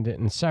independent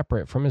and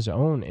separate from his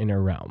own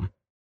inner realm.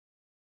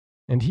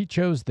 And he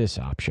chose this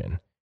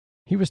option.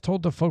 He was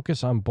told to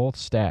focus on both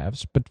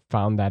staves, but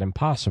found that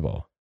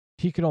impossible.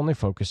 He could only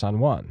focus on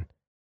one.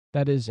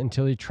 That is,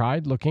 until he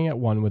tried looking at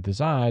one with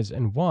his eyes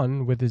and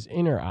one with his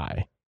inner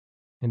eye.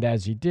 And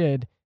as he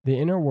did, the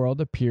inner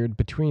world appeared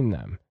between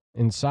them,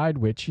 inside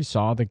which he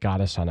saw the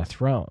goddess on a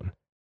throne.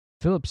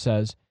 Philip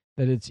says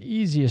that it's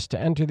easiest to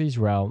enter these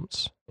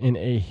realms in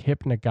a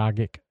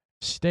hypnagogic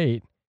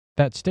state,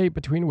 that state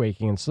between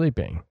waking and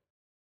sleeping.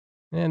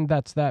 And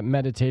that's that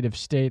meditative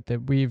state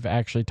that we've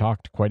actually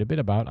talked quite a bit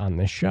about on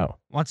this show.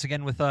 Once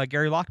again with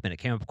Gary Lockman. It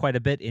came up quite a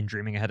bit in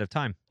Dreaming Ahead of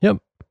Time. Yep.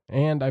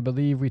 And I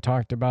believe we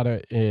talked about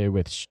it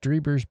with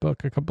Strieber's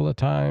book a couple of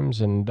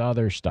times and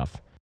other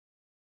stuff.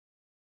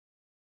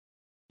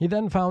 He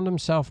then found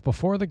himself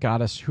before the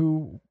goddess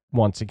who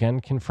once again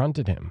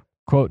confronted him.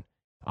 Quote,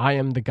 "I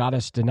am the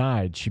goddess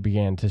denied," she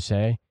began to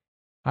say.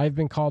 "I have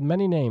been called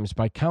many names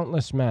by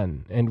countless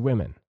men and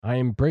women. I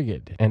am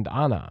Brigid and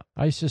Anna,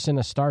 Isis and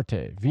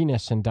Astarte,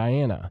 Venus and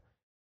Diana.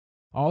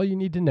 All you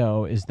need to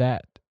know is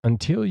that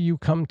until you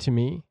come to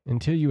me,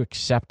 until you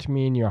accept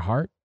me in your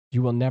heart,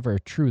 you will never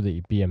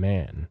truly be a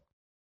man."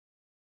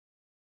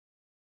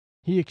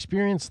 He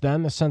experienced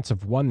then a sense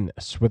of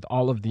oneness with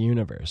all of the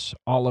universe.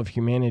 All of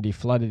humanity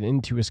flooded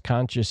into his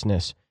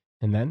consciousness,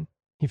 and then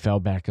he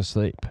fell back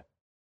asleep.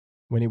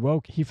 When he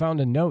woke, he found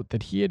a note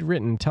that he had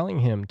written telling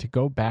him to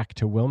go back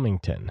to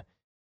Wilmington,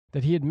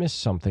 that he had missed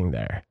something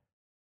there.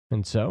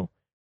 And so,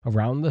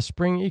 around the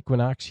spring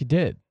equinox, he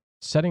did.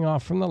 Setting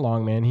off from the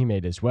long man, he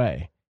made his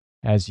way.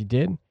 As he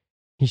did,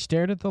 he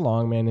stared at the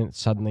long man and it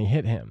suddenly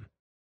hit him.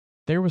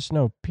 There was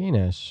no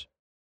penis,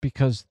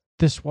 because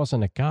this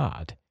wasn't a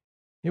god.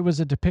 It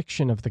was a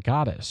depiction of the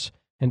goddess,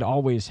 and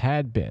always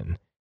had been.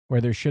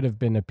 Where there should have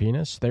been a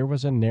penis, there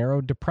was a narrow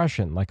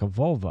depression like a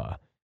vulva,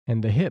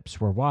 and the hips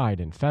were wide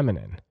and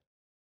feminine.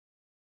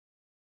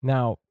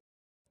 Now,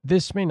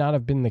 this may not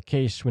have been the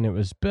case when it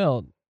was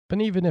built,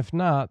 but even if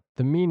not,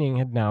 the meaning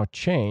had now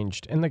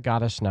changed, and the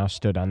goddess now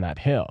stood on that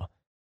hill.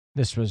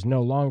 This was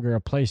no longer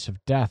a place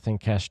of death and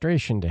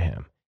castration to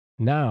him.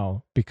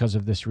 Now, because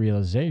of this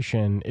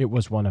realization, it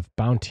was one of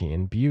bounty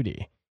and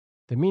beauty.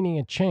 The meaning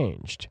had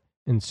changed,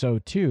 and so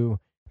too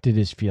did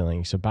his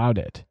feelings about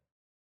it.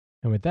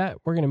 And with that,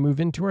 we're going to move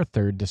into our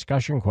third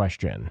discussion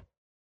question.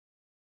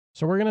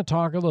 So we're going to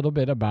talk a little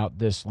bit about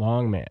this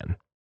long man.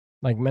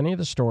 Like many of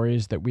the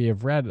stories that we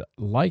have read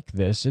like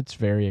this, it's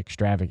very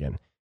extravagant.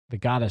 The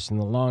goddess and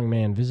the long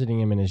man visiting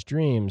him in his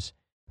dreams,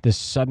 this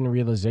sudden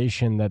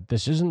realization that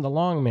this isn't the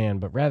long man,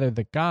 but rather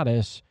the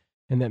goddess,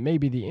 and that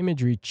maybe the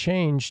imagery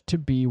changed to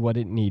be what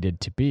it needed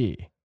to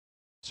be.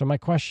 So my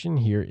question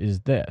here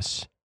is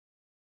this.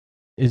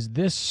 Is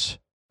this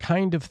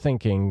kind of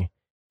thinking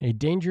a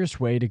dangerous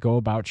way to go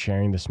about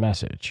sharing this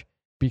message?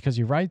 Because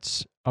he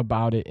writes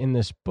about it in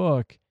this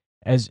book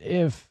as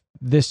if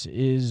this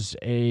is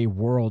a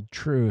world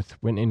truth,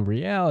 when in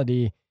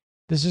reality,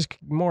 this is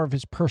more of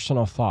his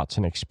personal thoughts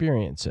and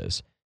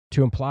experiences,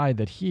 to imply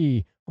that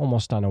he,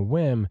 almost on a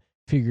whim,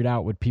 figured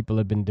out what people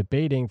have been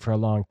debating for a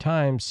long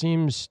time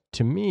seems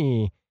to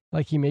me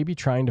like he may be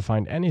trying to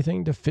find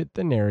anything to fit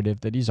the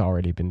narrative that he's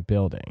already been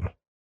building.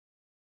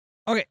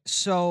 Okay,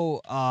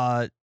 so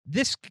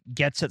this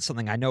gets at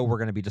something I know we're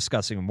going to be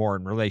discussing more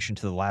in relation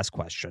to the last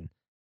question.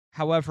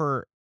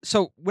 However,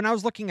 so when I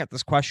was looking at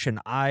this question,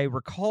 I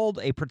recalled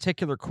a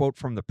particular quote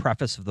from the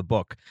preface of the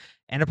book.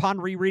 And upon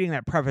rereading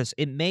that preface,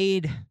 it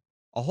made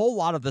a whole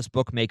lot of this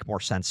book make more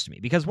sense to me.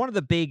 Because one of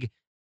the big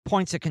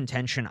points of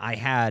contention I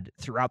had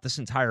throughout this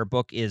entire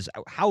book is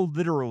how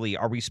literally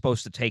are we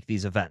supposed to take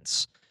these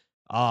events?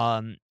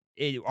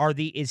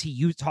 Is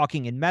he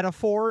talking in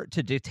metaphor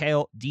to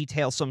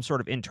detail some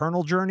sort of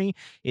internal journey?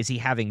 Is he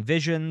having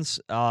visions?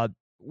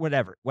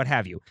 Whatever, what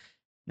have you.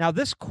 Now,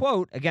 this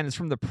quote, again, is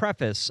from the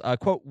preface.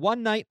 Quote,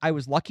 "One night I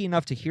was lucky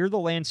enough to hear the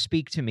land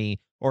speak to me,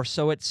 or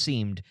so it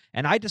seemed,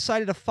 and I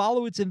decided to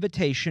follow its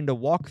invitation to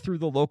walk through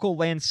the local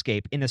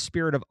landscape in a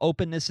spirit of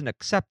openness and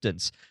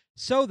acceptance,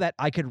 so that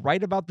I could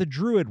write about the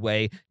Druid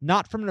way,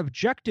 not from an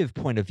objective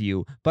point of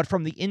view, but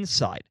from the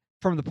inside,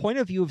 from the point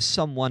of view of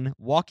someone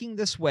walking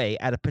this way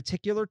at a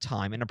particular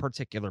time in a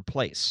particular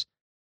place."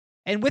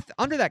 And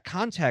under that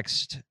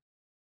context,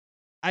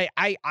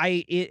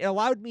 it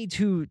allowed me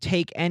to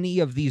take any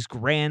of these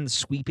grand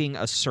sweeping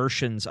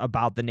assertions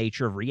about the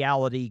nature of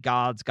reality,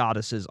 gods,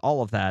 goddesses,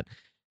 all of that,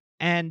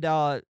 and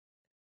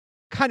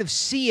kind of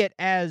see it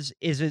as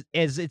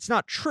it's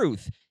not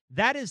truth.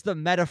 That is the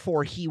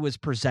metaphor he was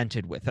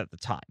presented with at the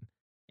time,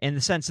 in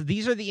the sense that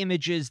these are the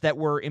images that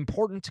were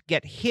important to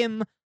get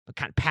him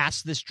kind of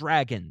past this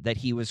dragon that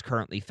he was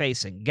currently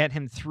facing, get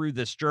him through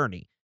this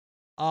journey.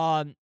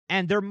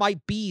 And there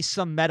might be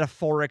some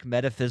metaphoric,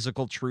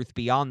 metaphysical truth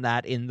beyond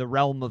that in the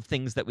realm of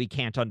things that we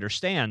can't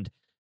understand.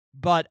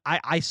 But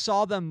I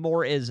saw them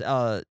more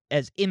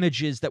as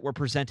images that were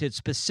presented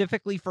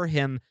specifically for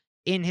him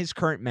in his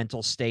current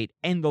mental state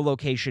and the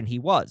location he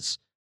was.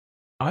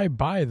 I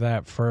buy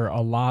that for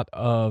a lot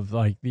of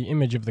like the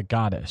image of the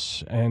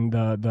goddess and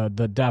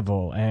the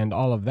devil and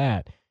all of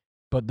that.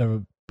 But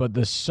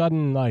the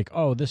sudden like,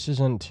 oh, this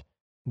isn't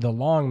the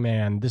long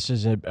man, this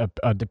is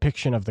a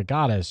depiction of the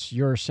goddess.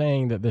 You're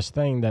saying that this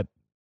thing that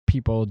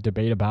people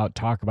debate about,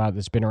 talk about,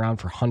 that's been around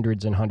for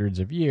hundreds and hundreds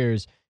of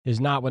years is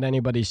not what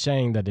anybody's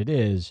saying that it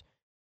is,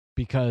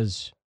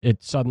 because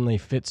it suddenly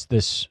fits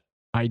this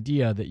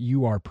idea that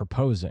you are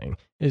proposing,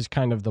 is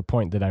kind of the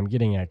point that I'm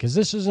getting at. Because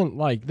this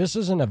isn't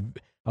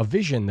a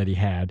vision that he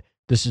had.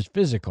 This is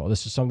physical.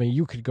 This is something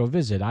you could go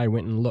visit. I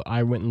went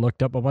and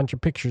looked up a bunch of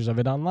pictures of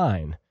it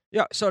online.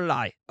 Yeah, so did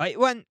I.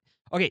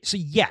 Okay, so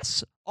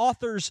yes,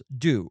 authors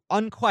do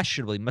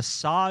unquestionably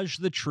massage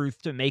the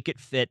truth to make it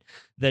fit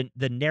the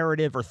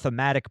narrative or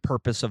thematic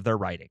purpose of their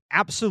writing.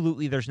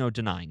 Absolutely, there's no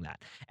denying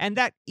that. And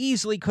that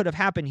easily could have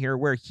happened here,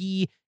 where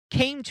he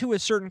came to a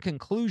certain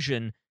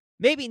conclusion,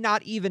 maybe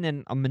not even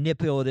in a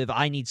manipulative,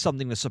 I need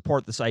something to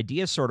support this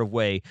idea sort of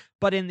way,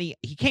 but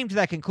he came to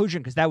that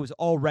conclusion because that was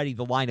already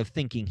the line of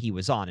thinking he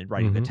was on in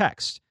writing the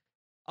text.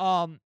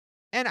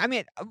 And I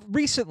mean,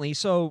 recently,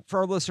 so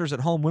for our listeners at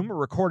home, when we're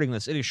recording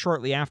this, it is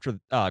shortly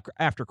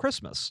after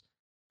Christmas.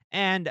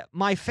 And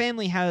my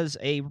family has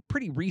a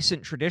pretty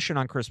recent tradition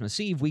on Christmas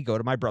Eve. We go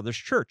to my brother's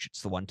church.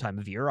 It's the one time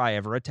of year I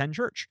ever attend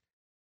church.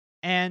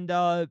 And,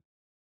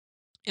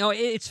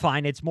 it's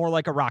fine. It's more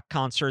like a rock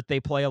concert.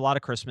 They play a lot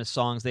of Christmas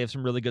songs. They have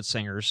some really good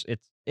singers. It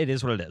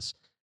is what it is.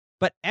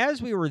 But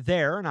as we were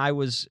there and I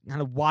was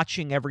kind of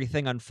watching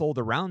everything unfold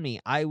around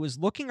me, I was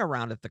looking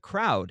around at the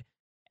crowd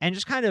and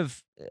just kind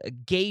of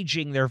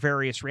gauging their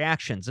various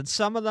reactions. And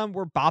some of them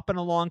were bopping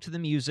along to the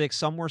music,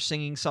 some were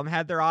singing, some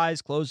had their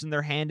eyes closed and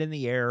their hand in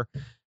the air,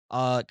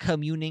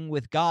 communing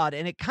with God.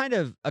 And it kind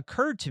of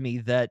occurred to me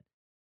that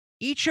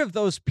each of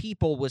those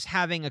people was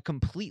having a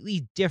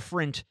completely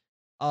different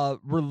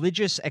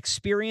religious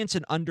experience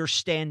and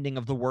understanding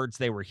of the words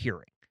they were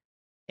hearing.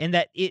 And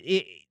that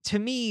it to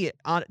me,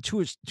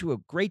 to a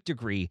great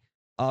degree,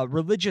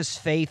 religious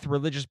faith,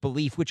 religious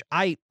belief, which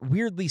I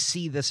weirdly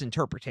see this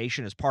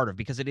interpretation as part of,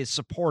 because it is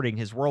supporting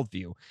his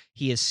worldview.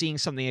 He is seeing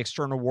something in the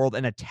external world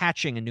and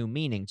attaching a new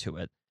meaning to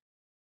it.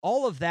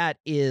 All of that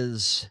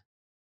is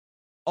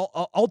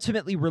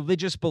ultimately,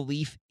 religious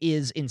belief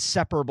is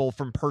inseparable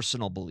from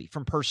personal belief,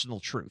 from personal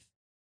truth.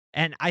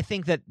 And I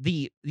think that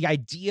the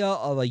idea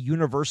of a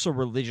universal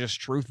religious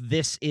truth,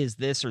 this is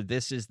this or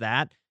this is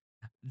that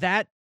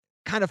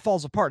kind of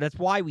falls apart. That's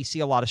why we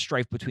see a lot of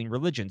strife between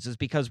religions, is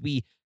because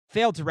we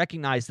fail to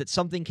recognize that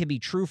something can be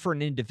true for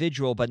an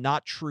individual, but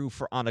not true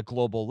on a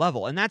global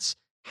level. And that's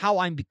how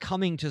I'm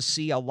becoming to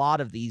see a lot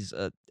of these,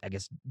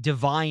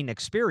 divine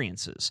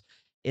experiences,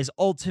 is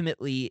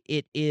ultimately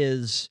it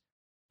is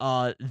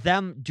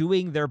them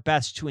doing their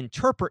best to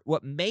interpret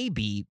what may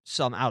be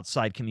some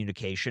outside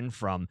communication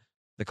from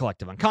the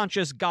collective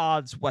unconscious,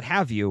 gods, what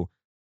have you,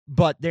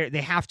 but they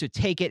have to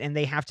take it and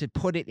they have to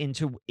put it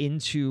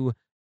into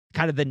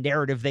kind of the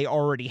narrative they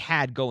already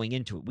had going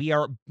into it.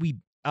 We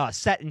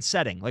set and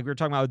setting, like we were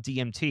talking about with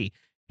DMT.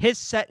 His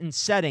set and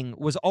setting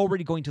was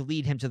already going to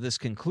lead him to this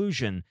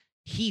conclusion.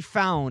 He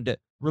found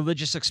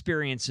religious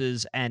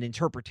experiences and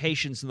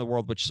interpretations in the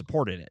world which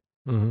supported it.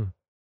 Mm-hmm.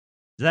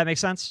 Does that make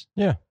sense?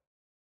 Yeah.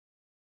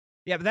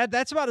 Yeah, but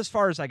that's about as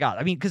far as I got.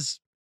 I mean,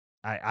 because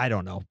I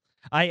don't know.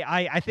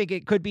 I think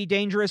it could be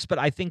dangerous, but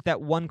I think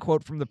that one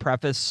quote from the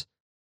preface,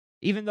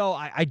 even though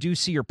I do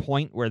see your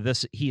point where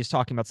he is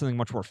talking about something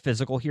much more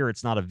physical here,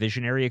 it's not a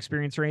visionary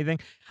experience or anything.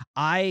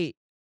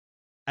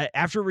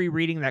 After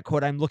rereading that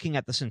quote, I'm looking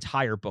at this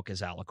entire book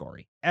as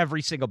allegory.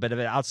 Every single bit of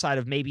it, outside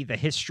of maybe the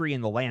history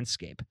and the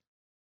landscape.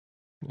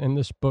 And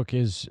this book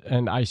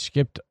and I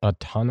skipped a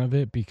ton of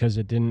it because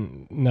it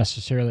didn't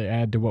necessarily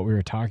add to what we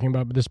were talking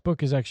about, but this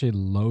book is actually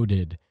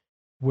loaded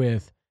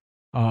with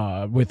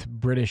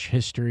British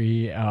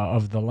history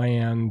of the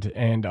land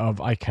and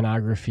of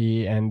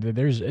iconography, and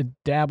it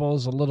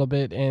dabbles a little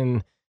bit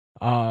in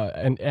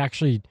and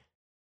actually,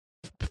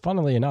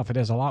 funnily enough, it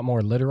has a lot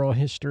more literal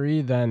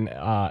history than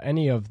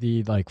any of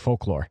the like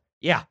folklore.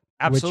 Yeah,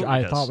 absolutely.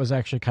 Which I thought was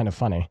actually kind of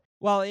funny.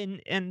 Well,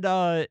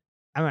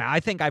 I mean, I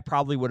think I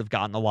probably would have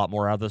gotten a lot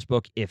more out of this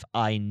book if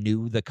I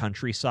knew the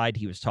countryside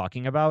he was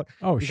talking about.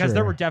 Oh, because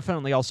there were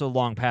definitely also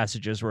long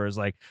passages where it was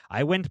like,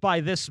 I went by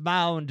this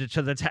mound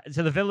to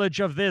the village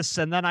of this,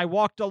 and then I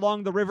walked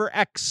along the river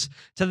X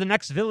to the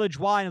next village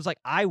Y. And I was like,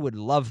 I would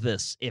love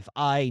this if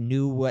I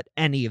knew what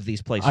any of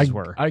these places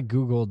were. I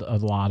Googled a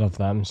lot of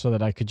them so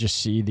that I could just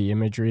see the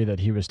imagery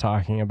that he was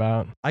talking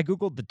about. I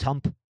Googled the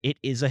Tump. It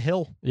is a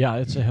hill. Yeah,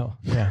 it's a hill.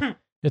 Yeah.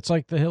 It's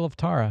like the Hill of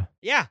Tara.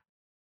 Yeah.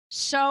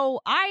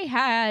 So I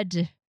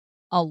had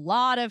a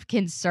lot of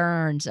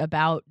concerns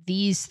about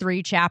these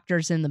 3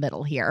 chapters in the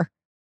middle here,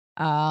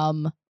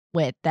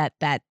 with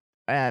that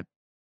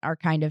are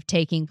kind of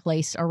taking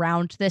place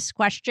around this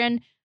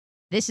question.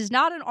 This is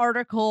not an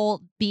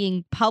article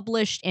being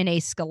published in a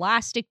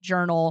scholastic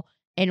journal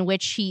in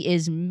which he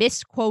is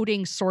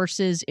misquoting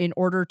sources in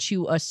order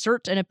to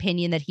assert an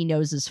opinion that he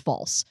knows is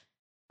false.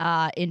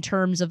 In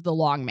terms of the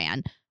Long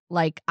Man,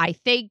 like I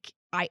think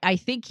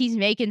he's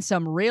making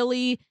some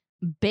really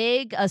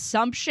big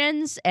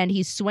assumptions, and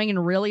he's swinging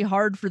really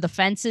hard for the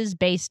fences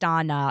based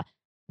on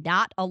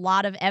not a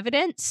lot of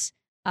evidence.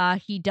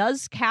 He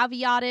does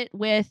caveat it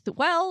with,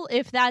 well,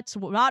 if that's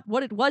not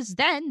what it was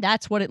then,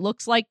 that's what it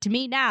looks like to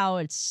me now.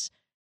 It's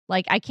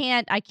like I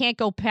can't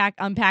go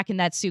unpacking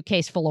that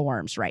suitcase full of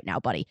worms right now,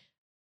 buddy.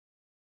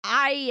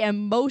 I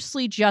am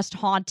mostly just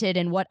haunted,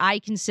 and what I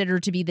consider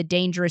to be the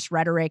dangerous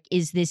rhetoric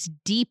is this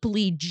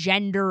deeply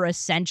gender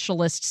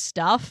essentialist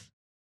stuff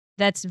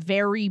that's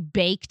very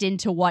baked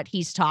into what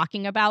he's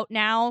talking about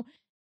now.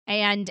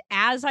 And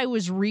as I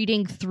was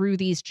reading through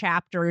these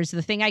chapters,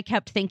 the thing I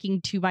kept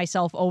thinking to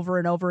myself over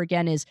and over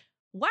again is,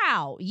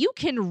 wow, you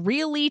can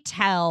really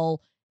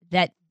tell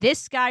that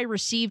this guy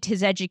received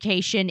his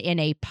education in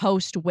a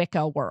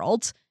post-Wicca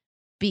world,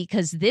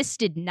 because this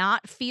did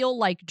not feel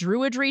like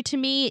Druidry to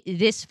me.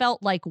 This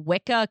felt like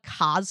Wicca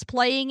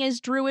cosplaying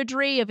as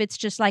Druidry, if it's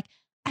just like,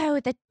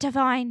 oh, the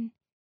divine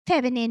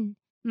feminine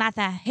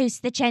mother who's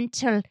the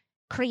gentle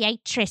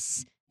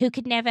creatress who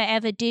could never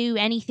ever do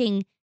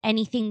anything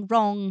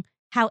wrong.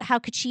 How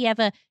could she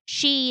ever?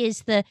 She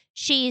is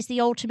the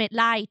ultimate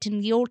light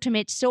and the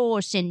ultimate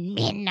source, and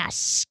men are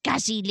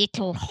scuzzy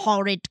little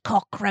horrid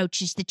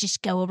cockroaches that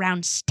just go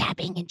around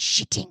stabbing and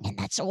shitting, and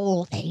that's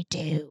all they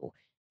do.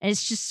 And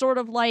it's just sort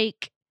of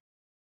like,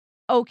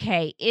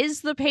 okay,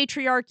 is the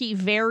patriarchy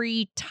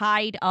very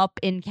tied up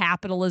in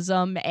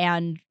capitalism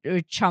and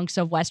chunks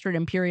of Western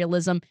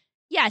imperialism?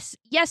 Yes,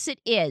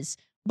 it is.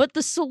 But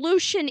the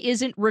solution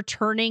isn't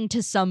returning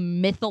to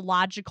some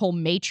mythological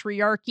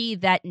matriarchy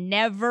that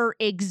never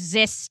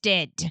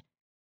existed.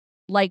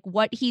 Like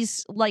what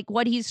he's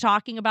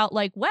talking about,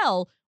 like,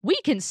 well, we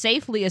can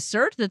safely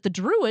assert that the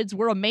Druids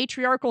were a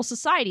matriarchal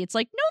society. It's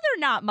like, no, they're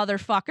not,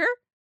 motherfucker.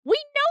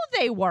 We know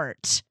they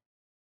weren't.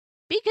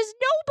 Because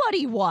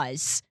nobody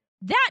was.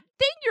 That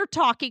thing you're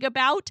talking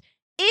about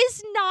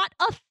is not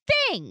a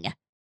thing.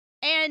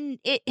 And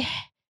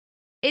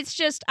it's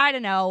just, I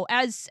don't know,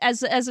 as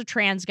a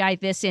trans guy,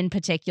 this in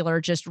particular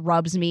just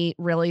rubs me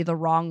really the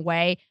wrong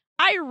way.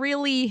 I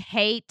really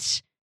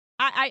hate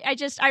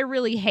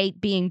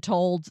being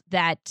told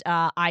that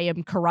I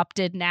am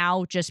corrupted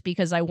now just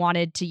because I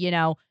wanted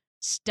to,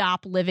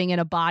 stop living in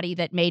a body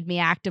that made me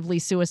actively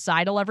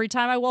suicidal every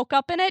time I woke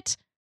up in it.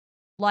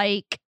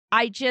 Like,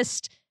 I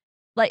just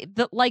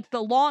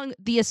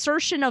the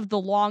assertion of the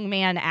Long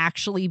Man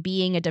actually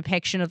being a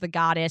depiction of the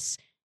goddess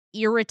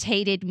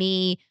irritated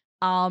me.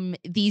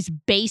 These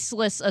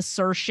baseless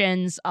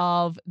assertions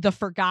of the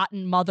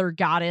forgotten mother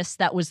goddess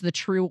that was the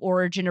true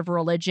origin of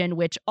religion,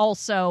 which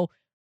also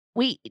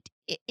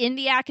in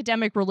the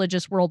academic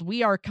religious world,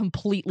 we are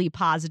completely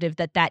positive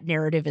that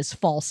narrative is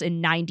false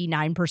in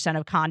 99%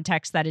 of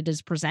contexts that it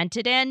is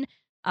presented in.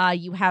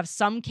 You have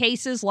some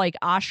cases like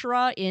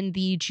Ashura in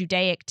the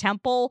Judaic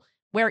temple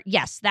where,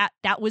 yes,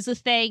 that was a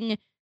thing.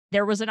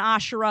 There was an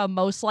Ashura,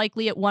 most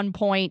likely at one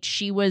point.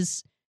 She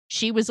was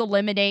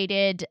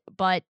eliminated,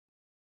 but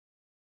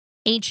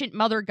ancient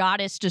mother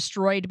goddess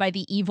destroyed by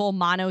the evil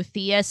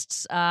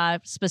monotheists,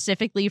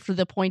 specifically for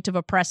the point of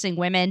oppressing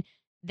women.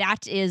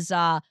 That is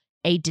a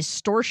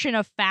distortion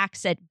of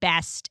facts at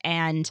best.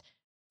 And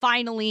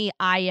finally,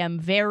 I am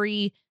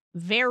very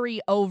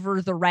very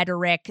over the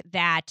rhetoric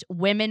that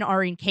women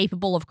are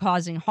incapable of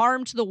causing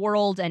harm to the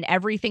world and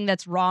everything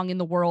that's wrong in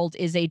the world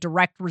is a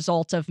direct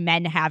result of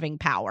men having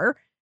power.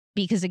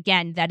 Because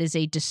again, that is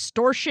a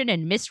distortion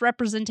and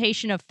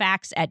misrepresentation of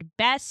facts at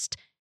best.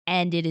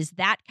 And it is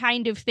that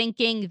kind of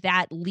thinking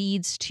that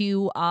leads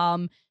to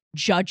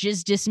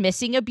judges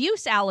dismissing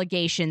abuse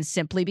allegations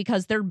simply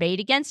because they're made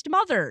against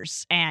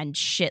mothers and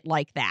shit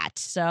like that.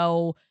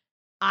 So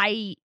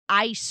I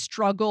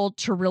struggled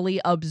to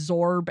really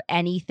absorb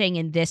anything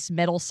in this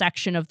middle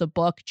section of the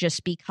book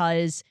just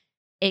because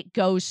it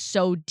goes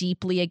so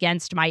deeply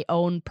against my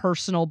own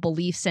personal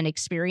beliefs and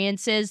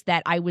experiences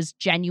that I was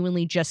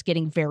genuinely just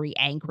getting very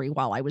angry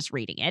while I was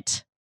reading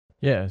it.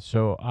 Yeah,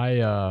 so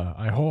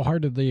I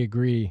wholeheartedly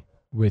agree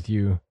with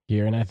you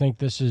here, and I think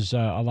this is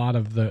a lot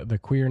of the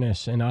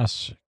queerness in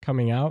us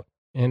coming out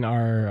in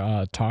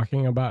our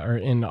talking about, or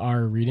in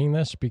our reading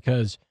this,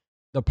 because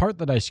the part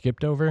that I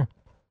skipped over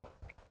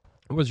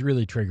was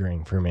really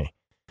triggering for me,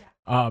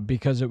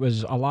 because it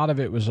was, a lot of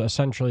it was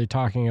essentially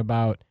talking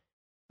about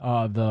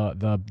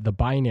the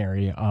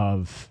binary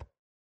of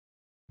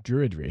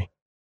Druidry,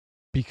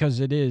 because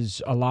it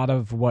is a lot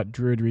of what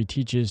Druidry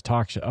teaches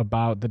talks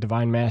about the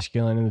divine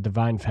masculine and the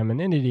divine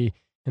femininity.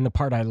 And the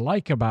part I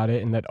like about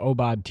it, and that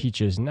Obad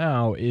teaches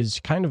now, is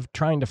kind of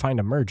trying to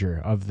find a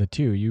merger of the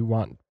two. You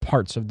want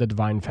parts of the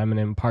divine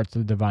feminine, parts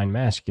of the divine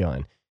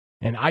masculine.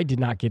 And I did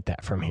not get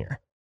that from here.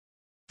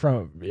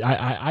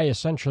 I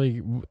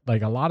essentially,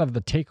 like, a lot of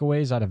the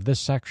takeaways out of this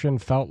section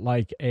felt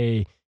like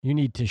you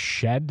need to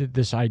shed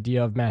this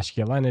idea of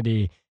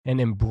masculinity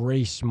and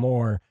embrace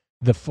more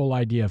the full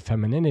idea of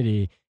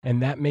femininity.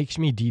 And that makes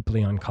me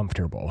deeply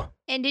uncomfortable.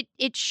 And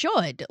it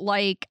should.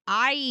 Like,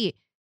 I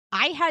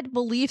had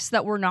beliefs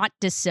that were not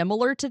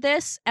dissimilar to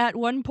this at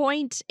one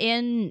point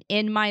in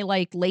my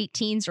like late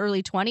teens,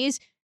 early 20s.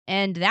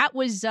 And that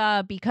was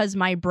because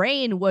my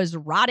brain was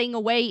rotting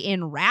away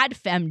in rad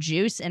fem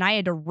juice and I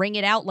had to wring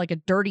it out like a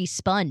dirty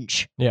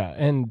sponge. Yeah.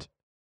 And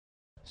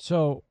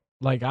so,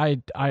 like,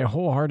 I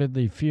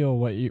wholeheartedly feel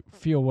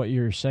what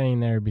you're saying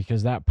there,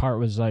 because that part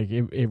was like,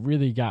 it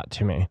really got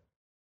to me.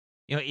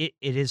 You know, it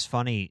is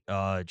funny,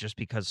 just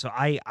because, so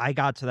I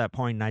got to that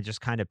point and I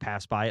just kind of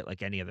passed by it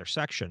like any other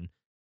section,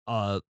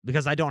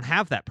 because I don't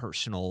have that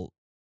personal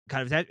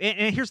kind of that.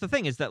 And here's the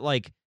thing is that,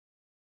 like,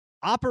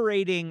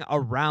 operating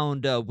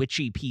around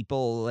witchy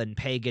people and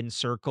pagan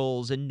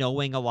circles and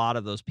knowing a lot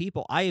of those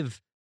people, I've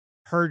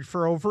heard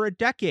for over a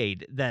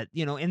decade that,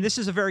 you know, and this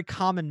is a very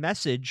common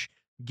message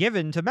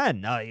given to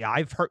men.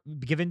 I've heard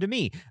given to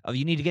me,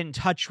 you need to get in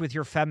touch with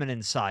your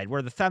feminine side,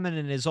 where the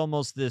feminine is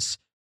almost this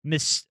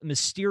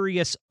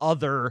mysterious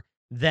other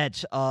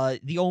that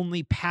the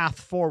only path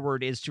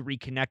forward is to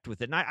reconnect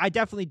with it. And I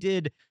definitely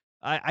did,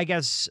 I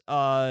guess,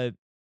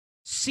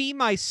 see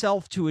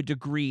myself to a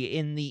degree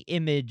in the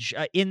image,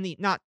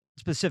 not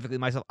specifically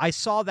myself. I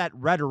saw that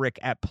rhetoric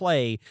at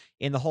play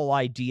in the whole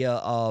idea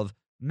of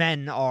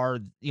men are,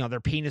 you know, their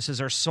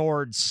penises are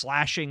swords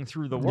slashing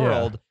through the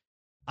world.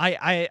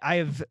 Yeah.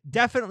 I've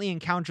definitely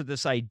encountered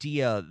this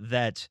idea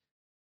that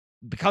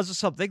because of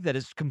something that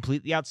is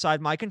completely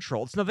outside my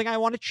control, it's nothing I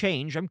want to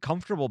change. I'm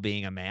comfortable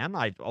being a man.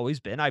 I've always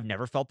been. I've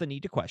never felt the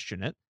need to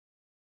question it.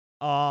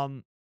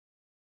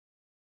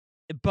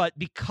 But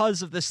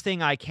because of this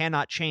thing I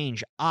cannot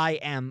change, I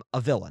am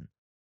a villain.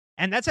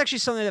 And that's actually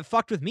something that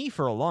fucked with me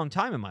for a long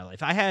time in my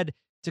life. I had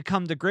to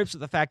come to grips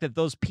with the fact that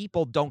those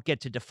people don't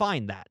get to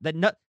define that.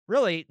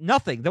 Really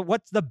nothing.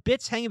 What's the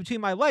bits hanging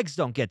between my legs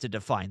don't get to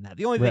define that.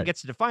 The only thing that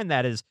gets to define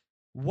that is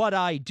what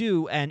I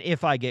do and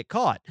if I get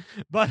caught.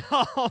 But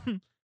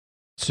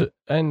So,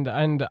 and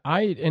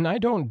I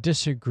don't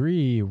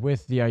disagree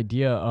with the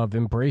idea of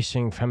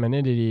embracing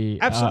femininity.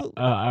 Absolutely.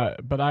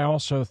 But I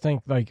also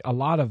think, like, a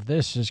lot of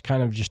this is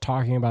kind of just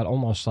talking about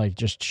almost like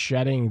just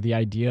shedding the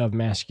idea of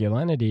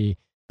masculinity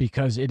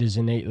because it is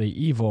innately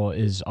evil,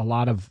 is a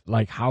lot of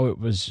like how it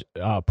was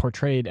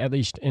portrayed, at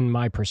least in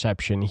my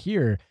perception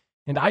here.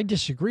 And I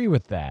disagree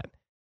with that,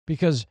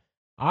 because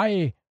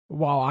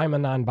while I'm a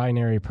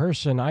non-binary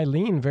person, I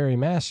lean very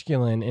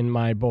masculine in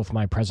both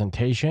my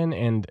presentation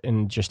and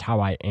in just how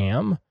I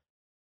am.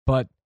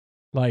 But,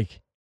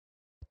 like,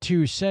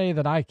 to say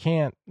that I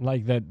can't,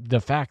 like, the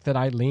fact that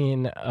I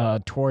lean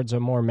towards a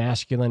more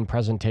masculine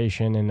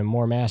presentation and a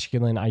more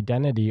masculine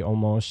identity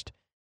almost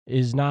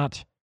is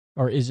not,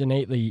 or is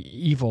innately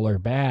evil or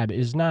bad,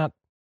 is not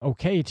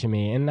okay to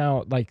me. And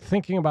now, like,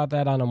 thinking about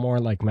that on a more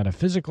like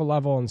metaphysical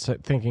level and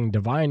thinking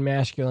divine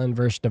masculine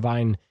versus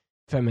divine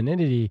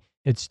femininity,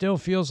 it still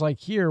feels like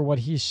here what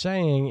he's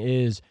saying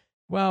is,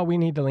 well, we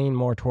need to lean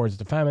more towards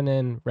the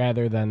feminine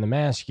rather than the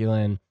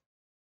masculine.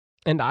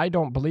 And I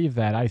don't believe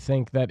that. I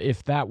think that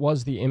if that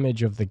was the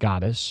image of the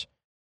goddess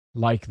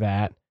like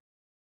that,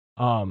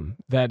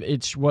 that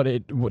it's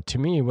to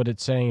me, what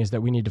it's saying is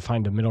that we need to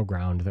find a middle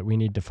ground, that we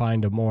need to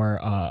find a more,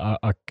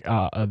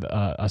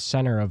 a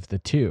center of the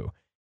two.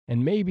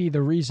 And maybe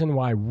the reason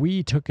why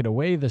we took it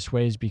away this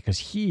way is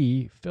because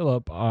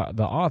Philip,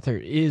 the author,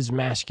 is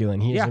masculine.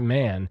 He is a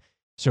man.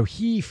 So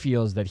he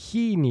feels that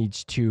he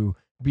needs to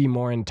be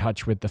more in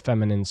touch with the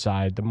feminine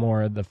side, the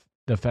more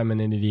the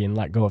femininity, and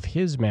let go of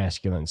his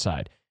masculine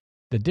side.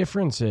 The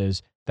difference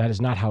is that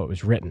is not how it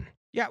was written.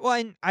 Yeah, well,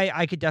 and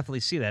I could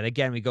definitely see that.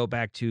 Again, we go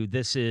back to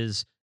this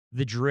is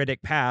the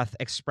Druidic path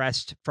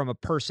expressed from a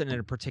person in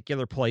a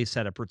particular place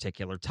at a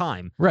particular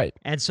time. Right.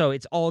 And so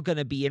it's all going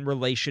to be in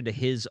relation to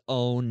his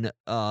own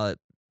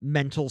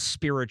mental,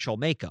 spiritual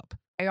makeup.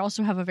 I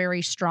also have a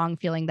very strong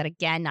feeling that,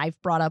 again,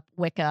 I've brought up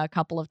Wicca a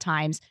couple of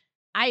times.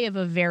 I have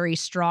a very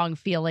strong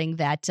feeling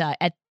that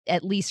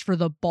at least for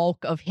the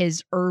bulk of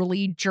his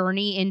early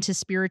journey into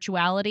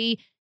spirituality,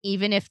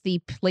 even if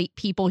the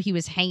people he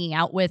was hanging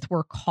out with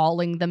were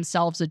calling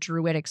themselves a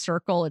Druidic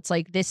circle, it's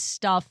like this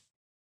stuff,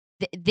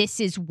 this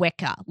is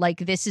Wicca.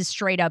 Like, this is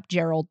straight up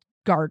Gerald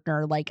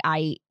Gardner. Like,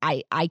 I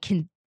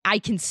can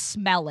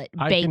smell it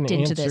baked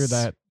into this. I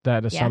can answer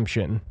that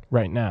assumption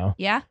right now.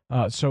 Yeah?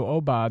 So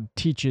Obad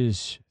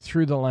teaches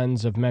through the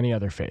lens of many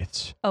other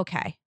faiths.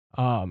 Okay.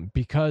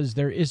 Because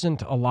there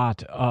isn't a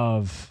lot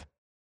of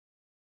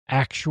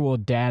actual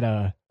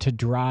data to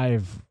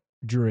drive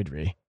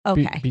Druidry.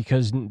 Okay.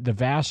 Because the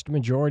vast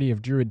majority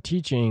of Druid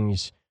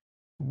teachings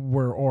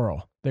were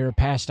oral. They were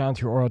passed down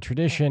through oral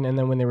tradition, and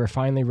then when they were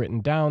finally written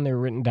down, they were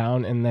written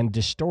down and then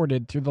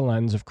distorted through the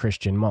lens of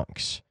Christian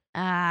monks.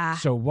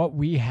 So what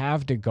we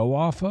have to go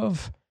off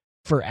of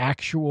for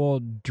actual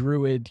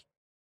Druid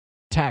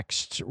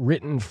texts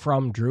written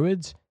from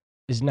Druids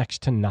is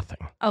next to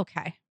nothing.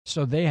 Okay.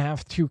 So they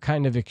have to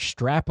kind of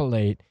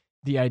extrapolate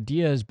the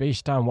ideas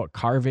based on what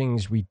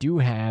carvings we do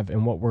have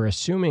and what we're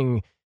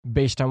assuming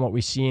based on what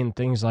we see in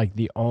things like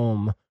the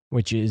Ogham,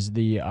 which is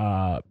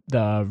the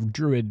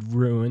Druid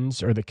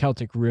ruins or the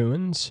Celtic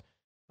ruins.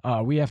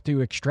 We have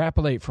to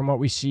extrapolate from what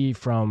we see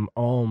from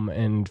Ogham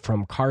and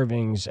from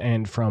carvings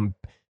and from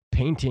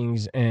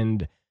paintings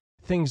and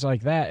things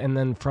like that, and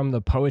then from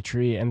the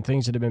poetry and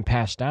things that have been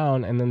passed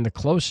down, and then the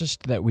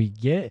closest that we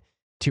get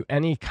to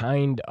any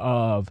kind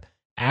of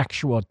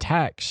actual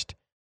text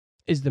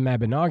is the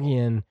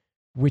Mabinogion,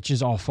 which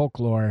is all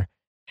folklore,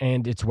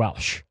 and it's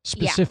Welsh,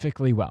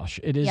 specifically Welsh.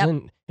 It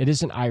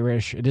isn't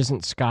Irish, it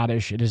isn't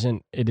Scottish, it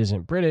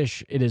isn't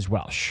British, it is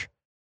Welsh.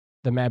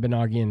 The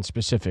Mabinogion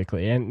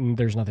specifically, and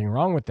there's nothing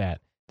wrong with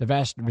that. The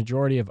vast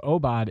majority of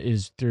Obad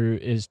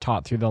is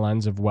taught through the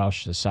lens of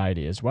Welsh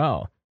society as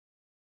well.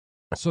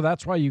 So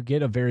that's why you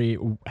get a very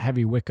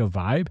heavy Wicca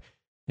vibe,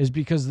 is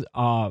because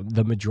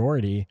the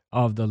majority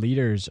of the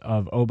leaders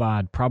of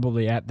Obad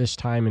probably at this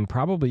time and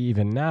probably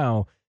even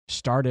now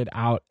started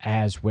out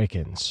as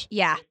Wiccans.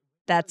 Yeah,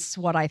 that's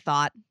what I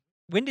thought.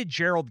 When did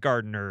Gerald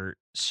Gardner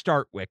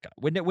start Wicca?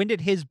 When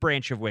did his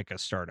branch of Wicca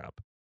start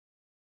up?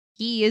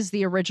 He is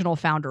the original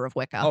founder of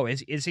Wicca. Oh,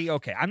 is he?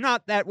 Okay. I'm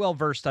not that well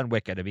versed on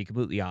Wicca, to be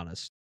completely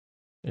honest.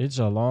 It's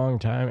a long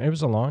time. It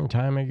was a long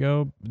time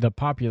ago. The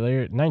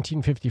popularity,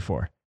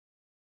 1954.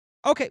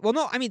 Okay, well,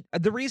 no, I mean,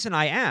 the reason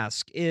I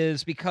ask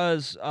is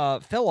because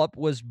Philip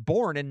was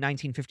born in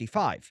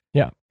 1955.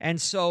 Yeah.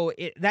 And so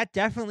that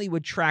definitely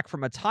would track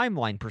from a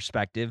timeline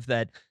perspective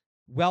that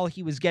while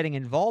he was getting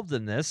involved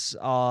in this,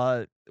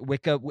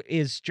 Wicca,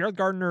 is Gerald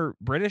Gardner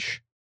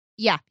British?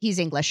 Yeah, he's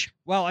English.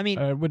 Well, I mean...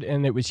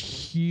 and it was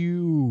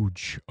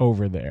huge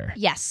over there.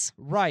 Yes.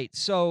 Right,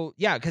 so,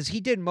 yeah, because he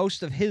did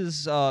most of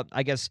his,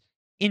 I guess,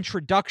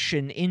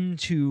 introduction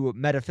into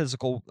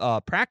metaphysical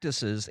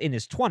practices in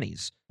his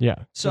 20s. Yeah.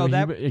 So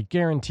it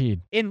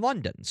guaranteed in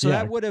London. So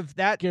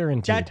that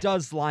guaranteed. That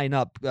does line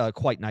up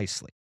quite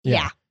nicely.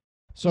 Yeah.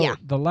 So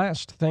the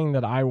last thing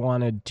that I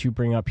wanted to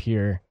bring up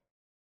here,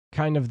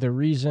 kind of the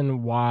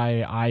reason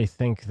why I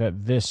think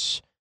that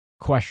this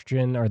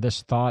question or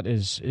this thought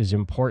is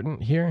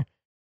important here,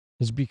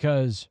 is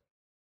because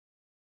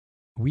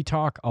we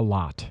talk a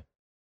lot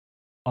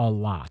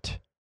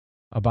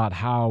about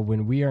how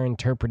when we are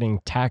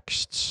interpreting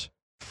texts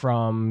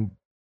from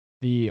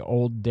the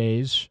old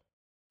days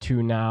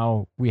to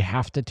now, we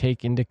have to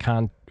take into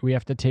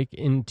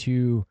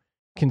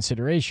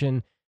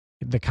consideration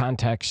the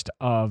context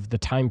of the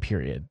time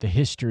period, the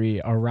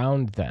history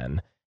around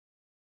then,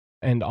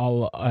 and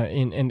all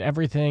and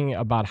everything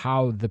about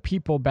how the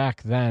people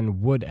back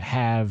then would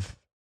have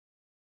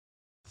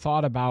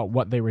thought about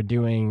what they were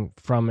doing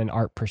from an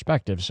art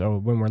perspective. So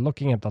when we're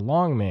looking at the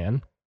Long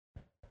Man,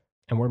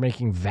 and we're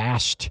making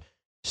vast,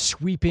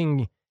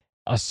 sweeping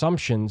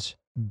assumptions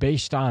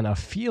based on a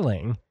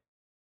feeling,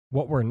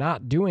 what we're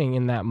not doing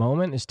in that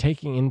moment is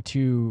taking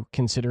into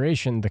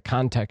consideration the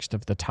context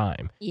of the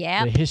time,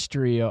 the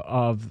history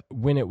of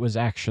when it was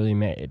actually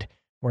made.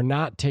 We're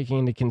not taking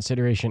into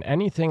consideration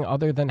anything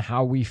other than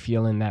how we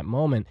feel in that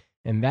moment.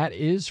 And that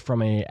is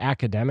from an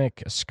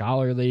academic,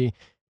 scholarly,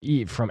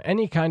 from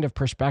any kind of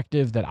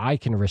perspective that I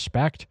can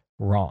respect,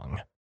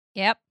 wrong.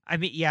 Yep. I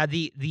mean, yeah,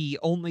 the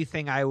only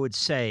thing I would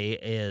say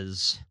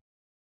is,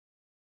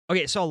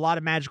 okay, so a lot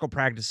of magical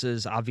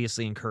practices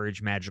obviously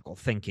encourage magical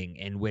thinking,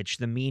 in which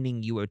the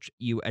meaning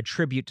you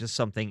attribute to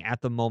something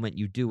at the moment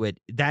you do it,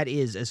 that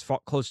is as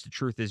close to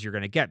truth as you're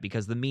going to get,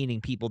 because the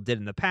meaning people did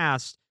in the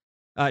past,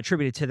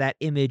 attributed to that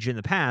image in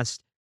the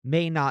past,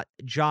 may not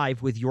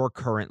jive with your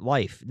current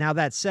life. Now,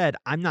 that said,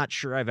 I'm not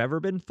sure I've ever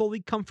been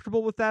fully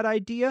comfortable with that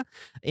idea,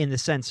 in the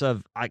sense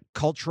of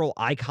cultural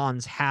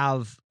icons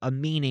have a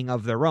meaning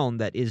of their own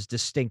that is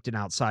distinct and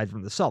outside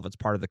from the self. It's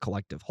part of the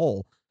collective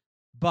whole.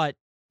 But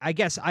I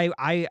guess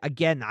I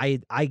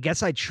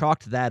guess I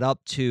chalked that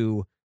up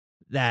to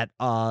that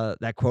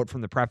quote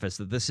from the preface,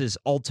 that this is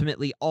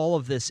ultimately, all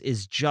of this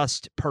is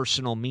just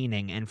personal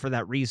meaning, and for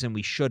that reason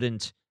we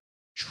shouldn't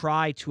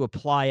try to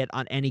apply it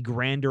on any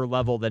grander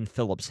level than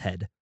Philip's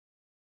head.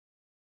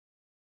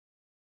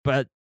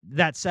 But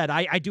that said,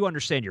 I do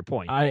understand your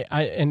point. I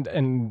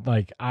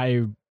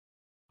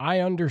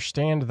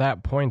understand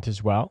that point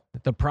as well.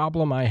 The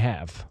problem I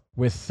have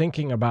with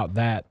thinking about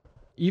that,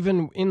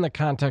 even in the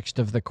context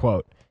of the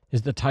quote,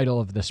 is the title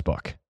of this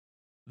book.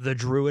 The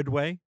Druid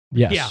Way?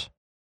 Yes. Yeah.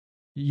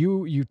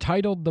 You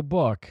titled the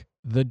book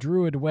The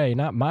Druid Way,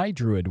 not My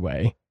Druid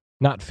Way,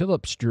 not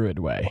Philip's Druid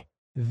Way,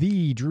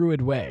 The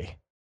Druid Way.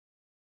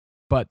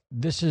 But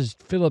this is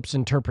Philip's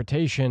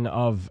interpretation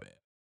of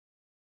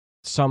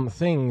some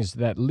things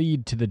that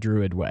lead to the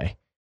Druid Way.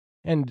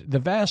 And the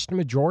vast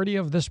majority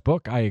of this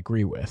book I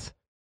agree with.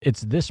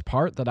 It's this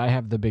part that I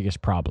have the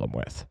biggest problem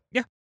with.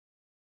 Yeah.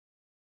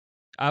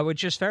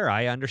 Which is fair.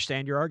 I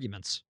understand your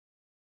arguments.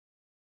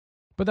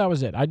 But that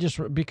was it.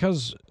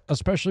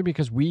 Especially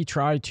because we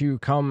try to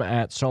come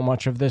at so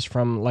much of this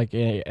from like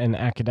an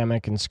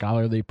academic and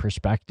scholarly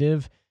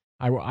perspective.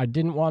 I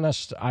didn't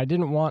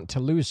want to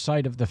lose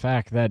sight of the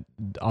fact that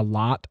a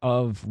lot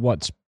of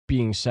what's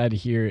being said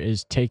here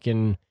is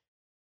taken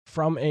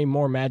from a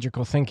more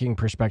magical thinking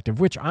perspective,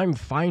 which I'm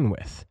fine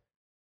with.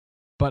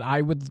 But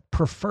I would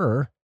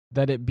prefer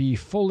that it be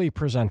fully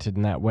presented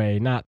in that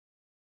way.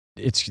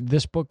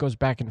 This book goes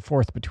back and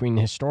forth between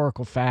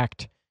historical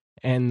fact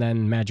and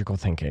then magical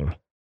thinking.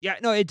 Yeah,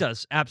 no, it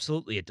does.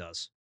 Absolutely, it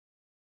does.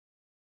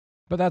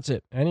 But that's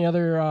it. Any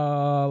other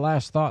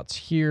last thoughts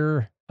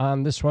here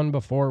on this one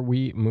before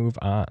we move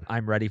on?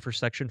 I'm ready for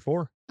section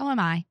 4. Oh, am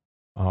I?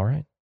 All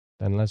right.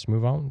 Then let's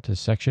move on to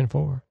section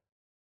 4.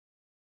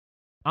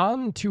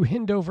 On to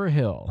Hindover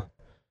Hill.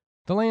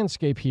 The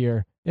landscape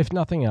here, if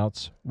nothing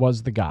else,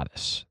 was the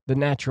goddess, the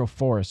natural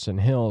forests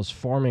and hills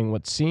forming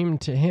what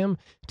seemed to him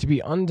to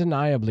be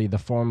undeniably the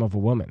form of a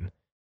woman.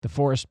 The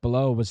forest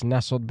below was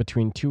nestled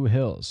between two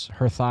hills,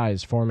 her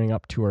thighs forming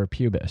up to her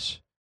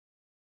pubis.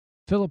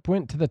 Philip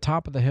went to the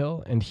top of the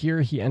hill, and here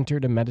he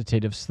entered a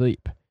meditative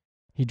sleep.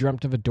 He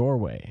dreamt of a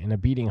doorway and a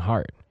beating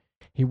heart.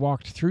 He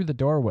walked through the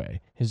doorway,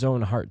 his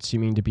own heart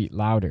seeming to beat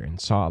louder, and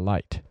saw a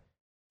light.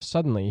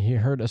 Suddenly he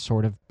heard a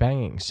sort of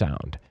banging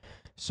sound,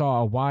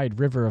 saw a wide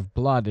river of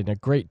blood and a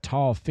great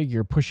tall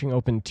figure pushing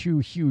open two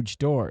huge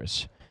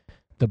doors.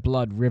 The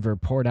blood river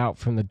poured out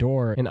from the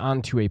door and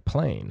onto a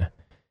plain,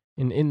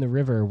 and in the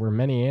river were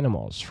many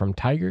animals, from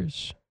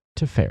tigers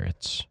to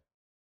ferrets.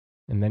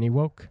 And then he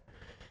woke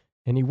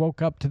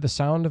up to the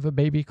sound of a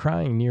baby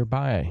crying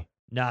nearby.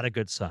 Not a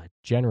good sign.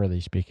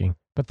 Generally speaking,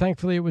 but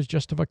thankfully it was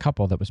just of a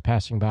couple that was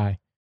passing by.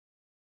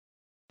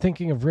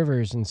 Thinking of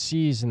rivers and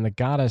seas and the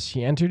goddess,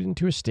 he entered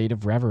into a state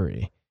of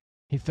reverie.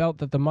 He felt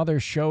that the mother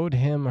showed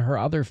him her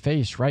other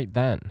face right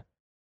then.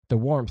 The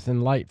warmth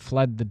and light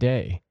fled the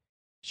day.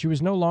 She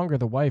was no longer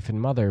the wife and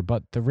mother,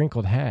 but the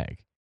wrinkled hag.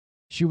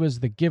 She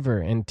was the giver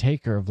and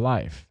taker of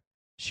life.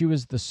 She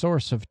was the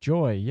source of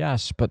joy,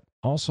 yes, but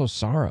also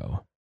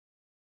sorrow.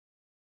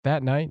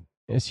 That night,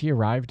 as he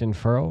arrived in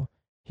Firle,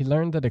 he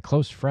learned that a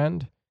close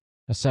friend,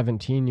 a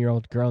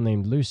 17-year-old girl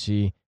named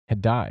Lucy,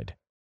 had died.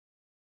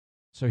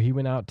 So he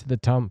went out to the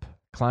tump,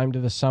 climbed to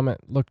the summit,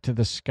 looked to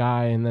the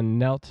sky, and then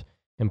knelt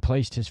and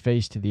placed his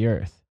face to the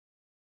earth.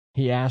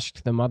 He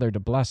asked the mother to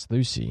bless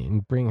Lucy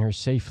and bring her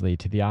safely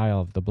to the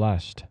Isle of the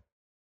Blessed.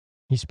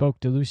 He spoke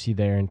to Lucy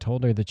there and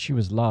told her that she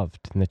was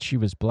loved and that she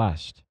was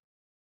blessed.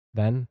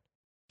 Then,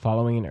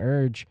 following an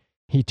urge,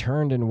 he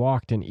turned and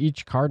walked in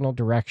each cardinal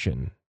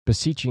direction,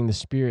 beseeching the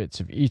spirits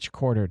of each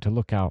quarter to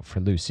look out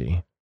for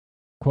Lucy.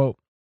 Quote,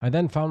 I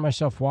then found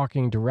myself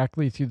walking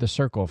directly through the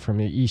circle from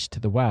the east to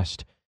the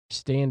west,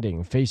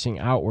 standing, facing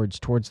outwards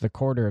towards the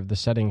quarter of the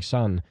setting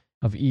sun,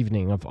 of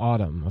evening, of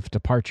autumn, of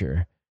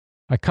departure.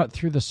 I cut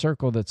through the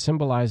circle that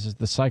symbolizes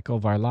the cycle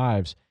of our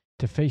lives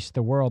to face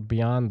the world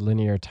beyond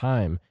linear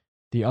time,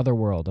 the other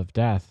world of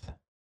death.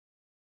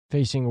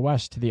 Facing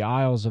west to the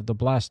Isles of the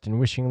Blessed and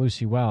wishing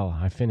Lucy well,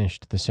 I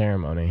finished the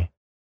ceremony.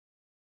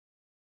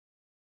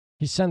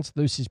 He sensed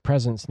Lucy's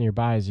presence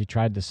nearby as he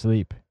tried to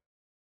sleep,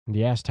 and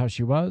he asked how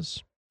she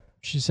was.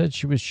 She said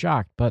she was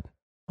shocked, but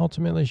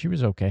ultimately she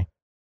was okay.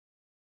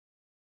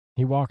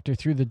 He walked her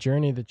through the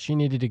journey that she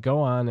needed to go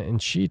on,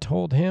 and she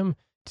told him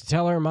to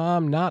tell her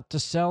mom not to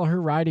sell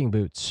her riding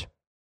boots,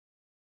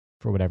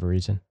 for whatever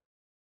reason.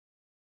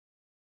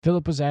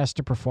 Philip was asked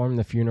to perform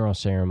the funeral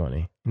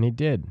ceremony, and he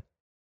did.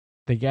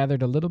 They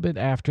gathered a little bit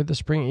after the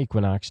spring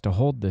equinox to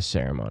hold this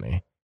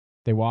ceremony.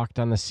 They walked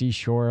on the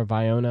seashore of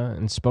Iona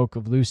and spoke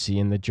of Lucy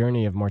and the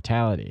journey of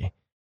mortality.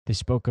 They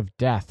spoke of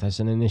death as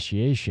an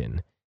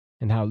initiation,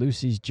 and how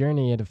Lucy's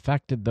journey had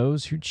affected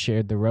those who'd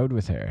shared the road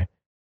with her.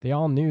 They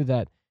all knew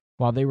that,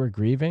 while they were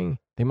grieving,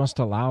 they must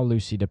allow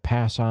Lucy to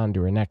pass on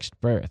to her next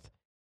birth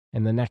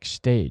and the next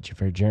stage of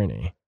her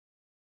journey.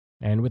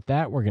 And with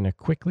that, we're going to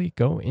quickly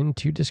go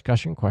into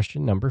discussion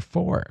question number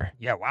 4.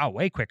 Yeah, wow,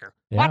 way quicker.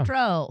 Yeah.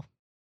 Quattro.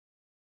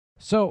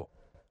 So,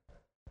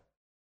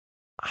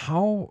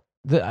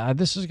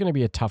 this is going to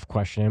be a tough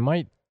question. It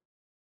might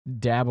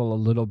dabble a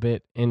little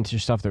bit into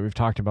stuff that we've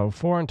talked about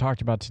before and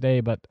talked about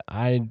today, but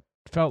I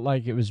felt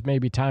like it was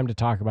maybe time to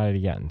talk about it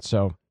again.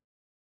 So,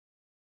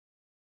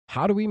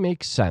 how do we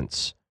make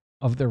sense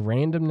of the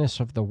randomness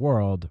of the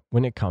world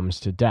when it comes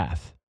to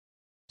death?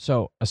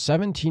 So, a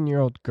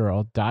 17-year-old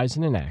girl dies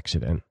in an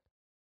accident,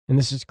 and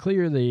this is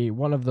clearly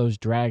one of those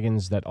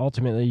dragons that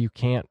ultimately you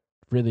can't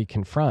really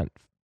confront.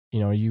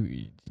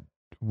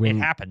 It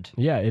happened.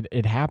 Yeah,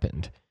 it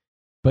happened.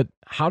 But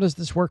how does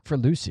this work for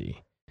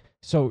Lucy?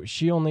 So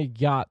she only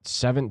got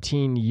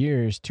 17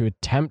 years to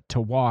attempt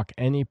to walk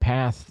any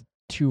path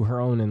to her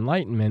own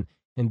enlightenment,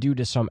 and due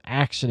to some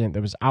accident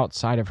that was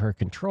outside of her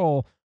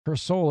control, her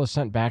soul is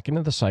sent back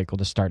into the cycle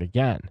to start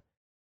again.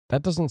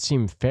 That doesn't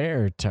seem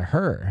fair to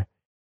her.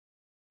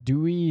 Do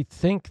we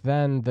think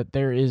then that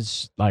there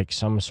is like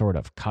some sort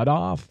of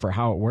cutoff for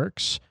how it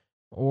works?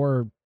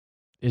 Or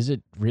is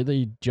it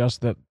really just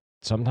that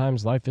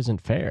sometimes life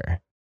isn't fair?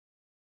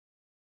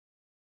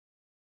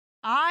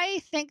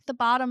 I think the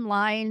bottom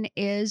line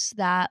is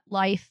that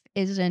life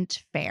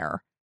isn't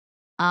fair.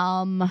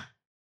 I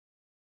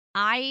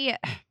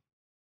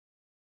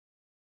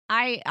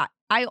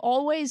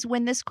always,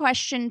 when this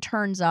question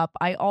turns up,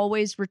 I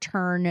always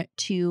return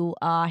to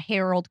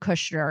Harold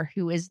Kushner,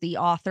 who is the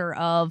author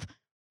of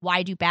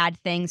Why Do Bad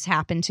Things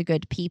Happen to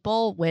Good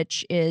People,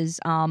 which is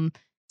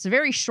it's a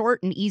very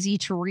short and easy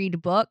to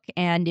read book.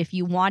 And if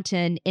you want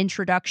an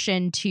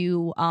introduction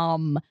to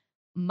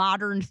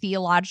modern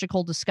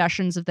theological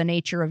discussions of the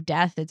nature of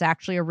death, it's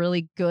actually a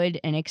really good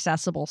and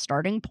accessible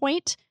starting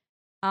point.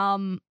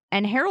 And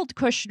Harold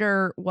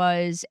Kushner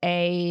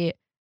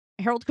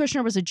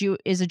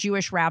is a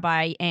Jewish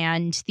rabbi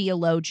and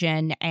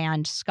theologian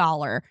and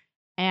scholar.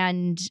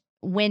 And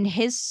when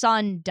his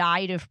son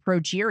died of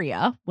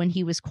progeria when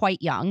he was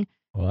quite young.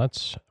 Well,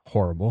 that's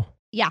horrible.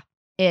 Yeah,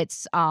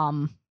 it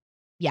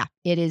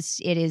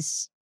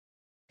is.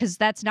 Because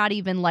that's not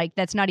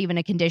even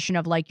a condition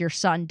of like your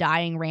son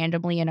dying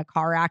randomly in a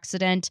car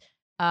accident.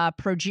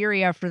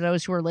 Progeria, for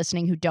those who are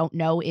listening who don't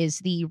know, is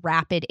the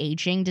rapid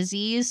aging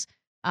disease.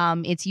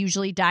 It's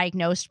usually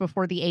diagnosed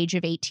before the age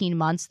of 18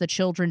 months. The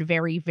children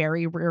very,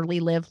 very rarely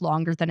live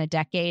longer than a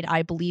decade.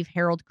 I believe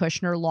Harold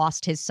Kushner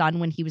lost his son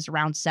when he was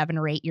around 7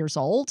 or 8 years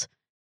old.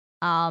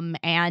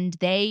 And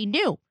they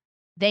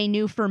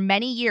knew for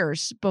many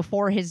years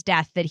before his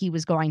death that he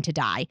was going to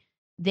die.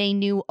 They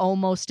knew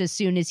almost as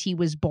soon as he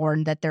was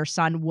born that their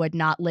son would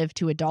not live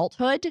to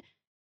adulthood.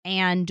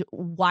 And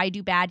Why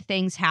Do Bad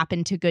Things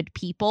Happen to Good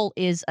People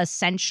is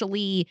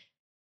essentially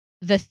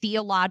the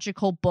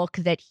theological book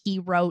that he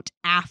wrote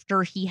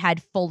after he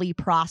had fully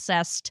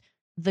processed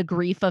the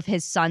grief of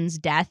his son's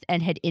death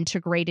and had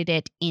integrated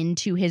it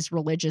into his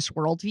religious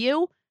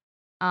worldview.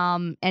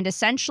 And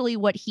essentially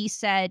what he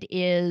said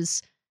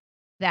is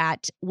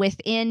that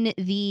within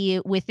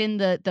the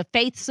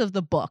faiths of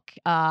the book,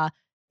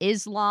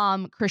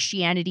 Islam,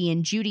 Christianity,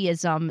 and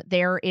Judaism,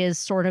 there is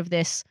sort of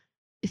this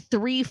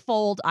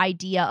threefold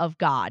idea of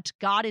God.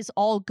 God is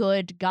all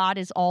good, God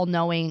is all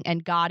knowing,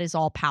 and God is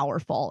all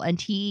powerful.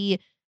 And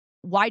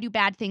Why Do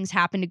Bad Things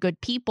Happen to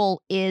Good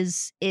People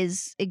is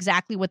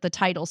exactly what the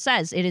title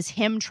says. It is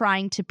him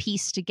trying to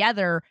piece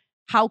together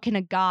how can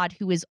a God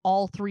who is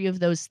all three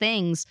of those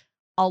things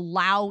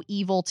allow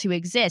evil to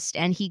exist.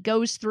 And he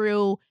goes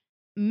through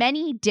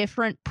many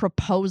different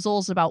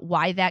proposals about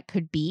why that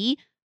could be.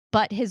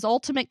 But his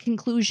ultimate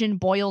conclusion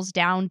boils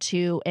down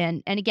to,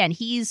 and again,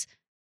 he's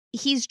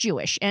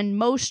Jewish, and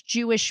most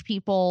Jewish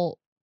people,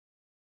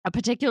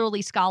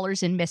 particularly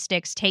scholars and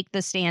mystics, take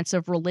the stance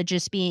of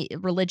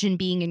religion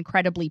being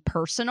incredibly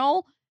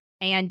personal,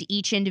 and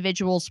each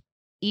individual's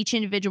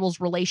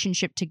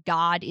relationship to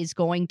God is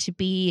going to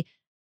be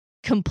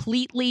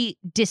completely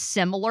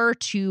dissimilar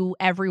to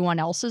everyone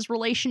else's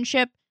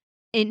relationship.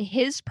 In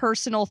his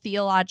personal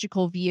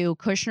theological view,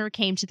 Kushner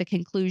came to the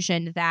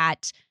conclusion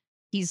that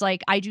he's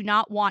like, I do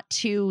not want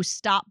to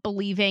stop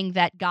believing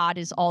that God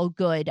is all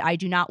good. I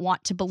do not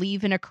want to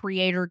believe in a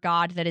creator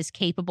God that is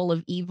capable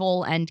of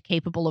evil and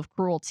capable of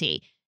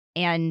cruelty.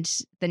 And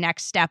the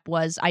next step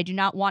was, I do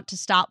not want to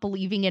stop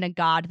believing in a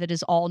God that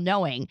is all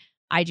knowing.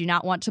 I do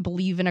not want to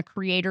believe in a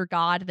creator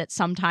God that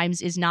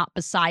sometimes is not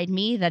beside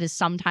me, that is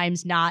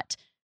sometimes not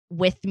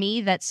with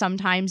me, that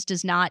sometimes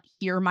does not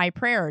hear my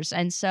prayers.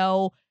 And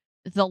so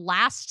the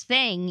last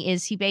thing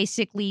is he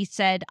basically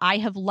said, I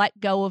have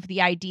let go of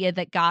the idea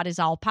that God is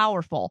all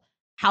powerful.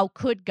 How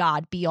could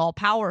God be all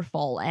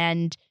powerful?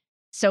 And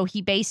so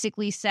he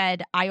basically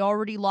said, I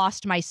already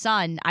lost my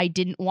son. I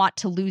didn't want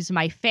to lose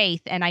my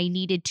faith, and I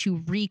needed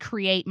to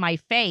recreate my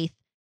faith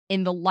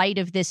in the light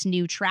of this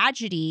new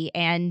tragedy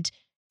and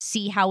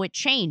see how it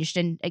changed.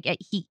 And again,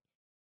 he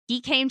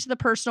came to the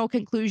personal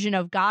conclusion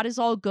of God is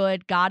all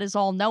good, God is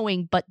all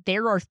knowing, but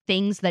there are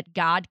things that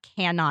God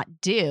cannot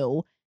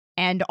do.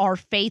 and our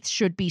faith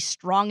should be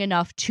strong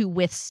enough to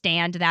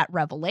withstand that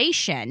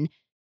revelation.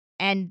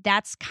 And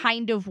that's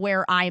kind of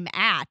where I'm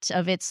at.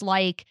 Of it's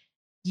like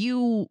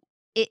it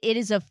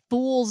is a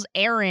fool's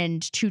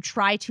errand to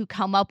try to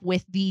come up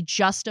with the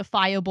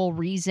justifiable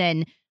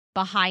reason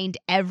behind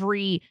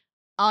every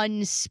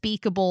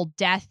unspeakable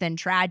death and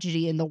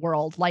tragedy in the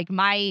world. Like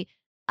my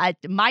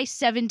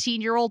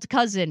 17-year-old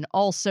cousin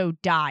also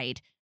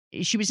died.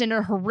 She was in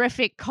a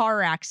horrific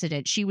car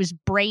accident. She was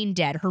brain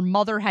dead. Her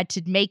mother had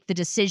to make the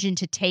decision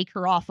to take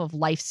her off of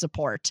life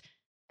support.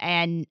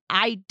 And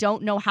I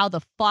don't know how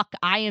the fuck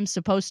I am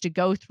supposed to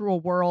go through a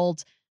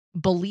world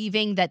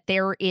believing that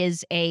there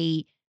is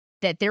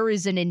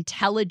an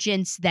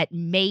intelligence that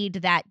made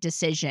that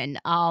decision.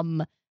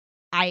 I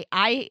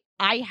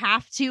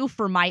have to,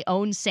 for my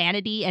own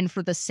sanity and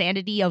for the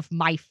sanity of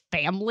my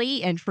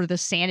family and for the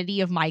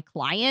sanity of my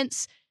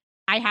clients,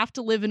 I have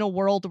to live in a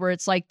world where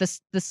it's like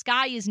the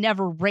sky is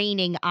never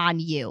raining on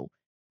you.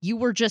 You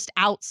were just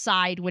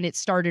outside when it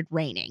started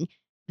raining.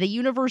 The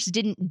universe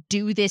didn't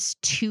do this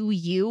to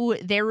you.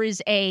 There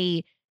is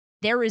a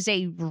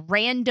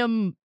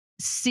random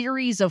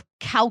series of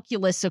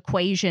calculus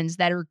equations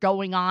that are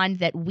going on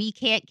that we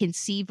can't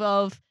conceive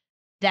of,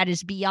 that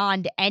is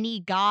beyond any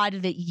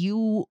god that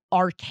you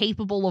are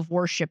capable of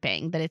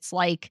worshiping. That it's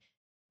like,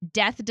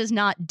 death does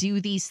not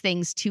do these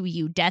things to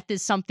you. Death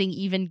is something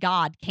even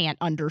God can't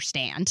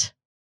understand.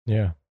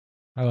 Yeah,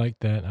 I like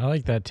that. I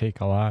like that take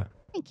a lot.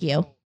 Thank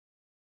you.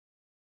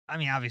 I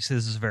mean, obviously,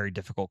 this is a very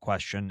difficult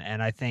question,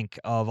 and I think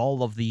of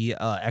all of the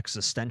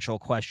existential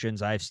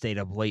questions I've stayed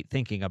up late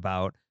thinking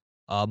about,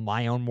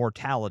 my own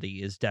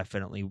mortality is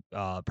definitely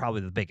probably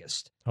the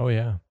biggest. Oh,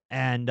 yeah.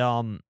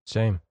 And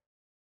same.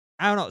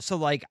 I don't know. So,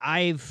 like,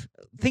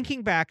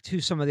 thinking back to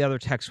some of the other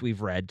texts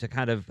we've read to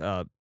kind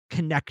of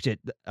connect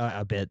it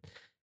a bit,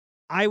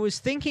 I was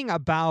thinking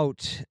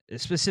about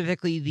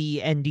specifically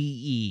the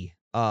NDE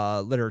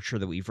literature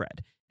that we've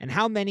read, and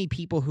how many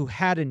people who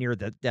had a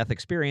near-death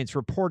experience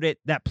reported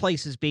that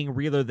place as being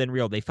realer than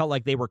real. They felt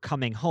like they were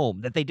coming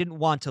home, that they didn't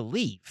want to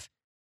leave.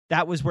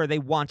 That was where they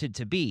wanted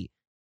to be.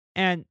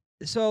 And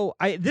so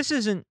this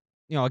isn't,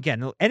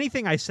 again,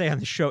 anything I say on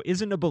the show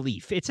isn't a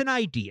belief. It's an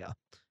idea.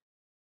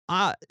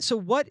 So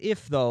what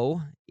if,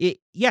 though,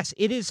 yes,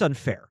 it is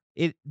unfair.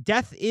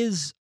 Death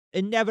is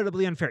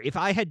inevitably unfair. If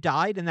I had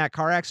died in that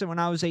car accident when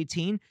I was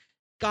 18,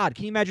 God,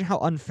 can you imagine how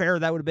unfair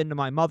that would have been to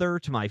my mother,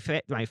 to my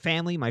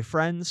family, my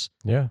friends?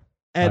 Yeah,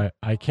 and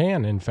I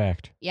can, in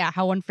fact. Yeah,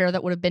 how unfair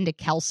that would have been to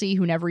Kelsey,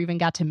 who never even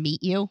got to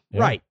meet you.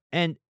 Yeah. Right.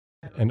 And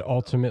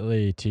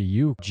ultimately to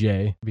you,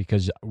 Jay,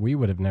 because we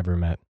would have never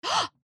met.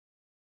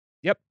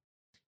 Yep.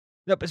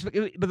 No, but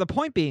the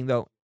point being,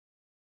 though,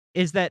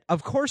 is that,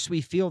 of course,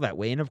 we feel that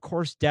way. And, of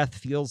course, death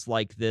feels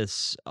like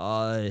this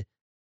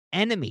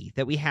enemy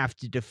that we have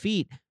to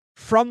defeat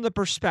from the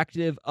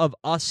perspective of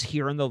us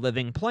here in the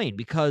living plane.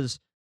 Because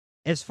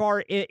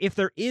if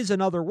there is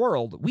another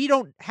world, we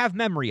don't have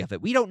memory of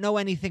it. We don't know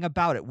anything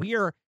about it. We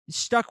are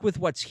stuck with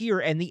what's here.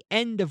 And the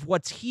end of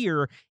what's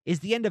here is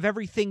the end of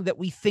everything that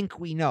we think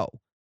we know.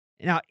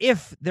 Now,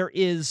 if there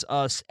is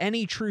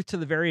any truth to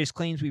the various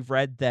claims we've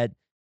read that,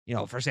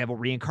 for example,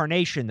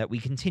 reincarnation, that we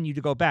continue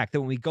to go back, that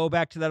when we go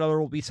back to that other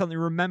world, we suddenly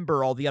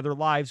remember all the other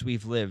lives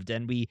we've lived,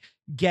 and we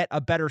get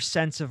a better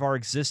sense of our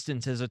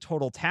existence as a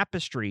total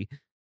tapestry.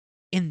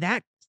 In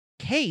that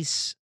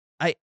case,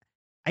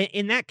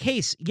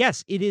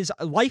 yes,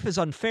 life is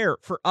unfair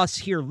for us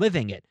here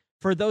living it.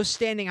 For those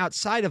standing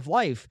outside of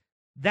life,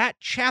 that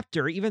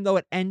chapter, even though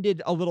it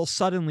ended a little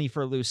suddenly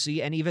for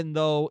Lucy, and even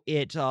though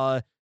it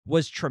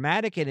was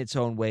traumatic in its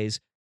own ways,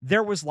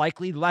 there was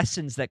likely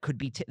lessons that could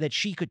be that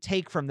she could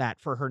take from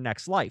that for her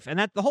next life. And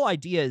that the whole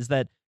idea is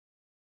that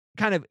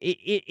kind of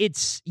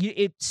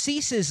it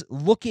ceases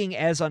looking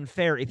as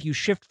unfair if you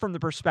shift from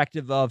the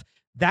perspective of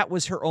that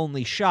was her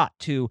only shot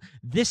to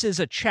this is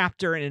a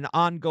chapter in an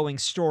ongoing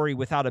story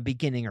without a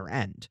beginning or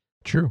end.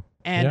 True.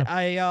 And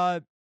yeah.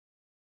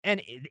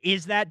 And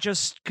is that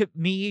just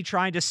me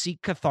trying to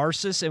seek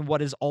catharsis in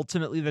what is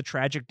ultimately the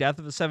tragic death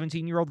of a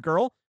 17-year-old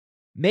girl?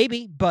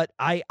 Maybe, but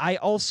I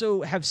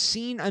also have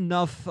seen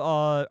enough,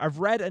 I've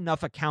read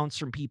enough accounts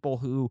from people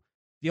who,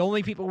 the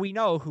only people we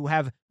know who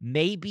have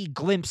maybe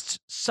glimpsed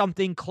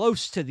something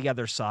close to the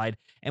other side,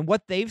 and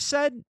what they've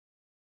said,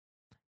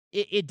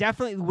 it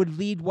definitely would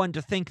lead one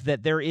to think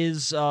that there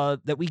is,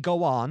 that we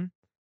go on,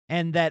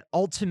 and that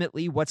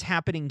ultimately what's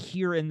happening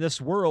here in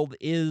this world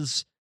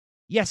is,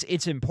 yes,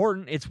 it's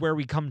important. It's where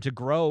we come to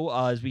grow,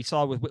 as we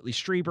saw with Whitley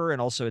Strieber,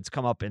 and also it's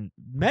come up in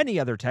many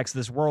other texts.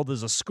 This world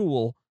is a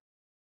school.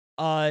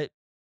 But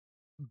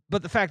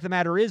the fact of the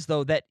matter is,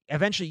 though, that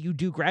eventually you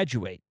do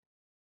graduate.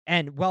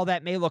 And while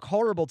that may look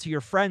horrible to your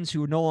friends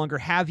who no longer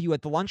have you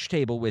at the lunch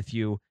table with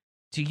you,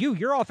 to you,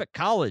 you're off at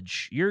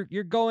college. You're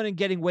going and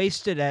getting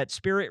wasted at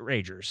Spirit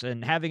Rangers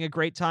and having a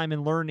great time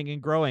and learning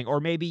and growing. Or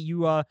maybe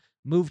you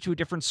move to a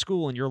different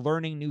school and you're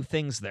learning new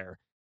things there.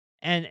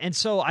 And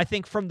so I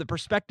think from the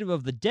perspective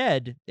of the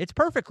dead, it's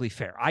perfectly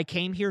fair. I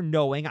came here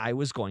knowing I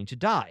was going to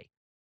die.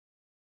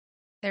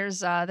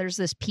 There's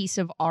this piece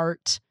of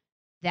art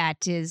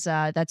that is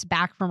that's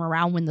back from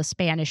around when the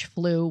Spanish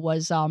flu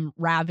was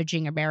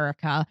ravaging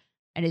America,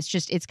 and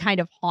it's kind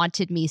of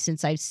haunted me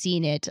since I've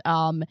seen it.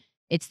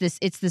 It's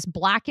this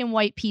black and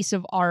white piece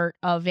of art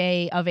of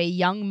a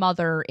young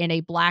mother in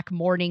a black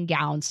morning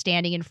gown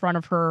standing in front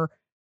of her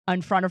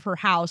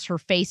house, her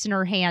face in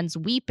her hands,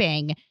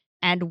 weeping,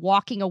 and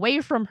walking away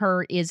from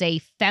her is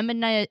a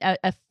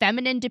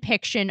feminine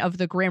depiction of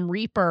the Grim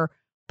Reaper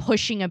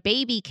pushing a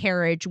baby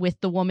carriage with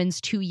the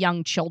woman's 2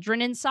 young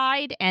children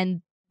inside,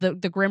 and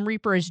the Grim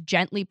Reaper is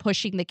gently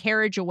pushing the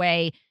carriage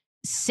away,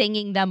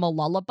 singing them a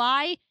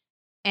lullaby.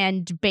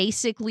 And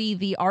basically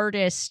the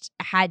artist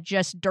had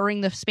just,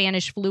 during the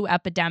Spanish flu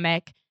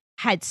epidemic,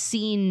 had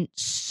seen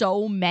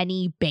so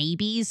many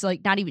babies,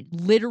 like not even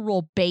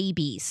literal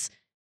babies,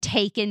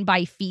 taken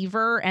by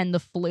fever and the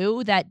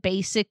flu, that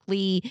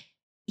basically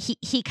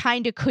he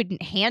kind of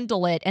couldn't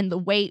handle it. And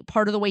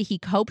part of the way he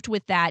coped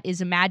with that is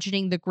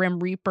imagining the Grim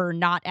Reaper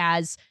not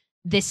as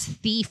this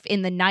thief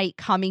in the night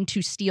coming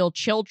to steal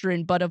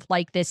children, but of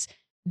like this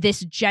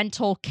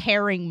gentle,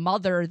 caring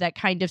mother that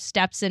kind of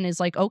steps in, is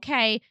like,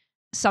 okay,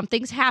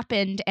 something's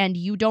happened and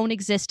you don't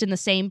exist in the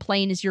same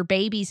plane as your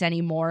babies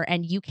anymore,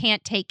 and you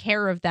can't take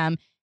care of them.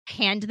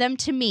 Hand them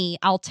to me.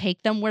 I'll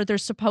take them where they're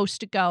supposed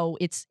to go.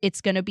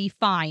 It's going to be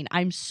fine.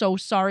 I'm so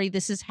sorry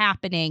this is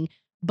happening,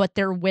 but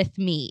they're with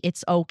me.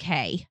 It's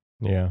okay.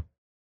 Yeah.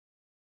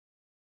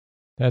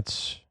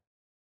 That's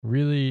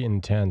really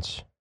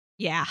intense.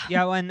 Yeah.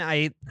 Yeah, and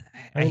I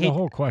mean, hate the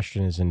whole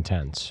question is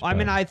intense. I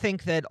mean, but- I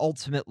think that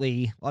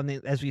ultimately,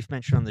 as we've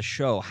mentioned on the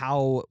show,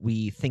 how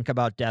we think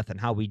about death and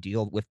how we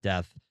deal with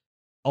death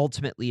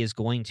ultimately is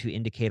going to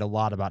indicate a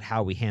lot about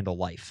how we handle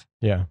life.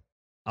 yeah.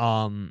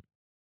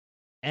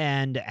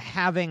 And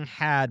having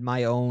had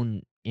my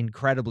own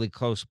incredibly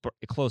close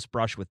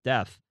brush with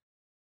death,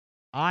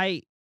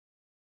 I've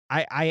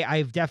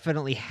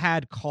definitely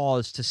had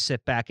cause to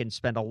sit back and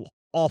spend an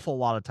awful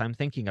lot of time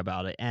thinking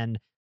about it. And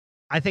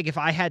I think if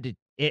I had to,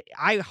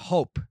 I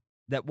hope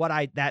that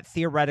that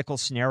theoretical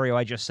scenario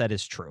I just said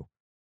is true.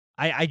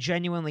 I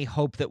genuinely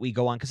hope that we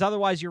go on, because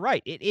otherwise, you're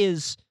right. It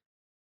is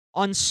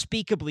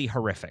unspeakably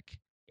horrific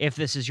if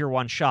this is your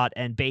one shot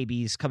and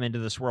babies come into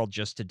this world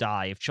just to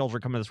die. If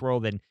children come into this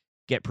world and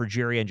get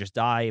progeria and just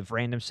die. If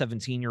random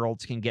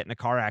 17-year-olds can get in a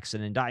car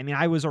accident and die. I mean,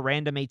 I was a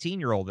random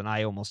 18-year-old and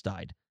I almost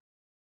died.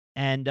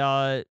 And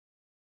I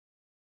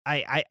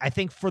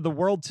think for the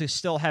world to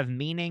still have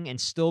meaning and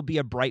still be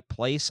a bright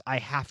place, I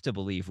have to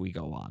believe we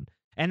go on.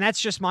 And that's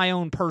just my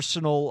own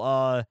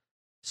personal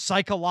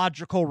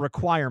psychological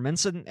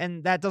requirements,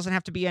 and that doesn't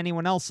have to be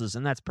anyone else's,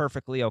 and that's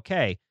perfectly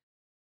okay.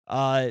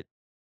 But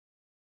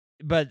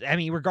I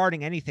mean,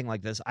 regarding anything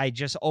like this, I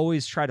just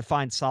always try to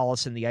find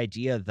solace in the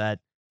idea that,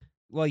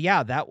 well,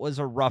 yeah, that was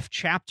a rough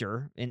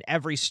chapter. In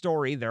every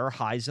story, there are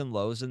highs and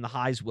lows, and the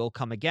highs will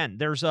come again.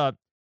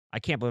 I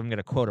can't believe I'm going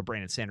to quote a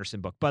Brandon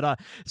Sanderson book, but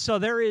so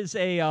there is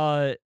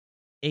a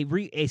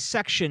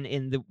section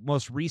in the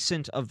most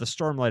recent of the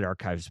Stormlight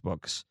Archives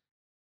books,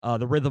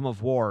 The Rhythm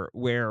of War,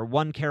 where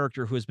one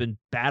character who has been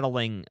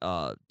battling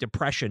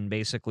depression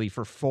basically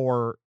for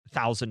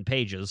 4,000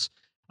 pages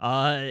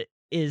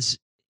is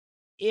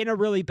in a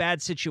really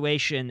bad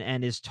situation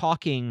and is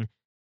talking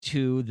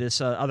to this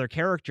other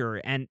character.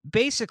 And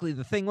basically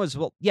the thing was,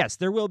 well, yes,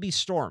 there will be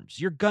storms.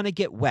 You're going to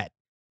get wet.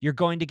 You're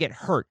going to get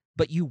hurt,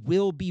 but you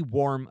will be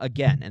warm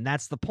again. And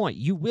that's the point.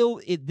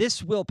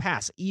 This will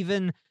pass.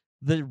 Even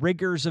the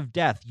rigors of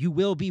death, you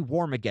will be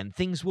warm again.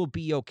 Things will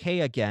be okay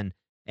again.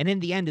 And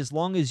in the end, as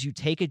long as you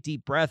take a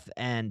deep breath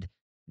and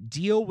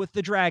deal with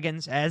the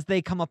dragons as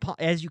you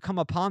come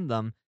upon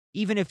them,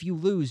 even if you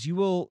lose, you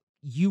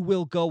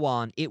will go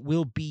on. It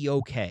will be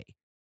okay.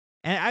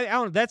 And I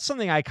don't know, that's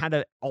something I kind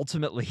of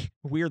ultimately,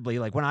 weirdly,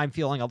 like when I'm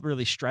feeling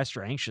really stressed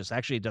or anxious,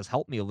 actually it does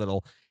help me a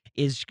little,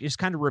 is just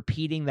kind of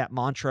repeating that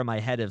mantra in my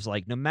head of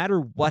like, no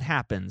matter what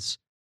happens,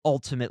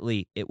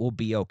 ultimately it will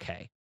be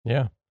okay.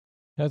 Yeah.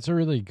 That's a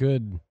really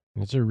good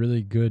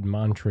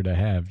mantra to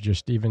have.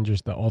 Just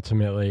the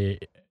ultimately,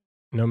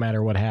 no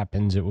matter what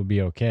happens, it will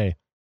be okay.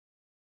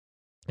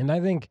 And I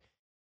think,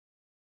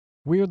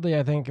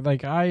 weirdly,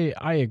 like I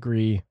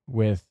agree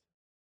with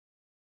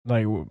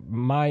like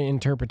my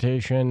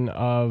interpretation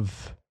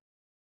of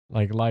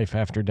like life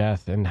after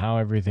death and how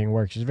everything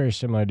works is very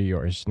similar to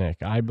yours, Nick.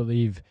 I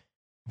believe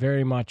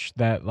very much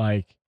that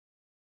like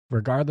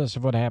regardless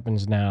of what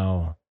happens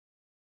now,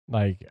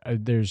 like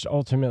there's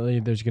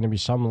going to be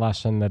some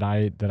lesson that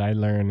I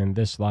learn in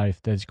this life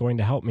that's going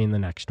to help me in the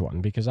next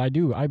one, because I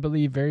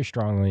believe very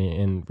strongly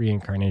in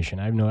reincarnation.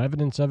 I have no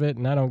evidence of it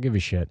and I don't give a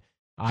shit.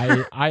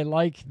 I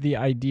like the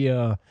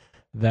idea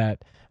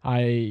that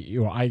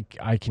I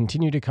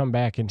continue to come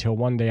back until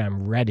one day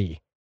I'm ready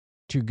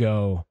to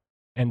go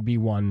and be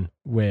one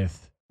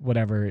with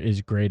whatever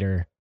is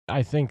greater.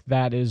 I think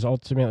that is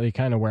ultimately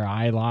kind of where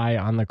I lie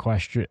on the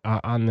question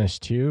on this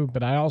too.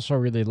 But I also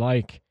really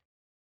like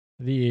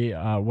the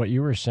what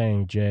you were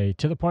saying, Jay,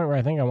 to the point where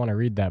I think I want to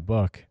read that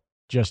book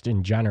just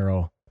in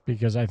general,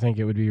 because I think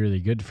it would be really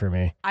good for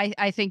me.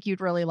 I think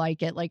you'd really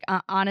like it. Like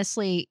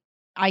honestly,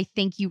 I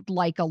think you'd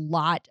like a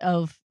lot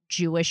of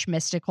Jewish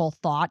mystical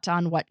thought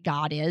on what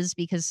God is,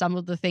 because some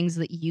of the things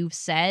that you've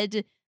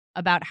said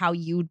about how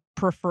you'd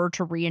prefer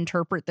to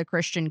reinterpret the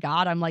Christian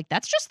God, I'm like,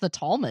 that's just the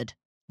Talmud.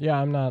 Yeah,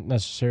 I'm not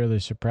necessarily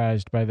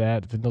surprised by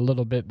that. The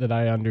little bit that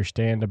I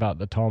understand about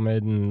the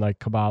Talmud and like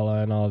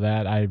Kabbalah and all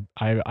that, I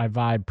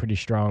vibe pretty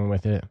strong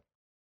with it.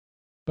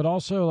 But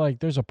also, like,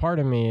 there's a part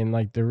of me, and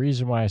like the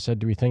reason why I said,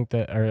 do we think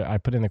that, or I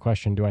put in the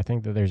question, do I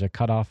think that there's a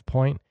cutoff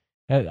point?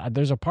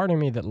 There's a part of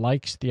me that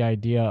likes the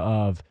idea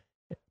of,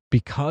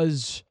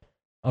 because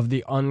of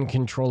the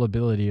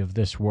uncontrollability of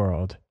this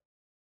world,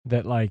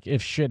 that like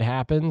if shit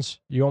happens,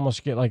 you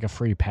almost get like a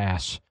free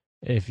pass.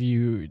 If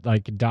you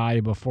like die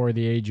before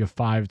the age of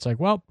 5, it's like,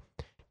 well,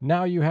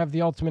 now you have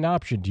the ultimate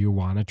option. Do you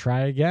want to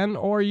try again?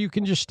 Or you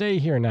can just stay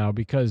here now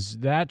because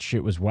that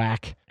shit was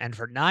whack. And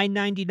for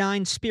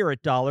 $9.99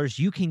 Spirit dollars,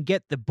 you can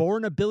get the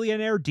Born a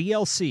Billionaire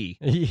DLC.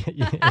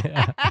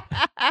 Yeah.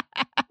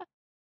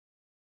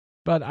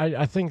 But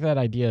I think that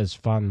idea is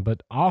fun.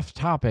 But off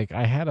topic,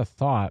 I had a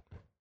thought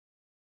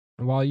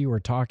while you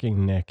were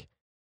talking, Nick.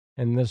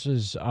 And this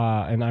is,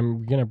 and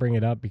I'm going to bring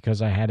it up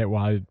because I had it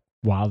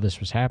while this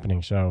was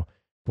happening. So,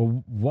 but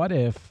what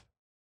if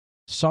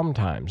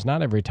sometimes,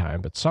 not every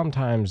time, but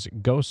sometimes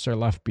ghosts are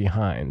left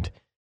behind,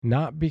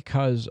 not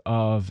because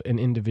of an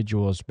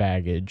individual's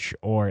baggage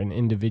or an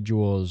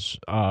individual's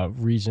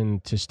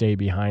reason to stay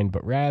behind,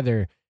 but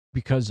rather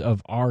because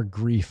of our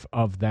grief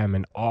of them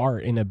and our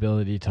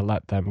inability to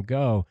let them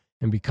go.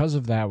 And because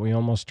of that, we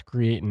almost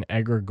create an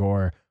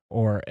egregore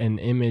or an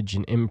image,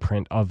 an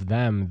imprint of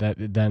them that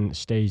then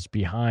stays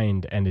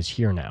behind and is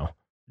here now.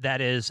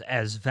 That is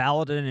as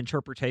valid an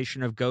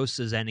interpretation of ghosts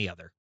as any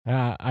other.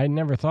 I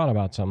never thought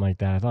about something like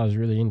that. I thought it was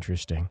really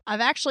interesting.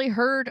 I've actually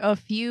heard a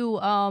few,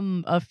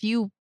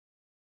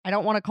 I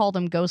don't want to call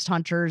them ghost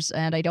hunters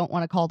and I don't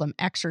want to call them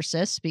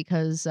exorcists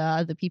because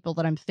the people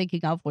that I'm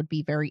thinking of would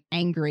be very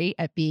angry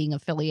at being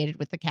affiliated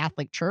with the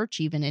Catholic Church,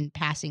 even in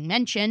passing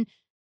mention.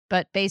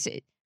 But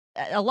basically,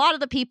 a lot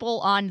of the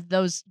people on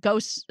those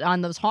ghosts,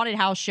 on those haunted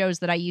house shows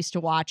that I used to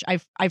watch,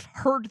 I've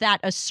heard that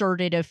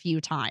asserted a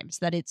few times,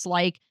 that it's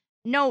like,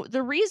 no,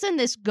 the reason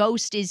this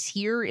ghost is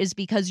here is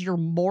because your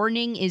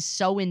mourning is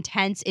so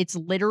intense. It's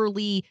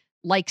literally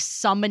like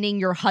summoning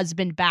your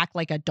husband back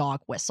like a dog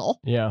whistle.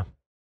 Yeah.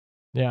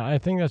 Yeah, I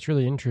think that's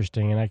really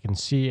interesting, and I could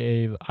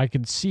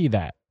see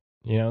that.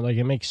 You know, like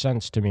it makes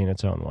sense to me in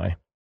its own way.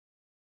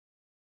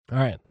 All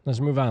right, let's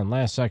move on.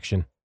 Last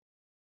section.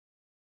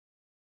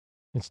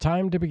 It's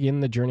time to begin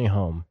the journey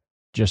home,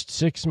 just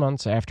 6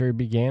 months after he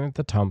began at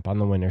the Tump on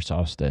the winter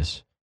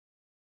solstice.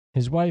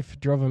 His wife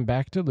drove him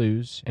back to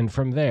Lewes, and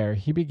from there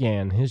he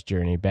began his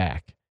journey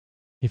back.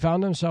 He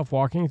found himself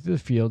walking through the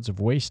fields of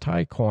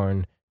waist-high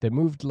corn that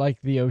moved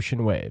like the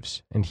ocean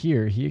waves, and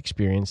here he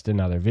experienced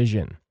another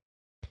vision.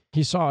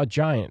 He saw a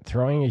giant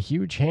throwing a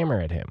huge hammer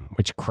at him,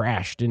 which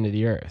crashed into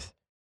the earth.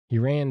 He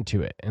ran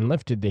to it and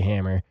lifted the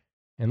hammer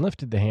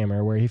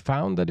where he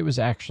found that it was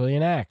actually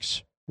an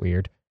axe.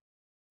 Weird.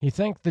 He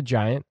thanked the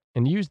giant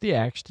and used the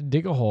axe to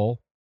dig a hole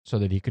so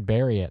that he could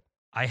bury it.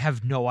 I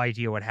have no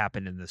idea what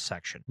happened in this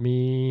section.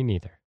 Me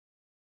neither.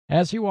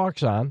 As he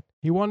walks on,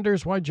 he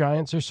wonders why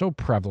giants are so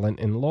prevalent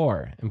in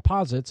lore and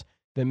posits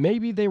that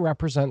maybe they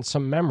represent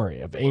some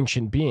memory of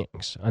ancient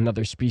beings,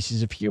 another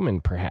species of human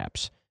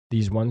perhaps.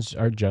 These ones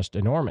are just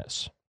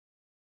enormous.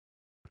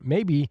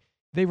 Maybe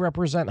they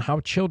represent how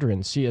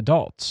children see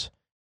adults.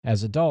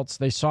 As adults,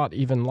 they sought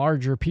even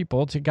larger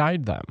people to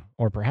guide them.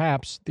 Or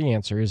perhaps the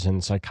answer is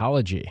in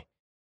psychology.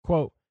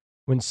 Quote,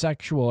 when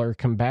sexual or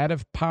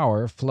combative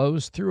power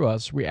flows through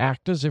us, we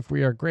act as if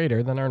we are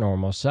greater than our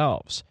normal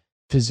selves,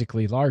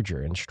 physically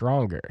larger and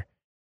stronger.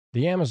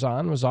 The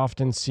Amazon was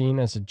often seen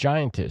as a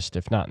giantess,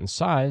 if not in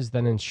size,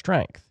 then in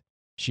strength.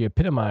 She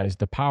epitomized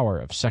the power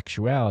of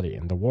sexuality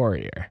in the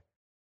warrior.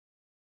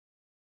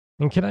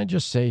 And can I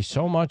just say,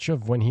 so much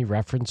of when he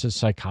references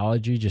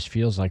psychology just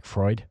feels like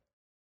Freud?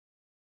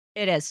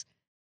 It is.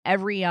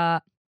 Every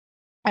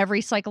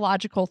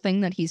psychological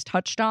thing that he's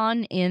touched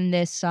on in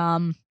this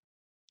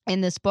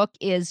book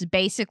is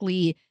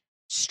basically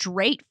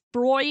straight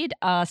Freud.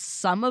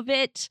 Some of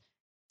it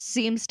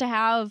seems to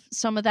have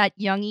some of that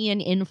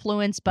Jungian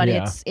influence, but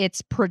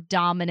it's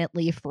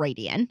predominantly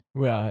Freudian.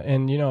 Yeah,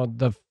 and you know,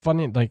 the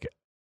funny, like,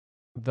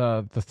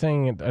 the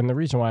thing, and the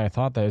reason why I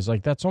thought that is,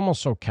 like, that's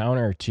almost so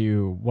counter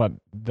to what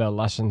the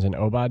lessons in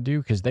Obad do,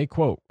 because they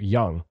quote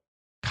Jung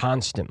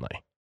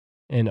constantly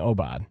in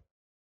Obad.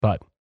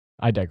 But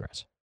I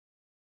digress.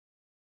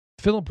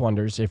 Philip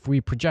wonders if we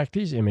project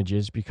these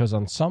images because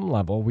on some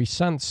level we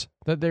sense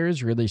that there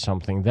is really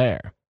something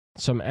there,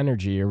 some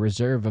energy or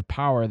reserve of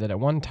power that at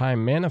one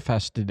time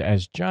manifested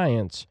as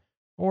giants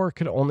or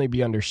could only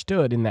be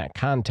understood in that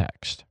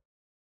context.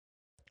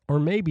 Or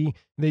maybe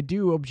they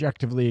do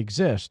objectively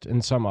exist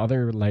in some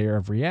other layer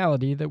of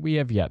reality that we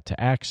have yet to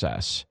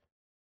access.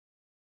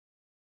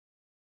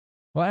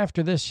 Well,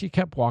 after this, he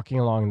kept walking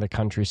along the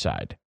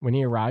countryside. When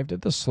he arrived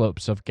at the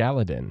slopes of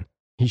Galadin,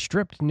 he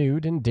stripped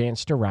nude and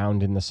danced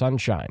around in the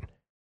sunshine.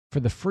 For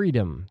the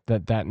freedom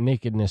that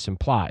nakedness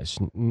implies,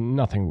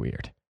 nothing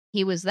weird.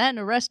 He was then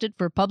arrested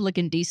for public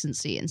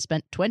indecency and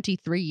spent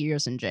 23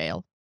 years in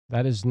jail.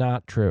 That is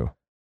not true.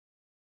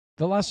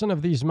 The lesson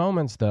of these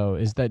moments, though,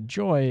 is that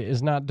joy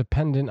is not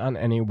dependent on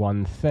any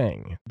one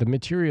thing. The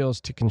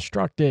materials to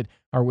construct it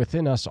are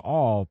within us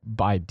all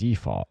by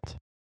default.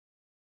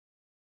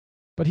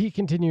 But he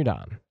continued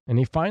on, and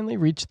he finally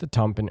reached the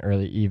Tump in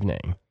early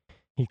evening.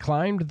 He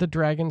climbed the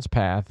dragon's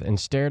path and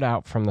stared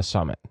out from the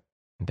summit.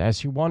 And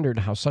as he wondered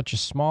how such a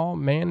small,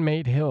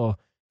 man-made hill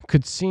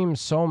could seem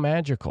so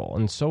magical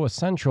and so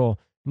essential,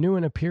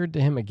 Nuin appeared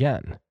to him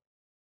again.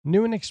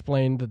 Nuin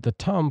explained that the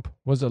Tump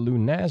was a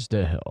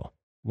Lunazda hill,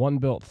 one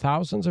built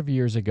thousands of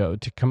years ago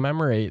to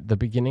commemorate the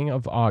beginning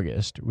of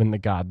August, when the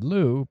god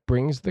Lu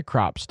brings the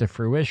crops to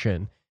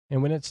fruition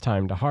and when it's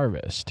time to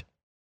harvest.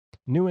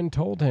 Nuin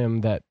told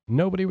him that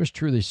nobody was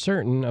truly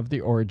certain of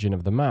the origin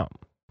of the mount.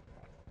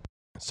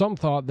 Some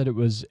thought that it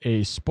was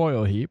a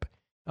spoil heap.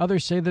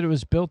 Others say that it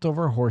was built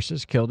over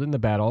horses killed in the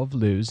Battle of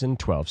Luz in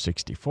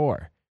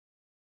 1264.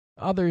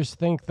 Others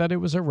think that it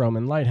was a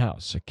Roman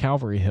lighthouse, a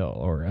cavalry hill,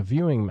 or a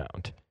viewing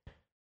mount.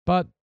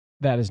 But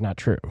that is not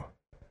true.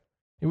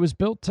 It was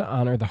built to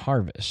honor the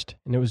harvest,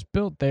 and it was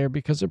built there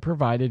because it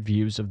provided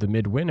views of the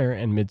midwinter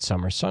and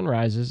midsummer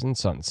sunrises and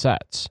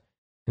sunsets.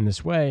 In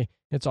this way,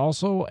 it's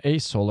also a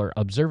solar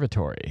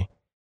observatory.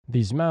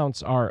 These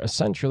mounts are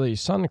essentially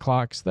sun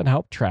clocks that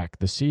help track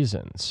the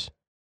seasons,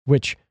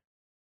 which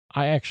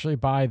I actually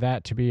buy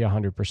that to be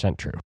 100%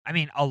 true. I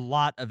mean, a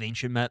lot of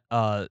ancient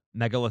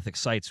megalithic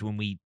sites, when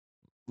we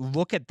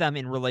look at them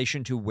in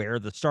relation to where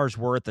the stars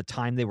were at the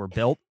time they were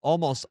built,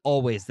 almost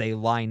always they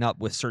line up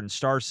with certain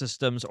star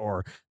systems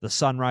or the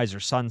sunrise or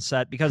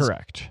sunset, because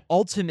Correct.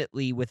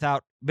 Ultimately,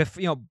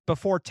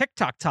 before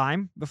TikTok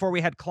time, before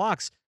we had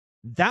clocks,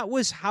 that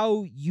was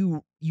how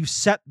you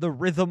set the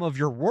rhythm of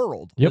your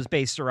world. Yep. Was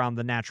based around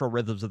the natural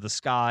rhythms of the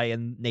sky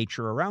and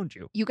nature around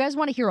you. You guys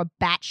want to hear a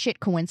batshit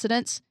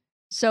coincidence?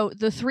 So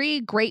the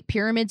 3 Great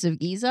Pyramids of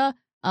Giza,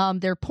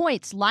 their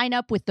points line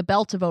up with the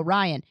Belt of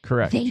Orion.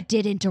 Correct. They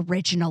didn't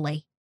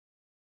originally.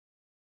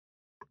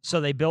 So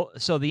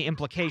the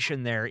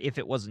implication there, if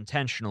it was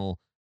intentional,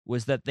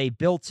 was that they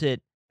built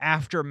it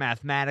after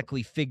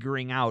mathematically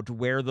figuring out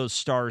where those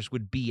stars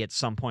would be at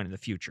some point in the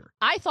future.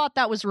 I thought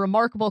that was a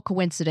remarkable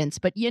coincidence,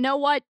 but you know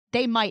what?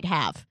 They might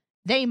have.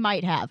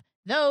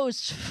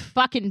 Those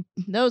fucking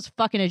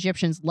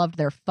Egyptians loved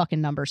their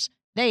fucking numbers.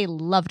 They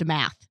loved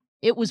math.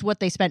 It was what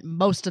they spent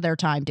most of their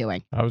time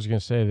doing. I was going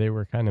to say they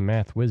were kind of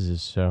math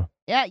whizzes, so.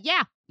 Yeah.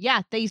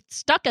 They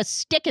stuck a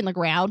stick in the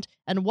ground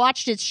and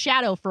watched its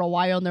shadow for a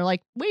while, and they're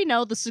like, we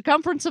know the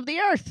circumference of the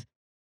Earth.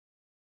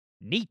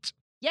 Neat.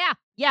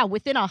 Yeah,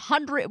 within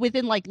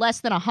like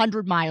less than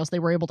 100 miles, they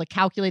were able to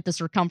calculate the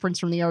circumference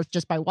from the Earth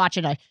just by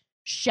watching a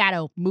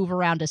shadow move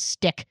around a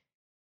stick.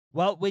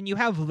 Well, when you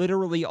have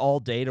literally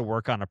all day to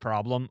work on a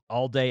problem,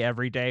 all day,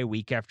 every day,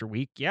 week after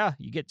week, yeah,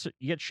 you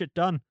get shit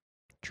done.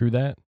 True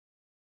that.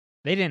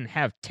 They didn't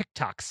have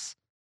TikToks.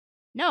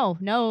 No,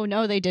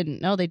 they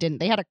didn't.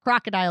 They had a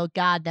crocodile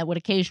god that would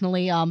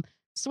occasionally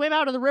swim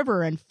out of the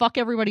river and fuck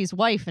everybody's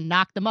wife and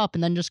knock them up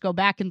and then just go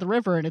back in the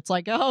river, and it's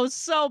like, oh,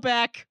 so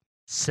back.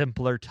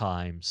 Simpler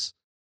times.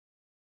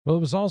 Well, it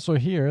was also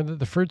here that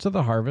the fruits of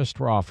the harvest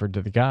were offered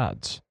to the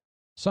gods.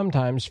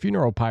 Sometimes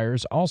funeral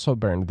pyres also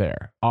burned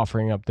there,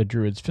 offering up the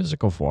druids'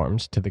 physical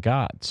forms to the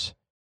gods.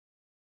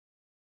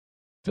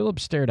 Philip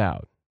stared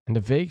out, and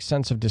a vague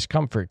sense of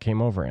discomfort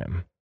came over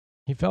him.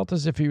 He felt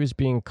as if he was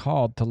being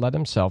called to let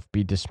himself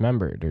be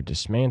dismembered or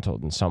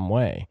dismantled in some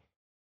way.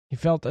 He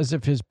felt as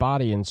if his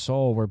body and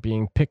soul were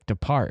being picked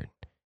apart.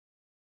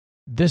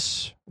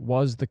 This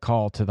was the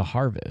call to the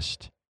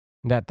harvest.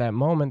 And at that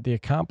moment, the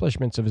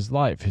accomplishments of his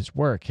life, his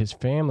work, his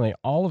family,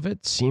 all of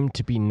it seemed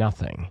to be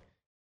nothing.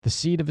 The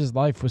seed of his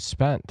life was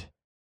spent.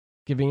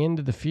 Giving in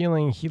to the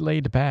feeling, he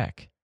laid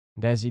back.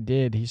 And as he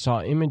did, he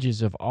saw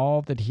images of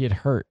all that he had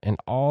hurt and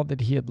all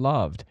that he had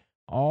loved,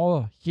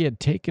 all he had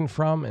taken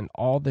from and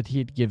all that he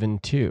had given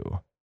to.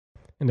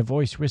 And a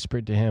voice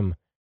whispered to him,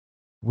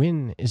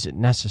 "When is it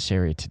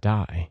necessary to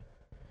die?"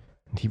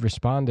 And he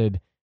responded,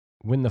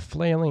 "When the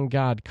flailing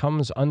God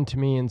comes unto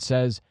me and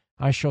says,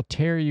 I shall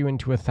tear you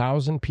into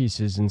 1,000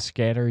 pieces and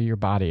scatter your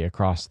body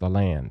across the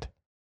land."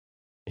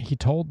 He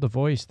told the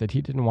voice that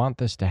he didn't want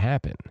this to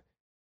happen.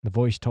 The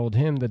voice told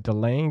him that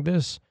delaying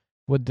this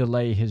would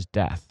delay his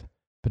death,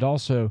 but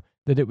also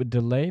that it would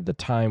delay the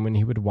time when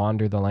he would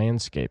wander the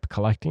landscape,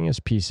 collecting his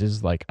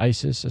pieces like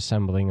Isis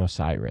assembling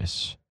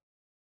Osiris.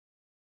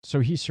 So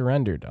he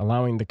surrendered,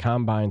 allowing the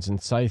combines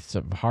and scythes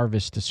of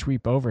harvest to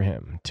sweep over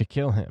him, to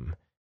kill him.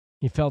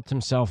 He felt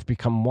himself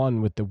become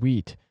one with the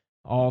wheat.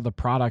 All the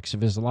products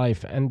of his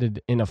life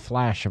ended in a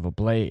flash of a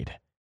blade.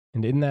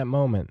 And in that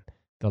moment,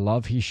 the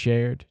love he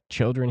shared,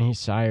 children he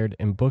sired,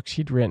 and books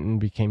he'd written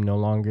became no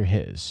longer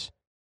his.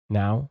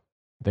 Now,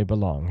 they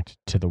belonged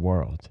to the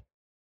world.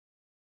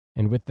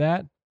 And with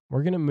that,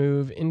 we're going to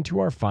move into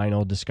our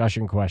final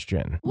discussion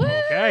question. Woo!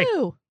 Okay.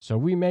 So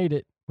we made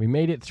it. We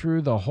made it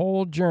through the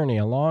whole journey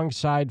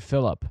alongside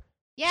Philip.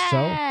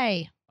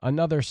 Yay!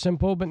 Another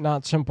simple but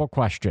not simple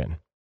question.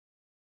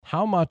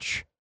 How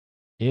much,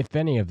 if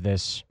any of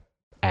this,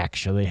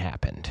 actually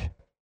happened.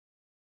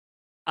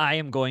 I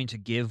am going to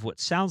give what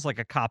sounds like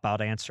a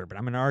cop-out answer, but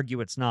I'm going to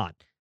argue it's not.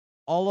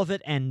 All of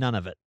it and none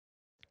of it.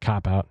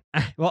 Cop out.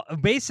 Well,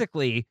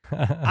 basically,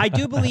 I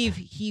do believe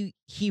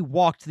he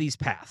walked these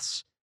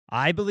paths.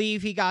 I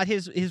believe he got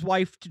his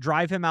wife to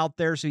drive him out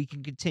there so he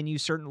can continue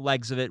certain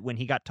legs of it when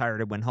he got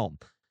tired and went home.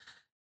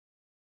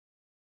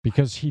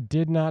 Because he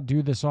did not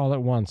do this all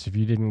at once, if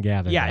you didn't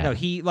gather Yeah, that. no,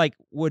 he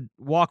would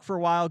walk for a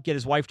while, get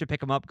his wife to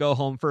pick him up, go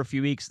home for a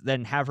few weeks,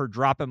 then have her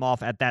drop him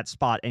off at that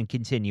spot and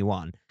continue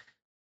on.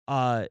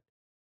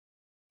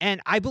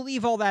 And I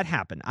believe all that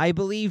happened. I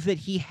believe that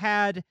he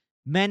had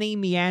many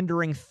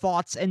meandering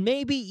thoughts and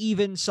maybe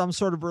even some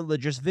sort of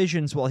religious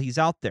visions while he's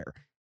out there.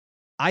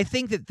 I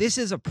think that this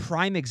is a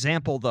prime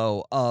example,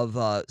 though, of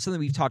something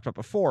we've talked about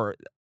before,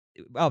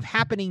 of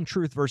happening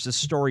truth versus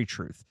story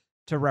truth,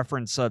 to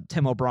reference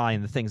Tim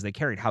O'Brien, the things they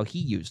carried, how he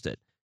used it.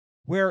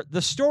 Where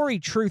the story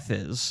truth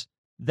is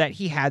that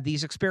he had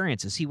these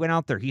experiences. He went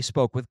out there, he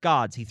spoke with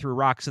gods, he threw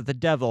rocks at the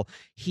devil,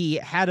 he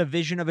had a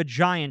vision of a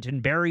giant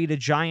and buried a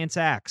giant's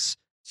axe.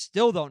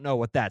 Still don't know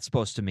what that's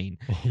supposed to mean.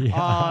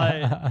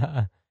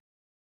 Yeah.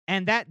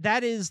 And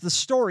that is the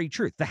story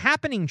truth. The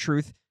happening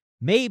truth,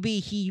 maybe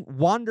he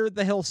wandered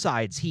the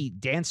hillsides, he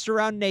danced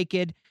around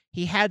naked,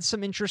 he had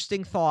some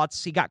interesting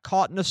thoughts, he got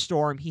caught in a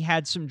storm, he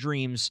had some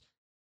dreams.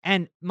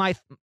 And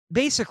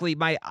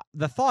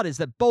the thought is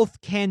that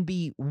both can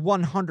be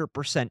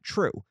 100%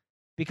 true,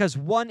 because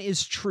one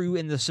is true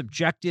in the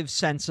subjective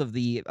sense of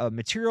the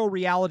material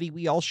reality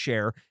we all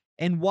share,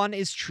 and one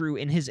is true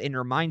in his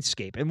inner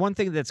mindscape. And one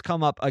thing that's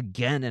come up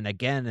again and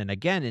again and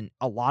again in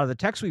a lot of the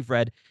texts we've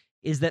read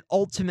is that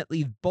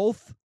ultimately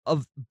both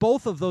of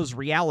those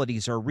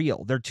realities are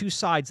real. They're two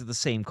sides of the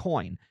same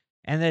coin.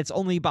 And that it's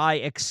only by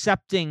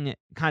accepting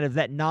kind of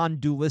that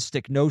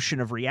non-dualistic notion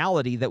of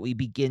reality that we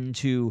begin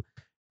to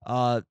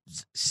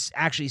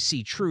actually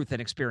see truth and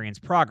experience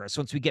progress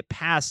once we get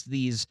past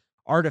these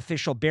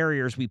artificial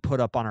barriers we put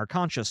up on our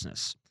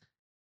consciousness.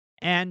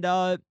 And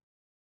so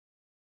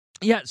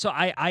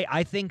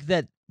I think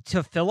that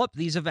to Philip,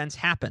 these events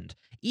happened.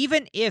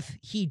 Even if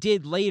he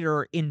did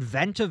later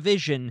invent a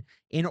vision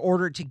in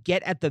order to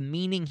get at the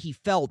meaning he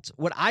felt,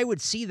 what I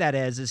would see that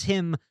as is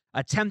him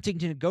attempting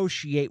to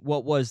negotiate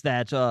what was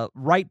that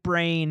right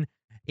brain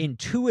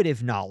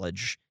intuitive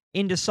knowledge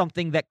into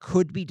something that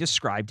could be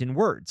described in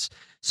words.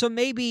 So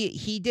maybe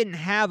he didn't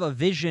have a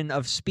vision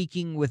of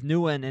speaking with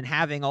Nuin and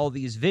having all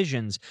these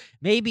visions.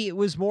 Maybe it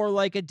was more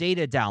like a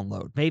data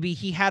download. Maybe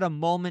he had a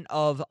moment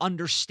of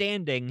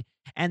understanding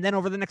and then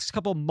over the next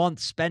couple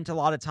months spent a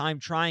lot of time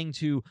trying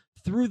to,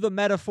 through the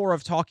metaphor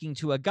of talking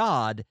to a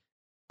god,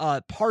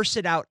 parse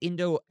it out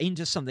into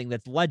something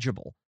that's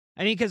legible.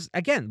 I mean, because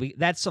again,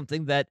 that's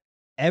something that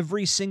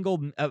every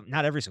single,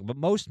 not every single, but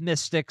most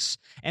mystics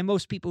and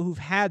most people who've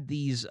had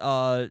these,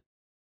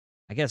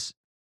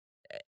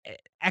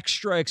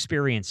 extra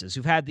experiences,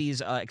 who've had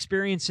these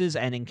experiences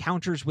and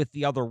encounters with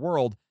the other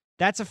world,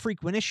 that's a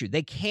frequent issue.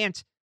 They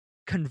can't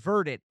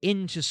convert it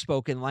into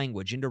spoken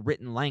language, into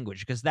written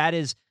language, because that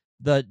is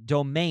the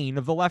domain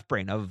of the left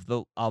brain, of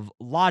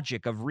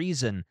logic, of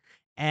reason.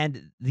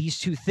 And these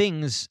two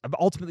things,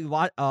 ultimately,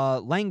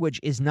 language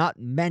is not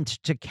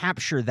meant to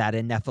capture that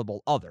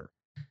ineffable other.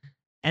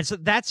 And so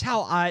that's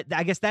how I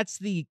guess that's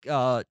the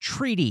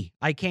treaty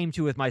I came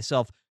to with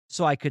myself,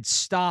 so I could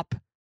stop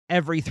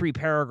every 3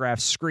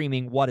 paragraphs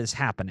screaming, "What is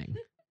happening?"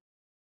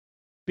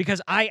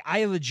 Because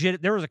I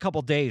legit, there was a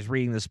couple days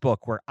reading this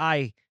book where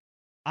I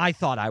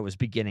thought I was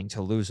beginning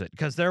to lose it,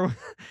 because there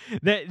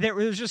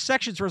was just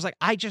sections where it's like,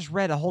 I just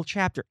read a whole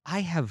chapter.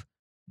 I have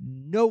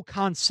no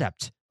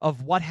concept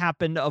of what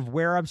happened, of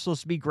where I'm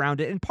supposed to be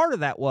grounded. And part of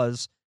that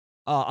was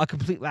a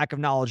complete lack of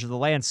knowledge of the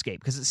landscape,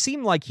 because it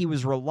seemed like he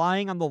was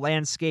relying on the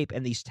landscape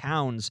and these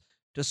towns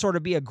to sort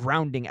of be a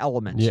grounding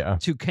element,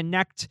 to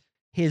connect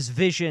his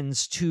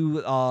visions to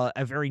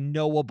a very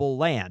knowable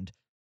land.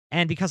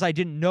 And because I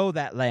didn't know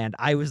that land,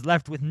 I was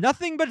left with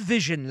nothing but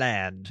vision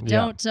land.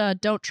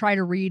 Don't try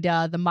to read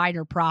the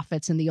Minor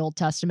Prophets in the Old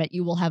Testament.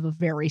 You will have a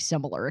very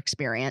similar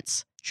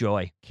experience.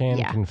 Joy.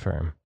 Can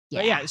confirm.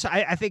 Yeah. So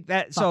I think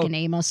that, fucking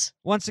Amos.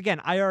 Once again,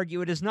 I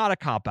argue it is not a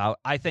cop-out.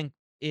 I think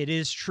it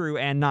is true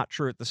and not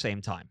true at the same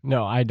time.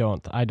 No, I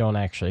don't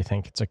actually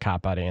think it's a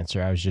cop-out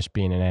answer. I was just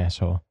being an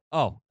asshole.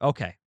 Oh,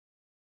 okay.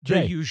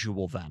 Jay. The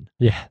usual then.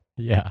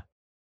 Yeah.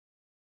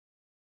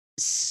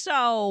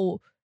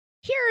 So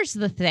here's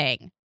the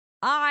thing.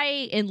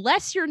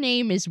 Unless your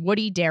name is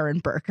Woody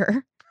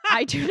Derenberger,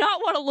 I do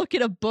not want to look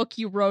at a book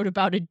you wrote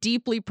about a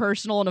deeply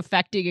personal and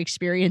affecting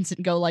experience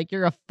and go like,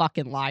 you're a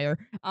fucking liar.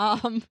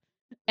 And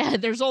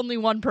there's only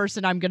one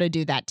person I'm going to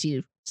do that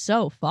to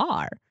so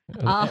far.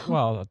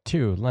 Well,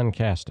 2, Len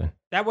Kasten.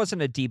 That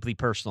wasn't a deeply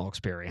personal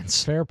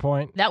experience. Fair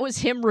point. That was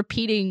him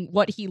repeating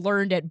what he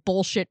learned at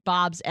Bullshit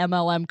Bob's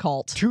MLM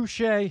cult.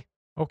 Touche.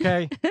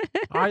 Okay.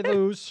 I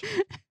lose.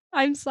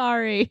 I'm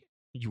sorry.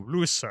 You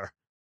lose, sir.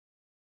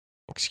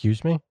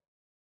 Excuse me?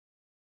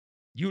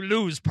 You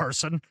lose,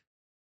 person.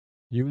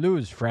 You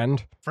lose,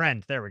 friend.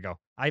 Friend, there we go.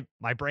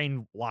 My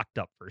brain locked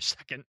up for a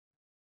second.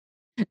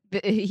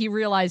 He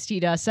realized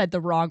he'd said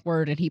the wrong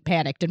word and he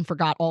panicked and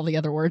forgot all the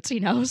other words he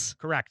knows.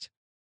 Correct.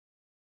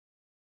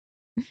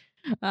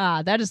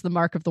 That is the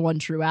mark of the one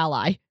true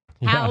ally.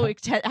 Yeah.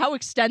 How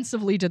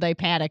extensively do they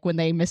panic when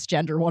they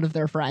misgender one of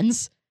their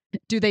friends?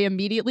 Do they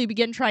immediately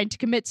begin trying to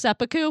commit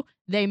seppuku?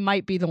 They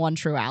might be the one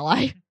true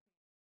ally.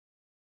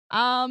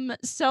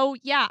 So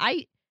yeah,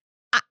 I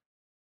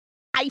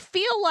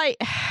feel like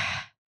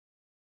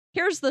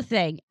here's the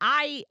thing.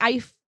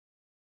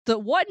 The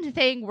one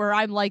thing where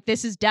I'm like,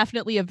 this is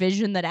definitely a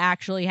vision that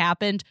actually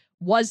happened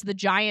was the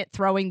giant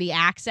throwing the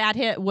axe at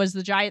him, was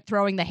the giant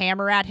throwing the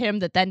hammer at him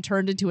that then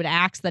turned into an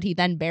axe that he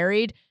then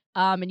buried.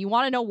 And you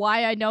want to know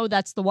why I know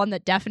that's the one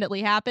that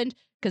definitely happened?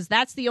 Because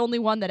that's the only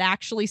one that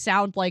actually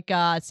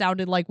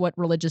sounded like what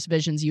religious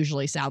visions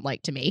usually sound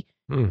like to me,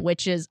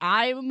 which is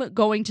I'm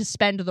going to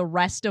spend the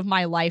rest of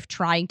my life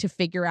trying to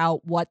figure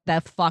out what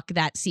the fuck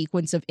that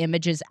sequence of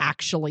images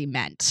actually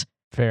meant.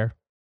 Fair.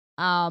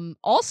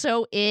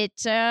 Also,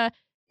 it's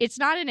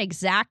not an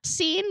exact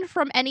scene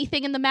from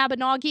anything in the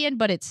Mabinogion,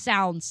 but it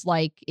sounds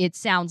like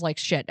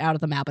shit out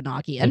of the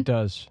Mabinogion.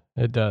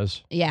 It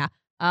does. Yeah.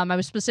 I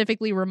was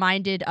specifically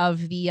reminded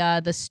of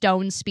the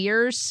stone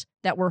spears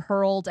that were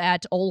hurled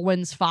at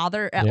Olwen's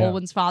father,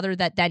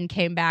 that then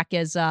came back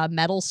as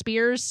metal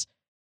spears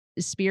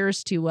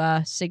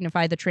to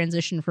signify the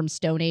transition from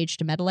Stone Age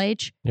to Metal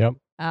Age. Yep.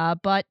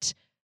 But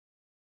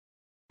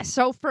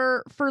so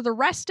for the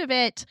rest of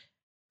it,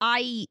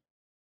 I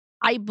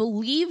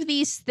believe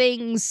these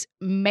things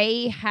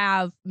may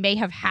have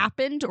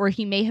happened, or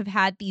he may have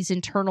had these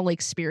internal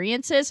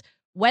experiences.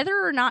 Whether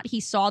or not he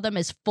saw them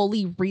as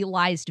fully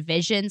realized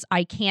visions,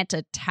 I can't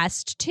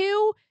attest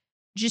to,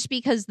 just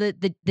because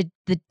the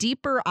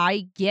deeper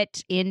I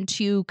get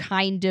into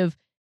kind of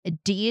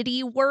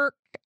deity work,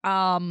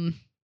 the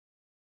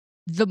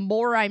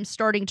more I'm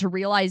starting to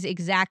realize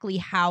exactly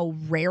how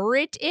rare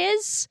it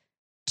is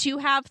to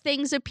have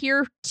things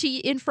appear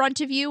in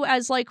front of you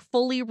as like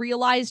fully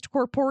realized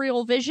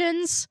corporeal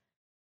visions.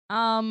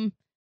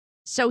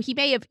 So he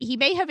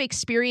may have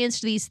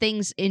experienced these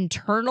things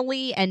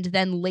internally and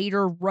then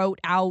later wrote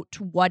out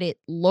what it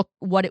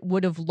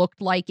would have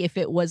looked like if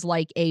it was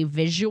like a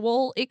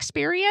visual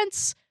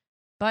experience.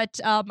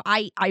 But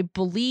I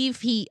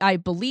believe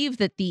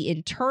that the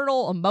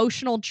internal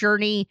emotional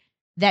journey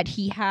that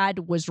he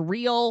had was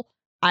real.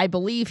 I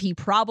believe he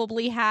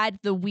probably had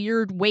the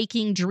weird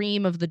waking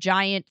dream of the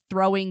giant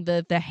throwing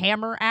the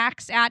hammer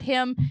axe at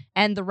him,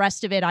 and the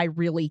rest of it I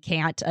really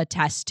can't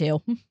attest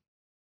to.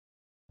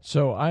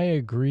 So I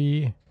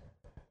agree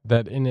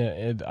that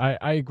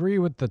I agree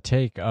with the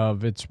take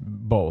of it's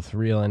both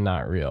real and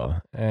not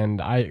real.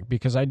 And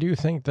because I do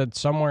think that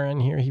somewhere in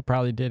here he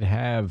probably did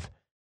have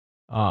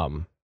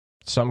some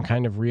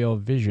kind of real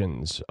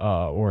visions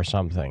or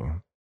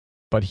something.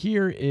 But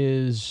here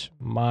is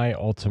my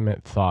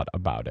ultimate thought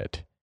about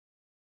it.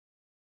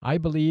 I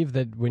believe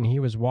that when he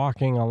was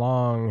walking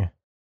along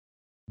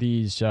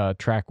these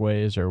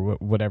trackways or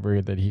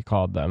whatever that he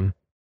called them,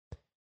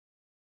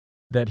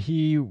 that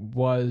he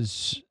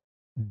was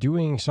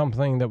doing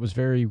something that was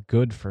very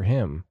good for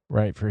him,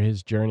 right? For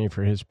his journey,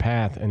 for his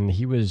path. And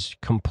he was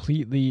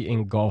completely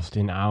engulfed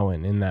in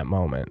Awen in that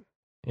moment,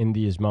 in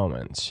these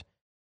moments.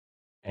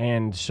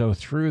 And so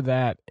through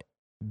that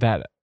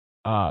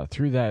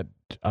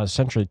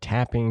essentially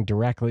tapping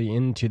directly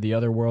into the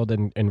other world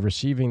and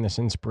receiving this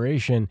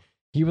inspiration,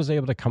 he was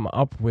able to come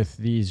up with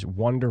these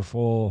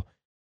wonderful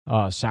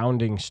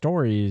sounding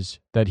stories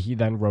that he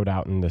then wrote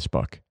out in this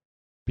book,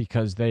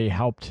 because they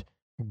helped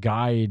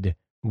guide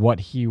what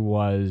he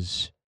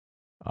was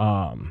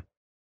feeling,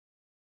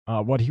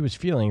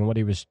 what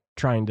he was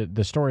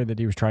the story that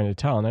he was trying to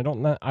tell.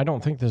 And I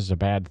don't think this is a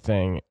bad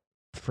thing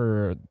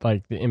for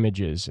like the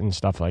images and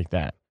stuff like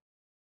that.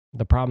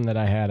 The problem that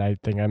I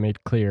think I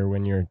made clear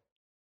when you're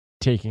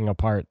taking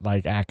apart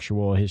like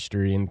actual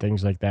history and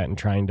things like that and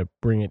trying to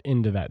bring it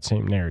into that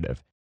same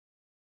narrative.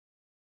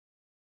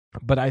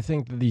 But I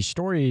think that these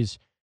stories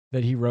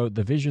that he wrote,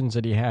 the visions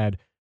that he had,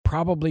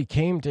 probably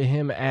came to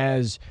him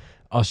as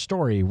a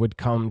story would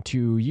come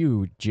to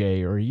you,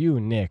 Jay, or you,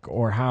 Nick,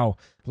 or how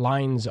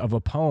lines of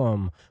a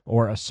poem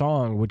or a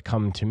song would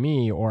come to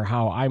me, or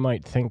how I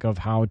might think of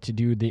how to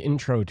do the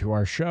intro to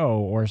our show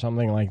or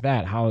something like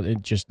that, how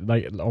it just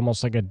like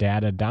almost like a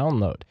data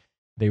download.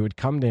 They would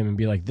come to him and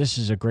be like, this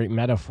is a great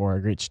metaphor,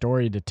 a great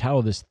story to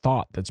tell this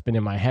thought that's been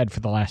in my head for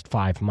the last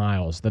 5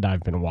 miles that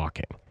I've been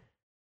walking.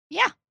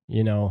 Yeah.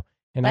 You know,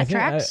 and that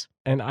tracks.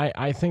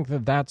 I think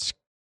that that's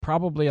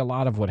probably a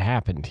lot of what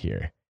happened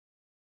here.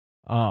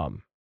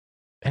 And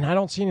I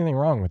don't see anything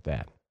wrong with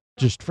that.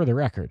 Just for the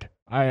record,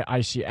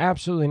 I see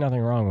absolutely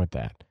nothing wrong with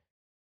that.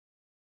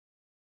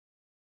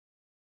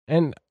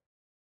 And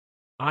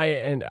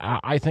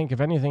I think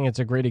if anything, it's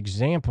a great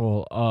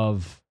example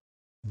of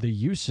the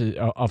usage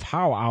of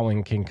how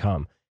Awen can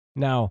come.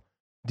 Now,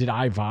 did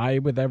I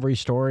vibe with every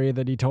story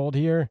that he told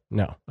here?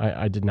 No,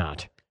 I did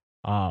not.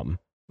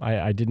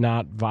 I did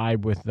not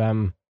vibe with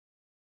them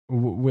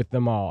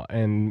all,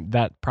 and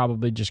that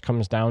probably just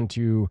comes down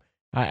to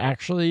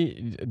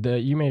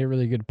You made a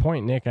really good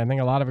point, Nick. I think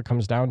a lot of it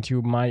comes down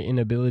to my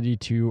inability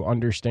to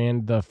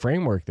understand the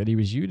framework that he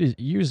was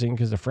using,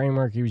 because the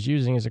framework he was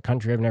using is a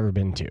country I've never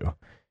been to.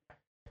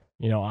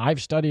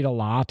 I've studied a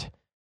lot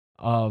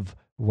of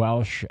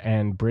Welsh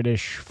and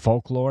British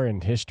folklore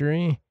and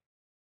history,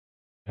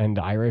 and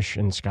Irish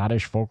and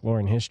Scottish folklore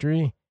and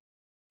history,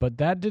 but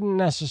that didn't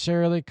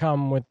necessarily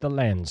come with the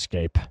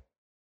landscape,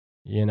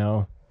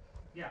 Yeah.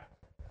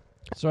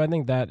 So I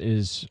think that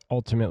is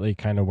ultimately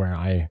kind of where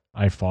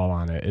I fall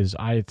on it. Is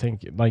I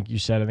think, like you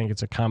said, I think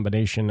it's a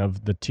combination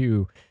of the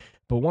two.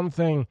 But one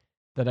thing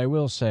that I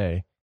will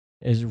say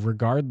is,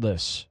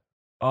 regardless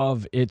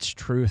of its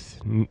truth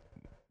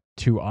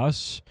to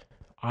us,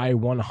 I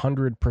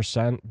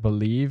 100%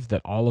 believe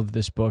that all of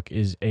this book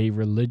is a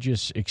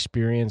religious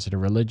experience and a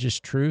religious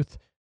truth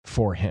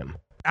for him.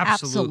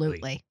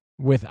 Absolutely.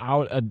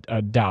 Without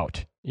a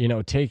doubt.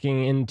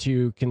 Taking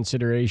into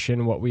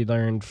consideration what we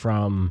learned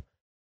from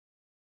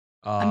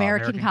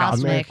American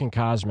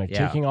Cosmic.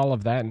 Yeah. Taking all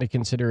of that into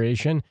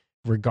consideration,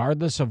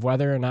 regardless of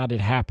whether or not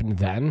it happened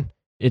then,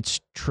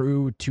 it's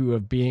true to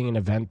of being an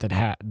event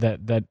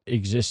that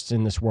exists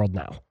in this world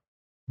now,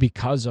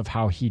 because of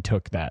how he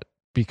took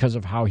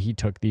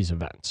these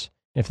events,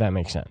 if that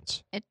makes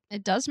sense.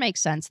 It does make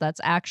sense. That's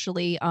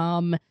actually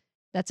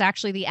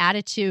the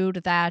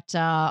attitude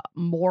that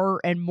more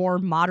and more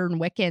modern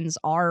Wiccans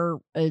are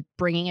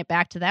bringing it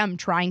back to them,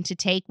 trying to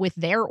take with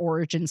their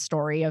origin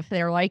story. If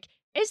they're like,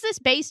 is this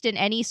based in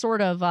any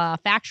sort of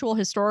factual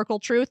historical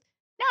truth?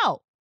 No,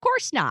 of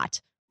course not.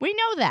 We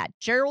know that.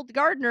 Gerald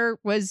Gardner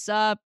was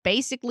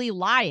basically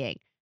lying.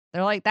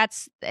 They're like,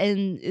 that's,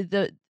 and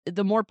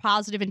the more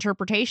positive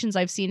interpretations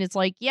I've seen, it's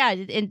like, yeah,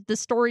 and the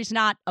story's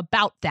not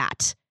about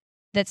that.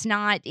 That's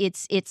not,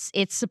 it's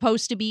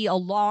supposed to be a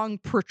long,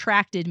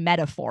 protracted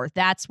metaphor.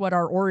 That's what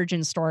our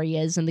origin story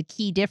is. And the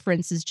key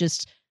difference is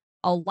just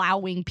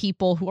allowing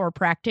people who are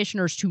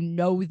practitioners to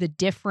know the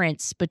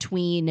difference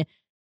between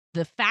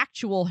the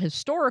factual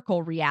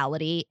historical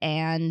reality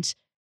and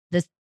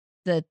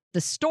the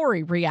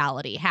story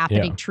reality,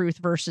 happening truth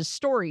versus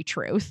story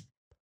truth.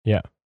 Yeah.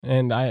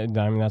 And I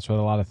mean, that's what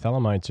a lot of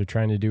Thelemites are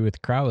trying to do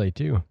with Crowley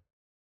too.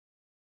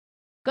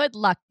 Good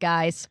luck,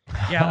 guys.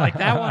 Yeah, like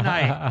that one,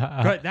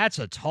 that's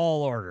a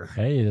tall order.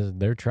 Hey,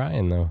 they're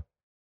trying though.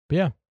 But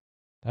yeah,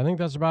 I think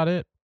that's about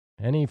it.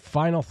 Any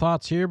final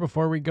thoughts here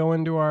before we go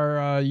into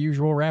our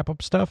usual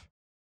wrap-up stuff?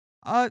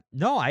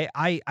 No,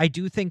 I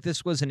do think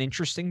this was an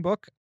interesting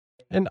book.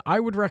 And I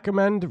would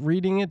recommend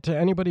reading it to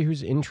anybody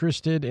who's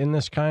interested in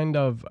these kind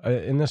of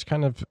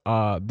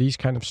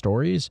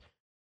stories.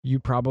 You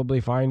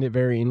probably find it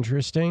very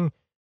interesting.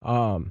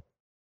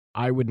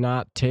 I would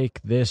not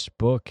take this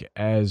book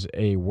as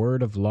a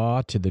word of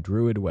law to the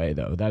Druid way,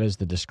 though. That is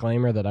the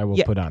disclaimer that I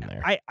will put on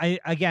there.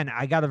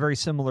 I got a very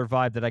similar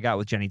vibe that I got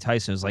with Jenny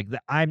Tyson. It was like,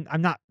 I'm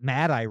not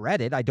mad I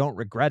read it. I don't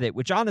regret it,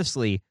 which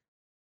honestly,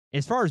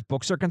 as far as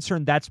books are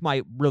concerned, that's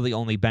my really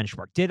only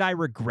benchmark. Did I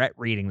regret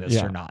reading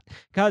this or not?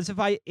 Because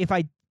if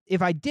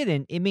I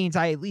didn't, it means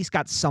I at least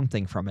got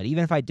something from it,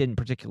 even if I didn't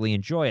particularly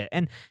enjoy it.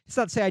 And it's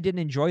not to say I didn't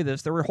enjoy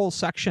this. There were whole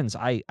sections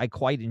I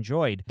quite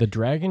enjoyed. The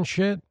dragon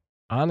shit,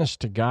 honest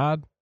to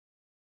God,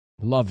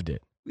 loved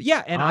it.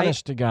 Yeah, and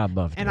honest to God,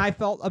 loved it. And I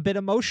felt a bit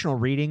emotional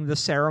reading the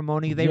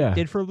ceremony they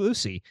did for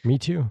Lucy. Me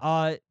too.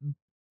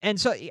 And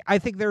so I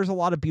think there's a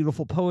lot of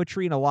beautiful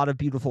poetry and a lot of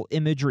beautiful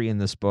imagery in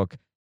this book.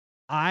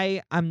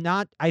 I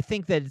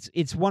think that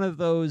it's one of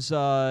those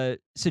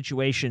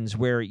situations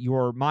where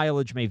your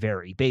mileage may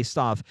vary based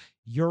off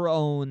your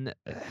own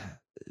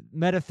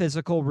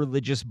metaphysical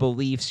religious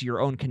beliefs, your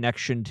own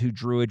connection to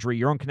Druidry,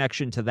 your own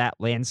connection to that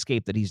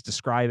landscape that he's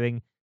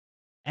describing.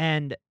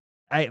 And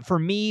for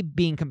me,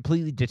 being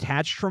completely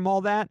detached from all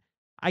that,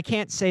 I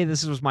can't say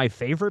this was my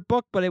favorite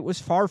book, but it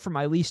was far from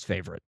my least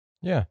favorite.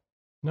 Yeah.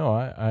 No,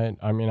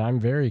 I mean, I'm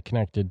very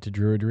connected to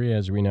Druidry,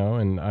 as we know,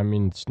 and I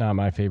mean, it's not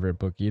my favorite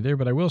book either,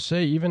 but I will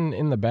say, even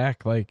in the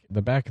back, like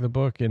the back of the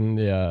book and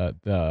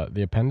the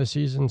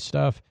appendices and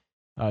stuff,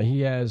 he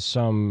has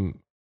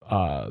some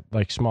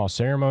like small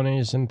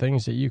ceremonies and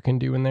things that you can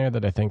do in there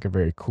that I think are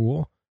very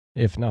cool,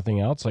 if nothing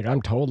else. Like,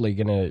 I'm totally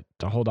going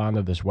to hold on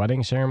to this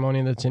wedding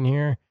ceremony that's in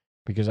here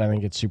because I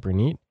think it's super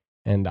neat,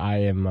 and I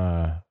am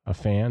a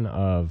fan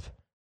of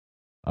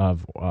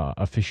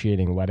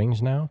officiating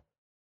weddings now,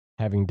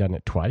 having done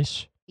it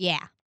twice.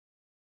 Yeah.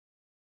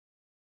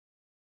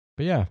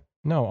 But yeah,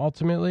 no,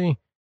 ultimately,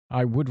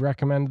 I would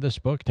recommend this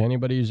book to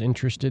anybody who's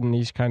interested in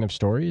these kind of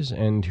stories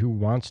and who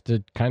wants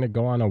to kind of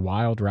go on a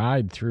wild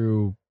ride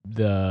through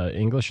the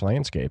English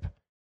landscape.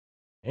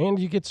 And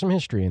you get some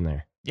history in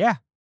there. Yeah.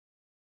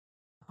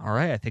 All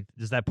right, I think,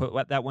 does that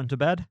put that one to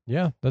bed?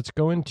 Yeah, let's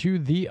go into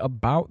the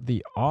about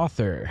the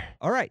author.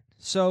 All right,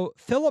 so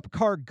Philip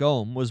Carr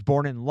Gomm was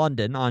born in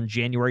London on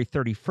January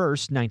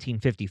 31st,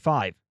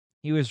 1955.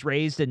 He was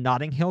raised in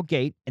Notting Hill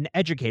Gate and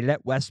educated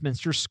at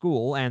Westminster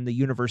School and the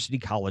University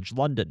College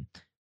London.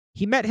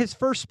 He met his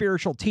first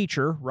spiritual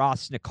teacher,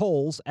 Ross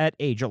Nichols, at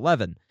age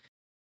 11.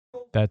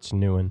 That's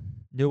Newen.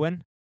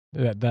 Newen?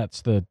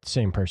 That's the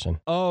same person.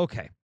 Oh,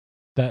 okay.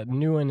 That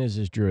Nguyen is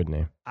his druid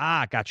name.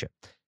 Ah, gotcha.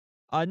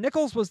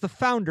 Nichols was the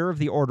founder of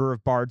the Order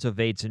of Bards,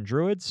 Ovates, and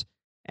Druids,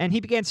 and he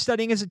began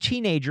studying as a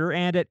teenager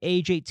and at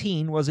age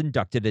 18 was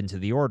inducted into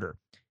the order.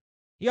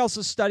 He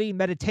also studied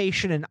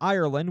meditation in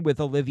Ireland with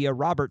Olivia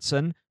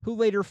Robertson, who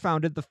later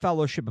founded the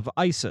Fellowship of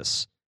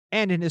Isis,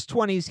 and in his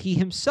 20s he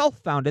himself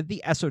founded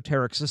the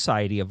Esoteric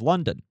Society of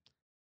London.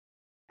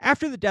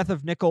 After the death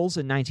of Nichols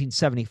in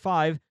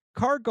 1975,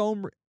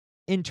 Kargom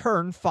in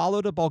turn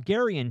followed a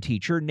Bulgarian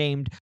teacher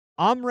named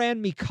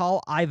Amran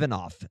Mikhail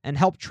Ivanov and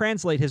helped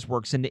translate his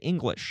works into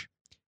English.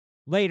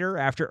 Later,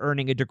 after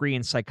earning a degree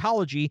in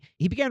psychology,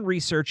 he began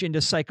research into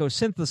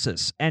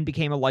psychosynthesis and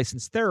became a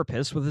licensed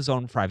therapist with his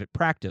own private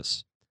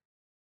practice.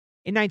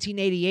 In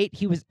 1988,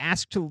 he was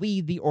asked to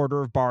lead the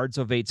Order of Bards,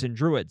 Ovates, and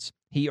Druids.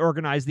 He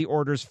organized the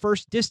Order's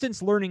first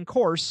distance learning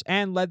course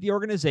and led the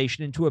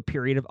organization into a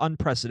period of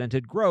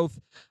unprecedented growth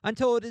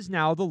until it is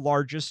now the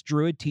largest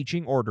Druid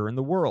teaching order in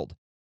the world.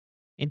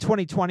 In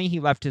 2020, he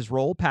left his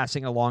role,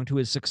 passing along to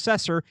his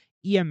successor,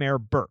 Eomer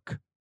Burke.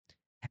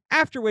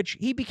 After which,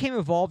 he became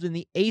involved in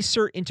the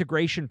Acer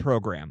Integration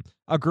Program,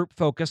 a group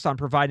focused on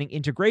providing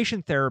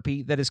integration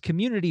therapy that is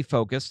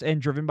community-focused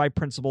and driven by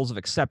principles of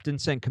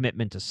acceptance and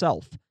commitment to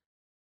self.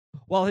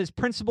 While his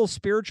principal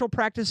spiritual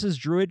practice is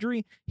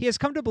Druidry, he has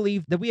come to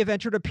believe that we have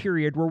entered a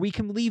period where we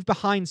can leave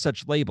behind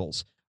such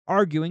labels,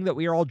 arguing that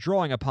we are all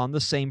drawing upon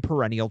the same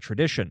perennial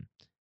tradition.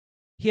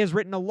 He has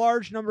written a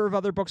large number of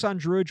other books on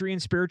Druidry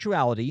and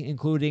spirituality,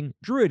 including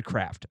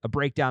Druidcraft, a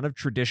breakdown of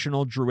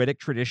traditional Druidic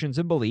traditions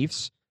and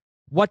beliefs,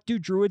 What Do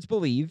Druids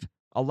Believe?,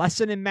 A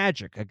Lesson in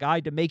Magic, a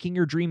guide to making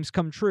your dreams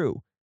come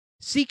true,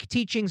 Seek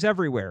Teachings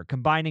Everywhere,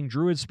 combining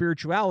Druid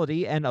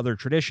spirituality and other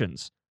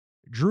traditions,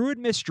 Druid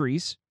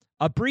Mysteries,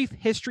 A Brief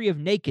History of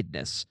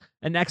Nakedness,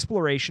 an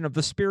exploration of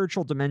the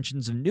spiritual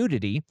dimensions of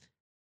nudity,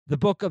 the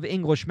Book of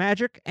English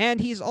Magic, and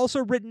he's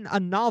also written a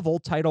novel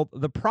titled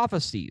The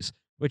Prophecies,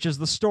 which is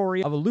the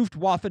story of a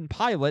Luftwaffe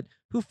pilot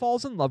who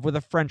falls in love with a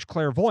French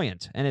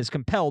clairvoyant and is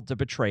compelled to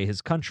betray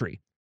his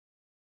country.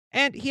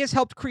 And he has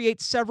helped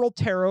create several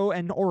tarot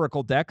and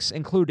oracle decks,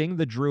 including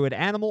the Druid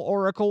Animal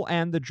Oracle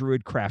and the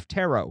Druidcraft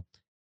Tarot.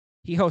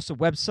 He hosts a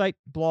website,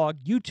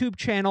 blog, YouTube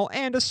channel,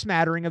 and a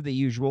smattering of the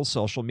usual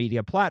social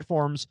media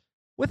platforms,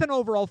 with an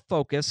overall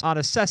focus on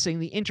assessing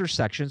the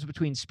intersections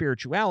between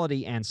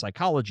spirituality and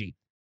psychology.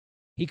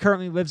 He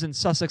currently lives in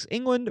Sussex,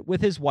 England, with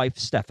his wife,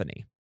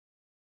 Stephanie.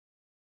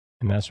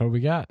 And that's what we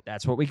got.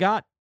 That's what we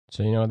got.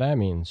 So you know what that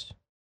means.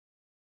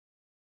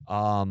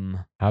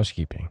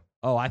 Housekeeping.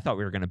 Oh, I thought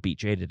we were going to beat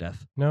Jay to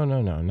death. No.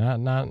 No,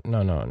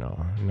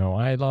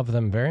 I love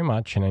them very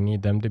much, and I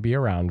need them to be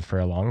around for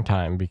a long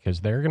time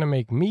because they're going to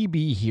make me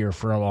be here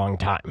for a long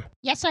time.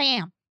 Yes, I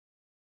am.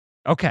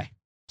 Okay.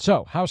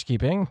 So,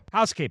 housekeeping.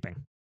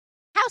 Housekeeping.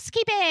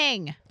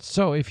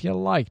 So, if you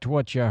liked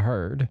what you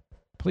heard,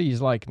 please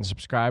like and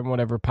subscribe on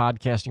whatever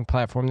podcasting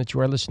platform that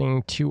you are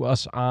listening to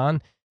us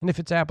on. And if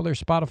it's Apple or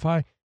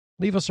Spotify,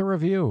 leave us a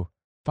review.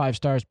 5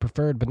 stars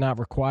preferred, but not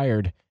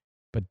required.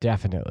 But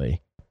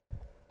definitely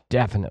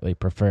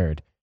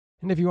preferred.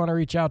 And if you want to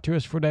reach out to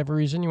us for whatever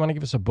reason, you want to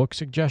give us a book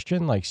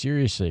suggestion, like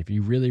seriously, if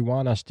you really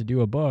want us to do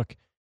a book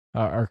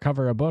or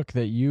cover a book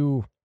that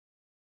you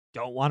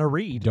don't want to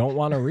read,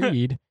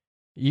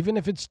 even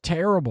if it's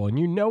terrible and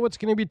you know it's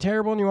going to be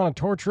terrible and you want to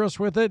torture us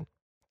with it,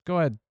 go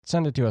ahead,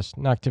 send it to us,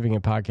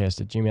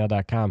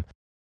 noctivagantpodcast@gmail.com.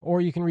 Or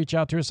you can reach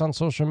out to us on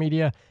social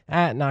media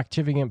at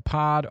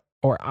Noctivagantpod,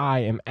 or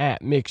I am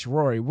at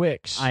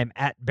MixRoyWix. I'm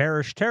at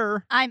Bearish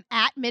Terror. I'm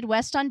at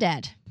Midwest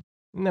Undead.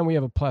 And then we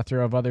have a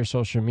plethora of other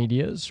social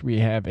medias. We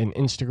have an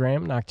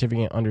Instagram,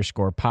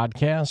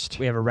 Noctivagant_podcast.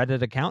 We have a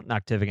Reddit account,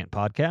 Noctivagant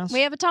Podcast.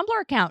 We have a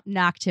Tumblr account,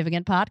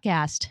 Noctivagant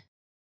Podcast.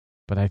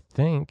 But I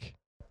think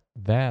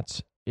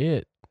that's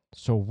it.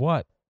 So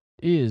what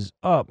is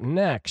up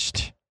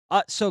next?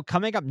 So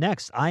coming up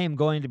next, I am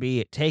going to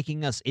be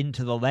taking us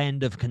into the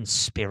land of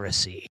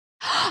conspiracy.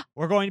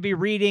 We're going to be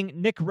reading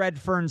Nick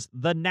Redfern's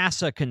The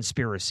NASA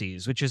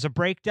Conspiracies, which is a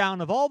breakdown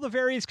of all the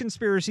various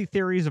conspiracy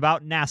theories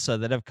about NASA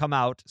that have come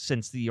out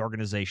since the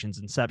organization's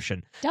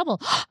inception.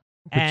 Double.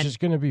 Which is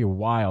going to be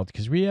wild,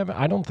 because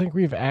I don't think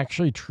we've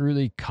actually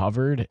truly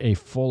covered a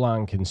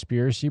full-on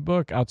conspiracy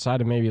book outside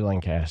of maybe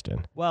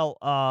Lancaston. Well,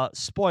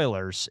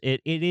 spoilers.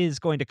 It is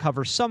going to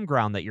cover some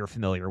ground that you're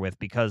familiar with,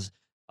 because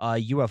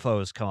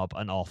UFOs come up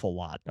an awful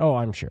lot. Oh,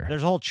 I'm sure.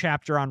 There's a whole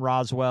chapter on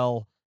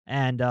Roswell,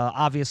 and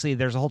obviously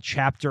there's a whole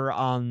chapter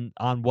on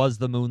was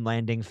the moon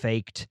landing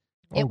faked.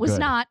 It was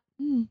not.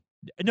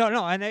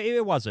 No, and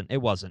it wasn't. It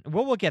wasn't.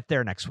 We'll get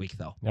there next week,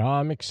 though. No,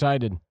 I'm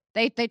excited.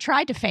 They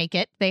tried to fake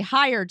it. They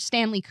hired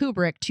Stanley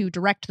Kubrick to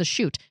direct the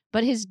shoot,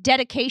 but his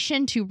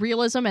dedication to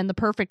realism and the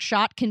perfect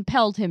shot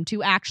compelled him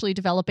to actually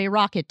develop a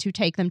rocket to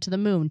take them to the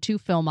moon to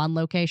film on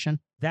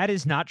location. That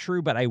is not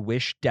true, but I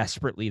wish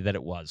desperately that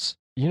it was.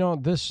 You know,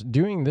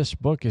 doing this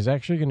book is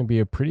actually going to be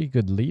a pretty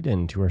good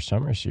lead-in to our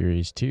summer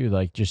series, too.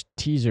 Like, just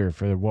teaser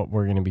for what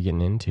we're going to be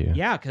getting into.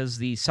 Yeah, because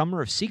the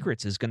Summer of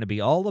Secrets is going to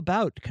be all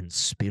about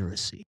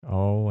conspiracy.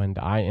 Oh, and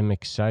I am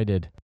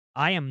excited.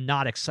 I am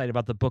not excited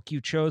about the book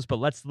you chose, but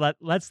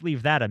let's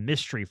leave that a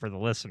mystery for the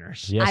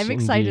listeners. Yes, I'm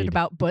excited indeed.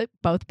 about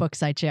both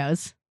books I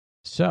chose.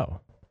 So,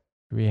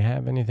 do we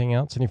have anything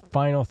else? Any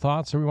final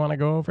thoughts that we want to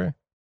go over?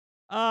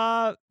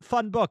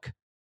 Fun book.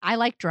 I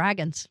like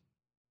dragons.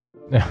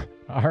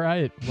 All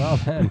right. Well,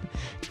 then,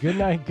 good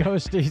night,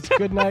 ghosties.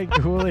 Good night,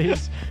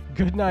 ghoulies.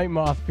 Good night,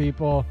 moth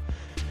people.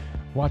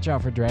 Watch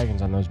out for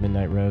dragons on those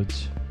midnight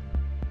roads.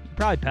 You can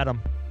probably pet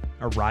them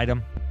or ride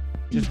them.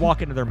 Just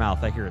walk into their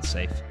mouth. I hear it's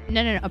safe.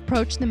 No.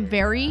 Approach them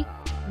very,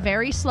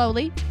 very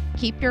slowly.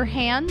 Keep your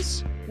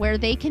hands where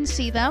they can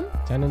see them.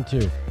 10 and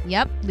 2.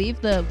 Yep. Leave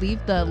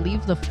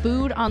the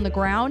food on the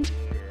ground.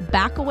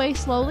 Back away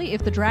slowly.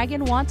 If the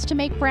dragon wants to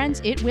make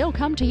friends, it will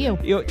come to you.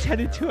 10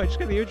 and 2, I just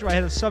got the image in my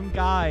head of some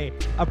guy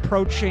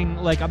approaching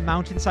like a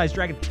mountain-sized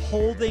dragon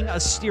holding a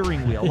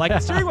steering wheel. Like the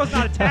steering wheel's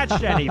not attached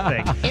to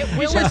anything.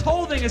 He's just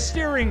holding a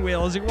steering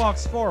wheel as he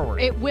walks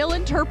forward. It will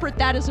interpret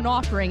that as an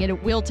offering, and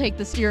it will take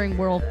the steering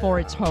wheel for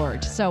its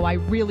hoard. So I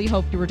really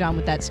hope you were done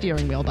with that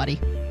steering wheel,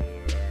 buddy.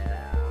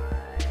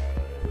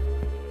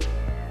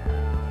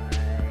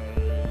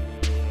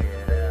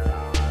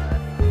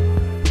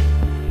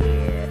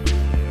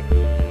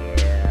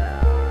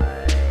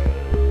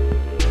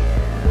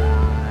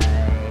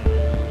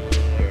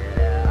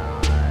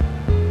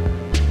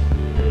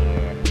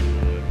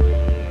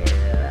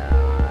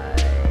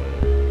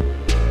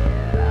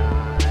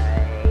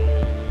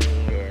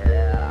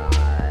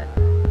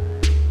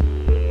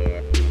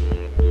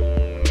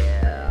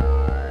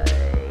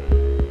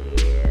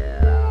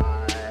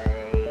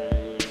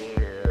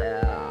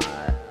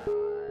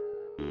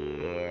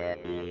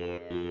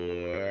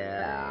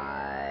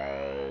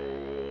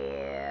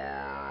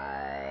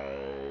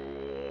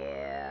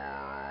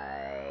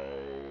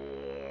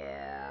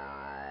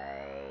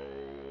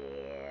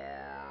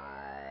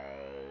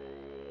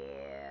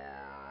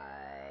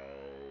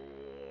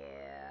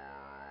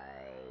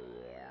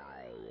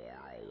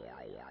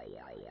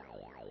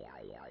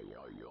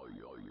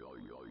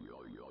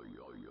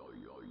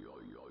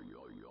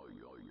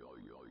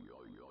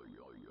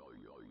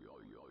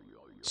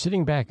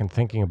 Sitting back and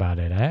thinking about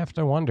it, I have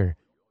to wonder,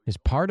 is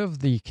part of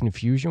the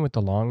confusion with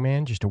the long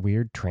man just a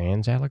weird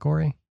trans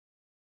allegory?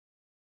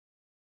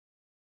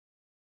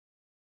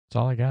 That's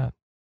all I got.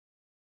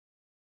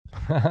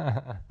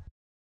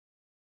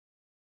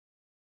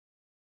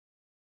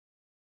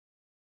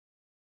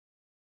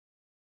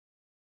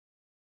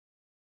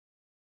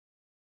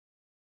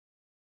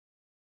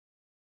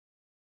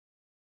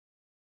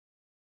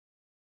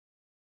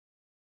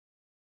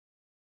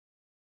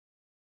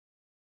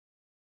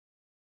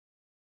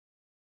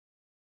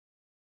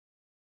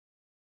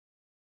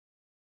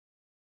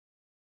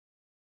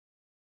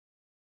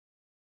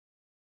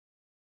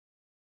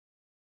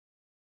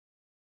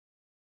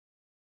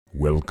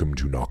 Welcome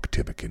to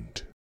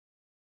Noctivicant.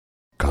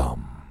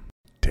 Come,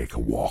 take a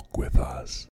walk with us.